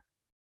of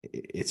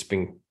it's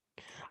been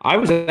I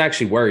was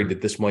actually worried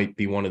that this might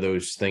be one of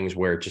those things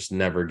where it just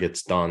never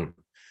gets done.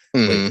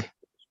 Mhm. Like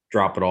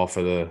drop it off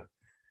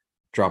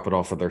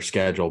of their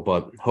schedule,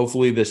 but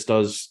hopefully this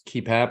does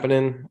keep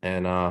happening,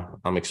 and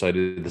I'm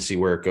excited to see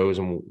where it goes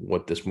and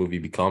what this movie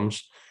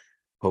becomes.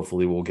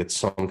 Hopefully we'll get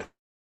some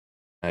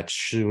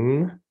match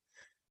soon.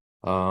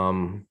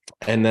 And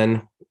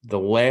then the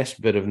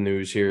last bit of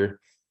news here,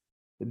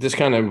 this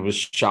kind of was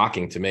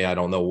shocking to me. I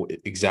don't know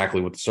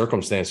exactly what the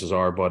circumstances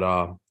are,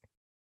 but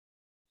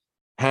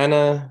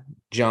Hannah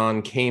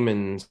John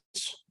Kamens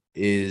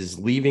is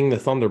leaving the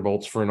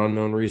Thunderbolts for an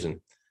unknown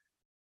reason.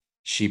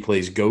 She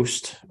played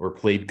Ghost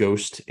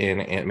in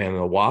Ant-Man and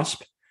the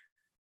Wasp.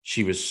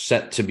 She was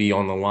set to be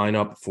on the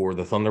lineup for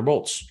the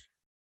Thunderbolts.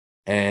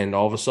 And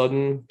all of a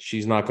sudden,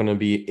 she's not going to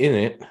be in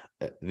it.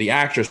 The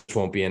actress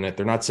won't be in it.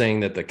 They're not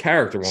saying that the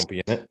character won't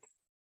be in it.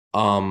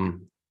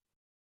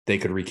 They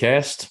could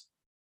recast,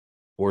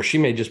 or she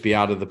may just be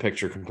out of the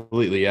picture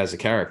completely as a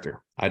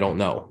character. I don't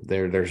know.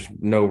 There's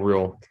no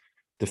real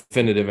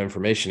definitive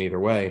information either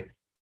way.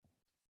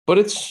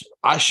 But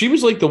she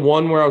was like the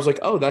one where I was like,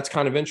 oh, that's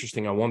kind of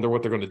interesting. I wonder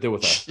what they're going to do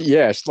with her.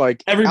 Yeah, it's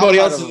like Everybody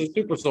else outside is a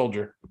super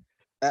soldier.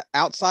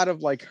 outside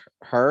of like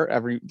her,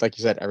 like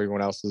you said,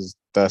 everyone else is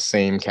the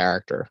same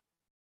character.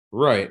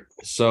 Right.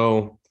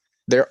 So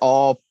They're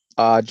all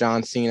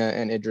John Cena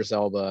and Idris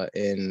Elba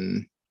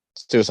in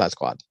Suicide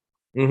Squad.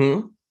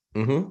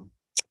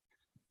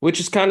 Which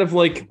is kind of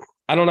like,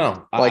 I don't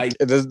know. Like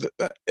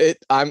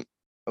I'm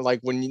like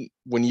when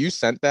you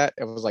sent that,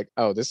 it was like,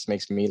 oh, this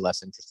makes me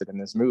less interested in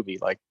this movie,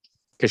 like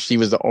because she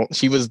was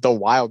the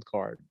wild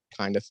card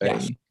kind of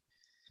thing.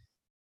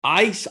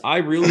 Yes. I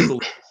really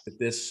believe that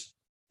this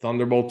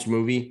Thunderbolts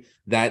movie,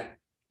 that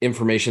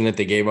information that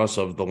they gave us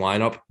of the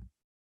lineup,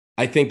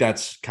 I think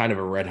that's kind of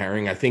a red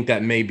herring. I think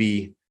that may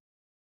be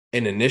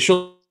an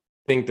initial.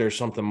 I think there's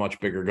something much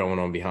bigger going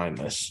on behind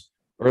this,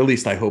 or at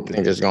least I hope. I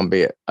think there's gonna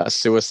be a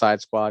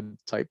Suicide Squad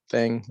type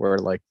thing where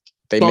like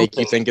they make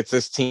you think it's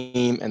this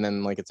team and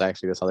then like it's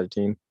actually this other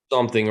team.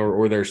 Something,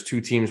 or there's two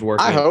teams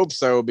working. I hope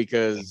so,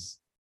 because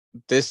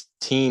this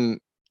team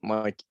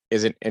like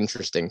isn't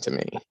interesting to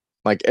me.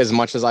 Like as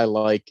much as I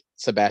like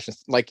Sebastian,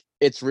 like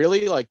it's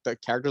really like the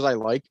characters I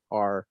like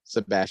are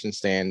Sebastian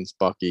Stan's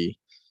Bucky,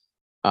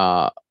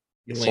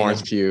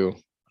 Florence Pugh,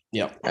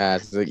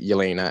 as the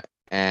Yelena,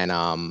 and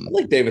I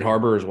like David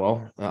Harbour as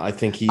well. I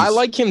think I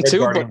like him Red too,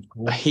 Guardian's but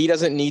cool. he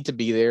doesn't need to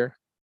be there.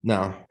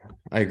 No,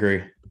 I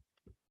agree.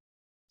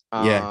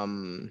 Yeah.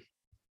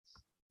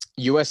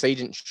 US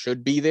agent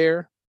should be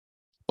there,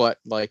 but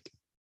like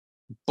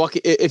Bucky,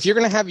 if you're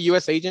gonna have a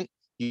US agent,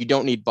 you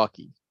don't need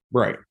Bucky.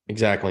 Right.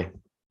 Exactly.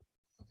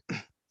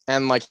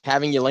 And like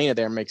having Yelena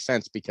there makes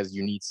sense because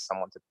you need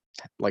someone to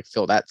like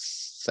fill that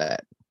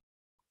set.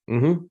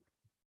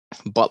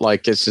 But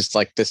like it's just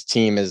like this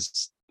team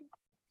is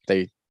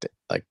they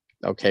like,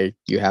 okay,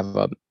 you have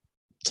a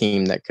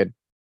team that could,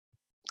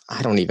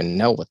 I don't even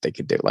know what they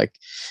could do. Like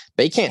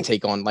they can't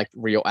take on like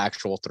real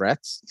actual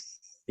threats.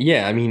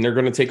 Yeah, I mean they're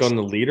going to take on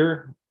the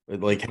leader.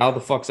 Like how the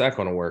fuck's that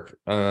going to work?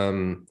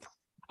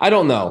 I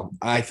don't know.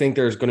 I think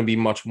there's going to be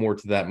much more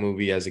to that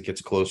movie as it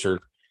gets closer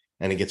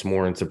and it gets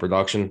more into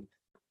production.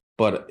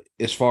 But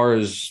as far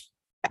as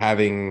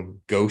having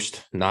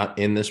Ghost not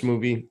in this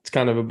movie, it's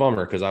kind of a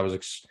bummer because I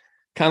was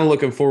kind of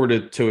looking forward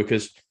to it,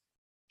 because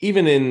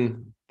even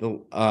in the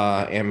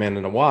Ant-Man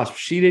and the Wasp,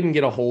 she didn't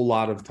get a whole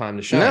lot of time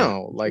to shine.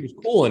 No, like she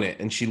was cool in it,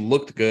 and she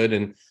looked good,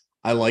 and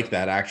I like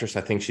that actress.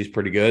 I think she's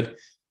pretty good.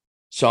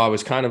 So I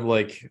was kind of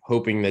like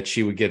hoping that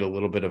she would get a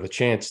little bit of a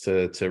chance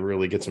to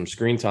really get some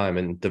screen time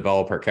and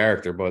develop her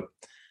character. But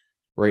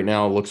right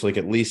now, it looks like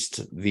at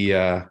least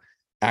the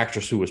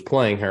actress who was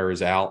playing her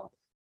is out.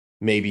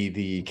 Maybe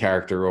the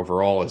character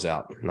overall is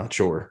out. I'm not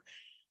sure.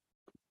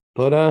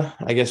 But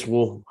I guess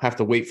we'll have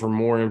to wait for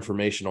more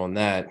information on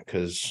that,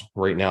 because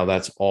right now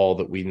that's all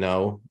that we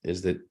know,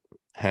 is that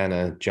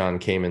Hannah John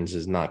Kamens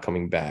is not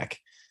coming back.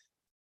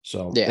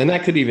 So, Yeah. and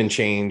that could even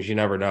change. You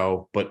never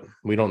know, but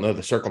we don't know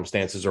the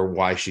circumstances or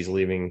why she's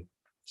leaving.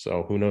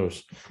 So who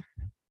knows?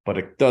 But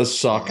it does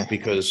suck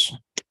because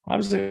I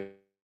was there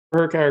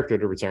for her character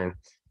to return.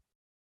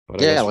 But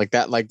yeah, like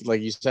that, like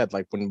you said,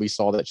 like when we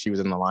saw that she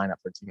was in the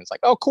lineup for team, it's like,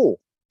 oh, cool,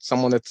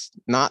 someone that's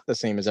not the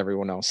same as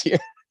everyone else here.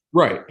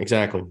 Right,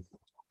 exactly.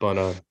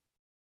 But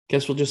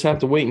guess we'll just have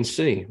to wait and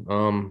see.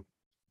 I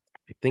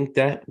think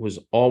that was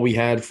all we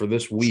had for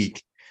this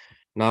week.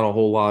 Not a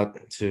whole lot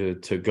to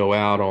go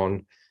out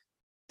on.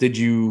 Did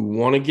you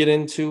want to get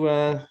into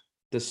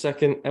the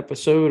second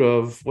episode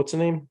of what's the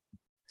name?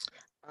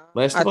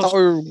 Last I of Us? thought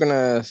we were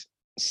gonna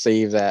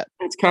save that.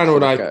 It's kind of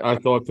what like I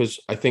thought, because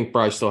I think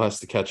Bryce still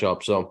has to catch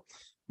up. So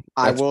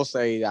I will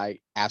say I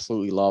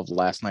absolutely loved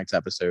last night's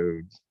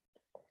episode.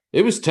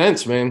 it was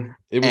tense, man.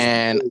 It was,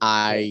 and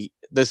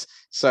this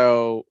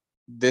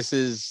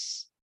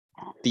is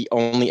the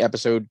only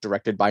episode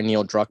directed by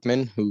Neil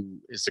Druckmann, who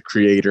is the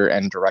creator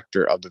and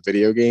director of the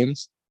video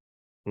games.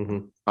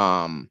 Mhm.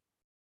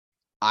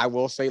 I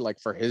will say, like,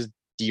 for his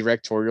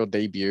directorial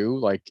debut,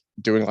 like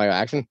doing live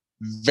action,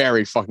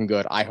 very fucking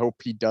good. I hope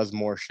he does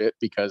more shit,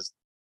 because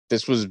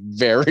this was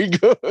very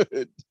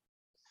good.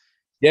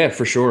 Yeah,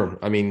 for sure.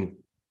 I mean,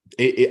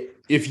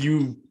 if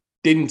you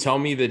didn't tell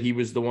me that he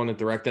was the one that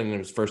directed and it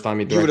was the first time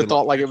he directed, You would have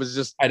thought like it was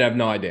just, I'd have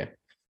no idea.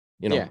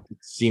 You know, Yeah. it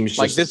seems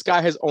like just this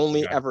guy has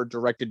only ever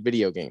directed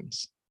video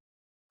games,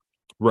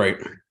 right.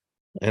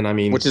 And I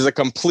mean, which is a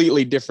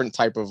completely different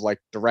type of like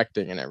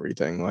directing and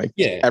everything. Like,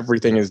 Yeah.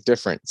 everything is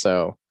different.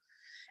 So,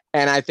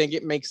 and I think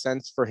it makes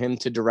sense for him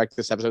to direct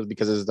this episode,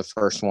 because this is the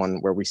first one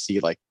where we see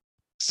like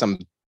some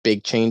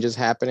big changes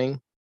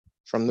happening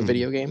from the Mhm.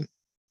 video game.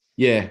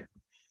 Yeah,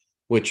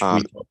 which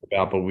we talked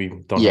about, but we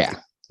don't have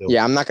to.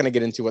 Yeah, I'm not going to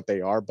get into what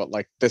they are, but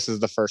like this is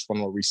the first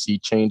one where we see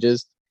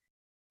changes,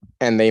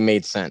 and they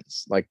made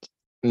sense. Like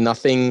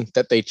nothing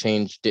that they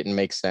changed didn't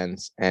make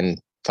sense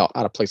and felt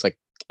out of place. Like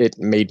it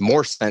made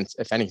more sense,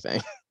 if anything.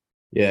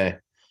 Yeah,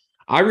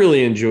 I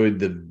really enjoyed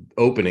the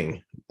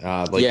opening.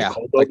 The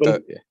cold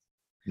open.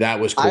 That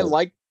was cool. I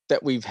like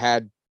that we've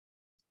had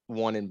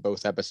one in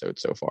both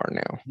episodes so far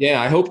now.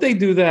 Yeah, I hope they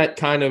do that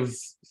kind of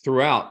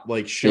throughout,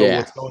 like show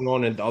what's going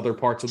on in other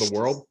parts of the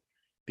world.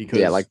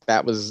 Because like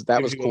that was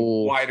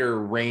cool. Wider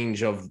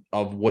range of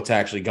what's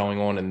actually going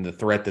on and the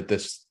threat that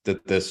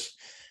this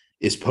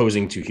is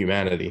posing to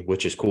humanity,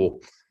 which is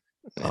cool.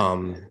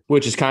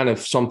 Which is kind of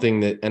something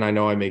that, and I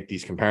know I make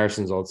these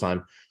comparisons all the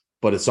time,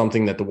 but it's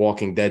something that The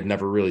Walking Dead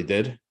never really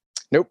did.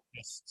 Nope.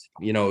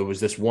 You know, it was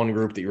this one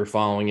group that you were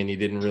following, and you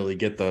didn't really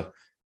get the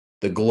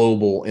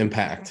global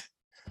impact.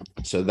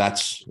 So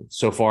that's,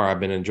 so far I've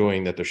been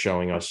enjoying that they're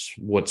showing us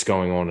what's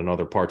going on in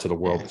other parts of the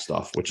world and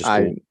stuff, which is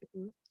cool.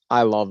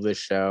 I love this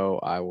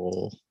show. I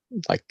will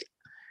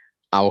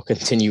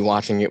continue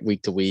watching it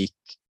week to week.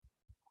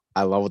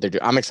 I love what they're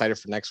doing. I'm excited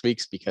for next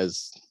week's,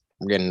 because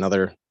we're getting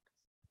another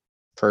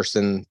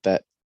person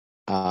that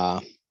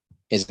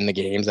is in the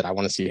games that I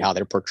want to see how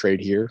they're portrayed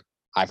here.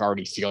 I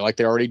feel like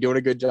they're already doing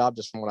a good job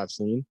just from what I've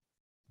seen.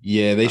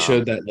 Yeah, they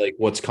showed that, like,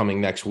 what's coming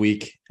next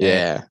week.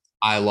 Yeah.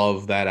 I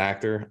love that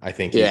actor. I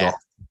think he's awesome.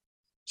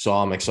 So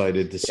I'm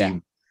excited to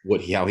see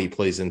how he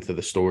plays into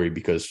the story,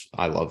 because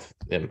I love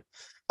him.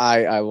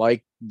 I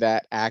like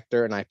that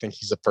actor, and I think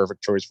he's a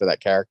perfect choice for that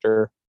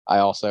character. I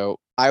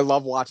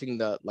love watching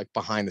the like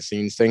behind the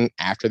scenes thing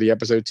after the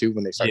episode too,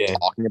 when they start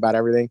talking about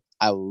everything.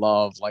 I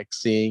love like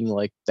seeing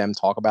like them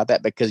talk about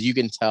that, because you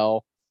can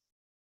tell,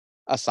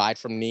 aside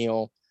from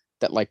Neil,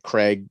 that like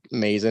Craig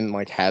Mazin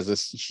like has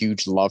this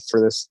huge love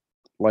for this,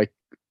 like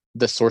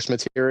the source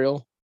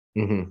material.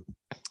 Mm-hmm.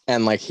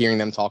 And like hearing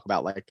them talk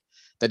about like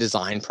the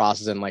design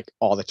process and like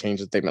all the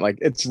changes they made, like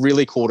it's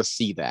really cool to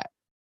see that.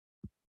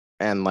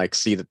 And like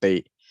see that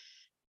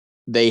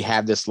they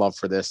have this love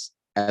for this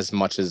as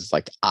much as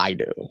like I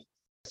do.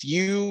 If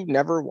you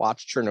never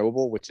watched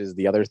Chernobyl, which is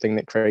the other thing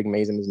that Craig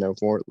Mazin is known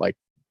for, like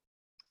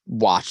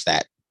watch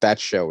that. That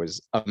show is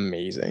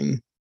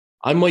amazing.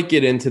 I might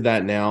get into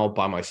that now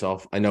by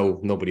myself. I know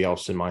nobody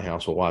else in my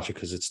house will watch it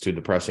because it's too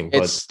depressing.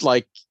 But it's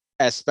like,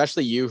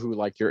 especially you who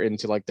like you're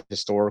into like the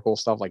historical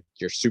stuff, like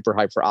you're super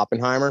hyped for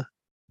Oppenheimer.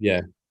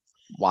 Yeah.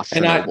 Watch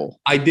and Chernobyl.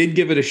 I did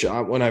give it a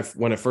shot when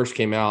it first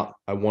came out.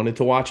 I wanted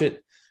to watch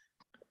it.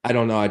 I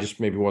don't know. I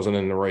just maybe wasn't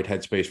in the right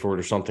headspace for it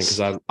or something,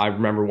 because I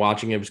remember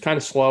watching it. It was kind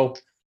of slow,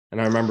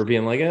 and I remember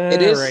being like, it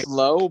is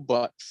slow,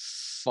 but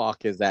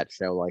fuck is that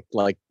show like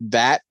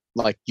that?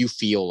 Like you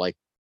feel like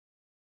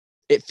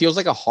it feels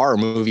like a horror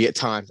movie at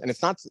times, and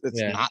it's not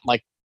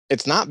like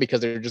it's not, because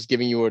they're just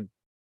giving you a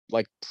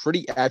like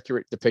pretty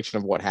accurate depiction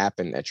of what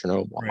happened at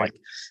Chernobyl. Right. Like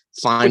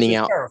finding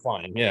out.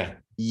 Terrifying. Yeah.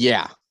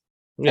 Yeah.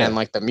 Yeah. And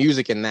like the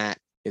music in that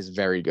is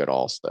very good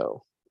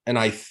also. And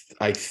I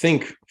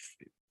think,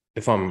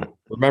 if I'm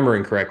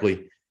remembering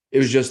correctly, it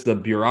was just the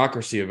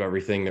bureaucracy of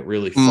everything that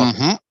really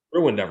fucking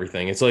ruined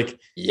everything. It's like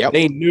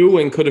they knew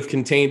and could have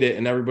contained it,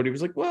 and everybody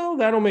was like, well,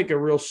 that'll make a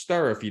real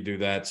stir if you do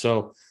that.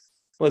 So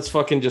let's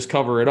fucking just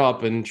cover it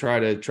up and try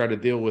to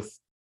deal with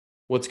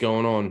what's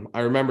going on.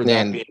 I remember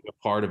that being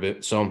a part of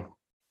it. So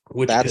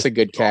that's a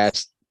good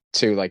cast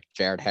too, like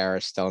Jared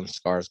Harris, Stellan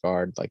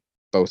Skarsgård, like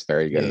both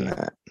very good in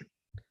that.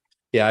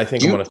 Yeah, I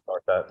think I'm gonna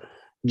start that.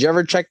 Did you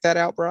ever check that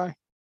out, Bri?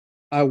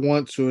 I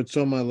want to. It's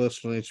on my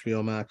list on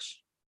HBO Max.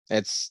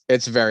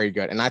 It's very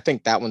good, and I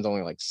think that one's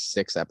only like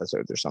 6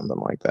 episodes or something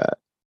like that.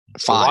 5.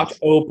 So watch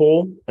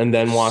Opal and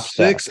then watch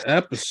 6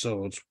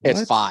 episodes. What?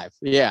 It's 5.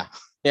 Yeah,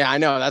 I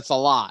know that's a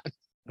lot.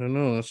 I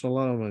know that's a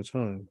lot of my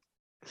time.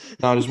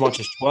 Not as much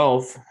as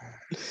 12.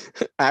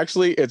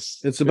 Actually,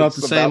 it's about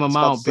the same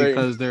amount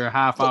because they're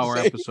half-hour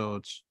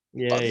episodes.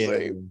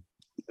 Yeah.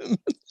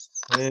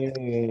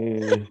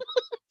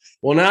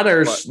 Well, now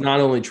there's not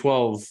only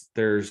 12,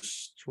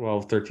 there's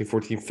 12, 13,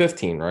 14,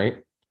 15, right?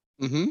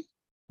 Mm-hmm.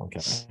 Okay.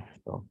 So.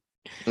 All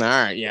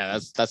right. Yeah,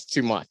 that's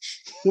too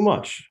much. Too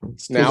much.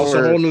 Now it's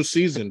a whole new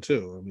season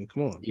too. I mean,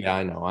 come on. Yeah,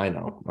 I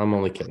know. I'm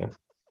only kidding.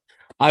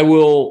 I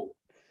will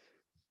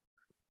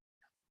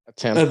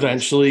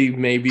eventually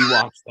maybe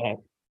watch that.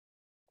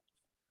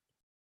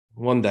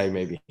 One day,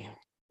 maybe.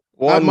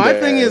 My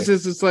thing is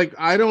it's like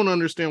I don't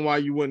understand why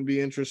you wouldn't be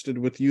interested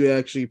with you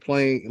actually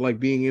playing, like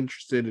being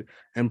interested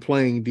in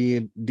playing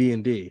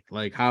D&D.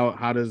 Like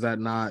how does that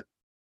not?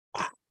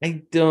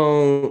 I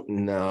don't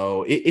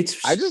know.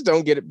 It's I just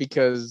don't get it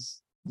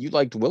because you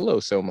liked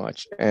Willow so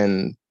much,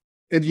 and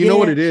you know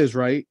what it is,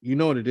 right? You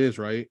know what it is,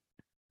 right?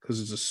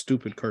 Because it's a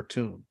stupid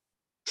cartoon.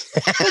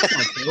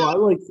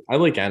 Well, I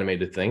like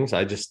animated things.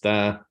 I just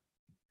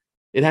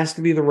it has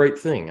to be the right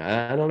thing.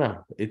 I don't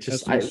know. It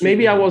just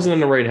maybe I wasn't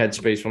in the right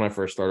headspace when I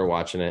first started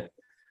watching it.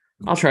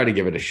 I'll try to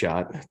give it a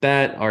shot.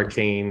 That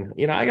Arcane,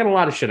 I got a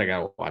lot of shit I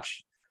gotta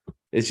watch.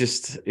 It's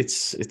just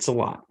it's a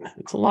lot.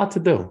 It's a lot to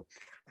do.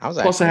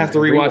 Plus, I have to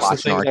rewatch the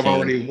things I've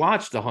already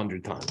watched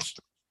 100 times.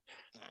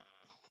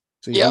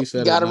 So you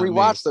got to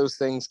rewatch those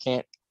things.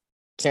 Can't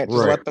just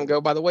let them go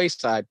by the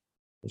wayside.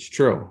 It's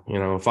true.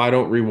 If I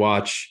don't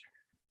rewatch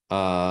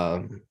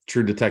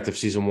True Detective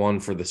season 1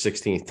 for the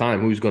 16th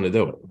time, who's going to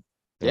do it?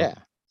 Yeah,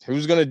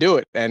 who's going to do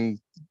it? And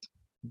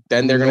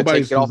then they're going to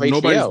take it off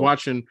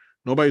HBO.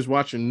 Nobody's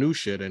watching new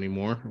shit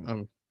anymore.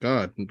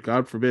 God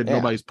forbid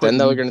nobody's putting.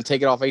 Then they're going to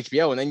take it off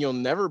HBO, and then you'll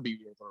never be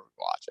able to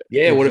watch it.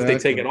 Yeah, what if they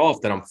take it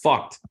off? Then I'm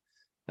fucked.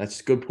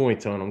 That's a good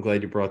point, Tone. I'm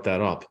glad you brought that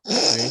up.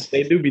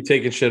 They do be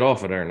taking shit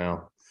off of there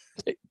now.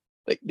 They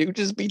do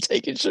just be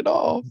taking shit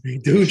off. They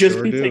do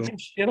just be taking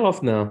shit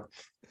off now.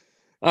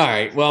 All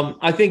right. Well,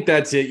 I think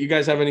that's it. You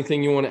guys have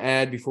anything you want to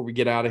add before we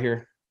get out of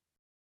here?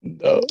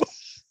 No.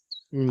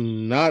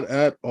 Not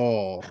at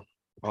all.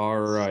 All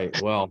right.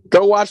 Well,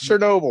 go watch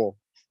Chernobyl.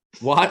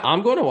 What?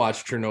 I'm going to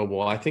watch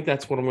Chernobyl. I think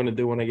that's what I'm going to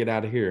do when I get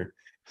out of here.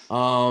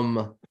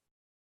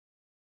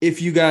 If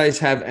you guys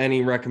have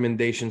any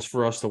recommendations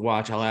for us to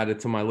watch, I'll add it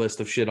to my list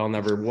of shit I'll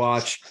never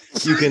watch.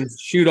 You can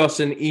shoot us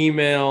an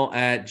email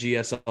at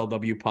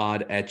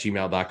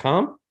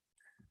gslwpod@gmail.com.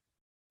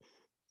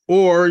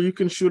 Or you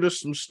can shoot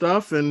us some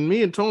stuff, and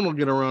me and Tone will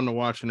get around to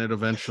watching it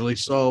eventually.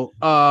 So,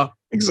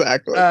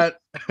 exactly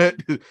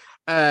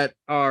at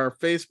our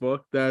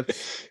Facebook,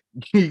 that's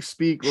Geek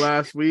Speak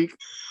Last Week.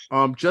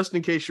 Just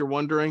in case you're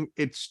wondering,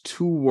 it's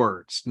 2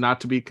 words,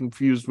 not to be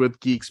confused with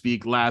Geek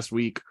Speak Last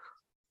Week.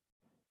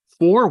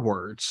 4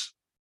 words,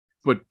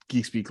 but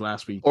Geek Speak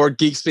Last Week. Or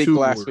Geek Speak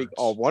Last Week,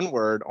 all 1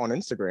 word on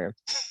Instagram.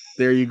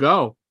 There you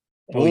go.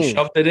 Oh, he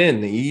shoved it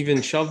in. He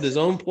even shoved his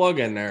own plug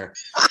in there.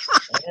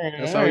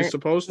 That's how he's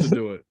supposed to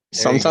do it.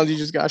 Sometimes you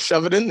just got to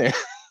shove it in there.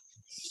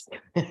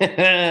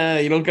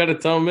 You don't got to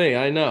tell me.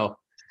 I know.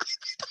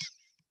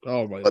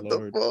 Oh, my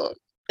Lord.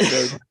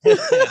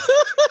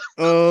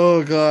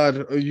 Oh,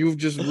 God. You've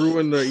just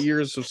ruined the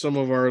ears of some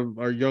of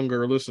our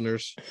younger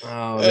listeners.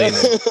 Oh,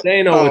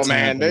 they know what's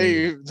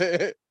happening.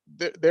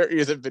 Their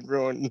ears have been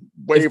ruined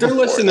way if they're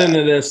before listening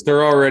to this,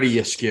 they're already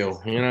askew.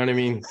 You know what I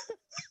mean?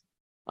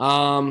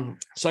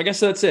 So I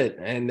guess that's it.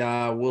 And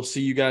we'll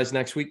see you guys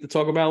next week to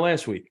talk about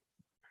last week.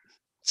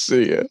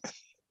 See ya.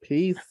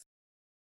 Peace.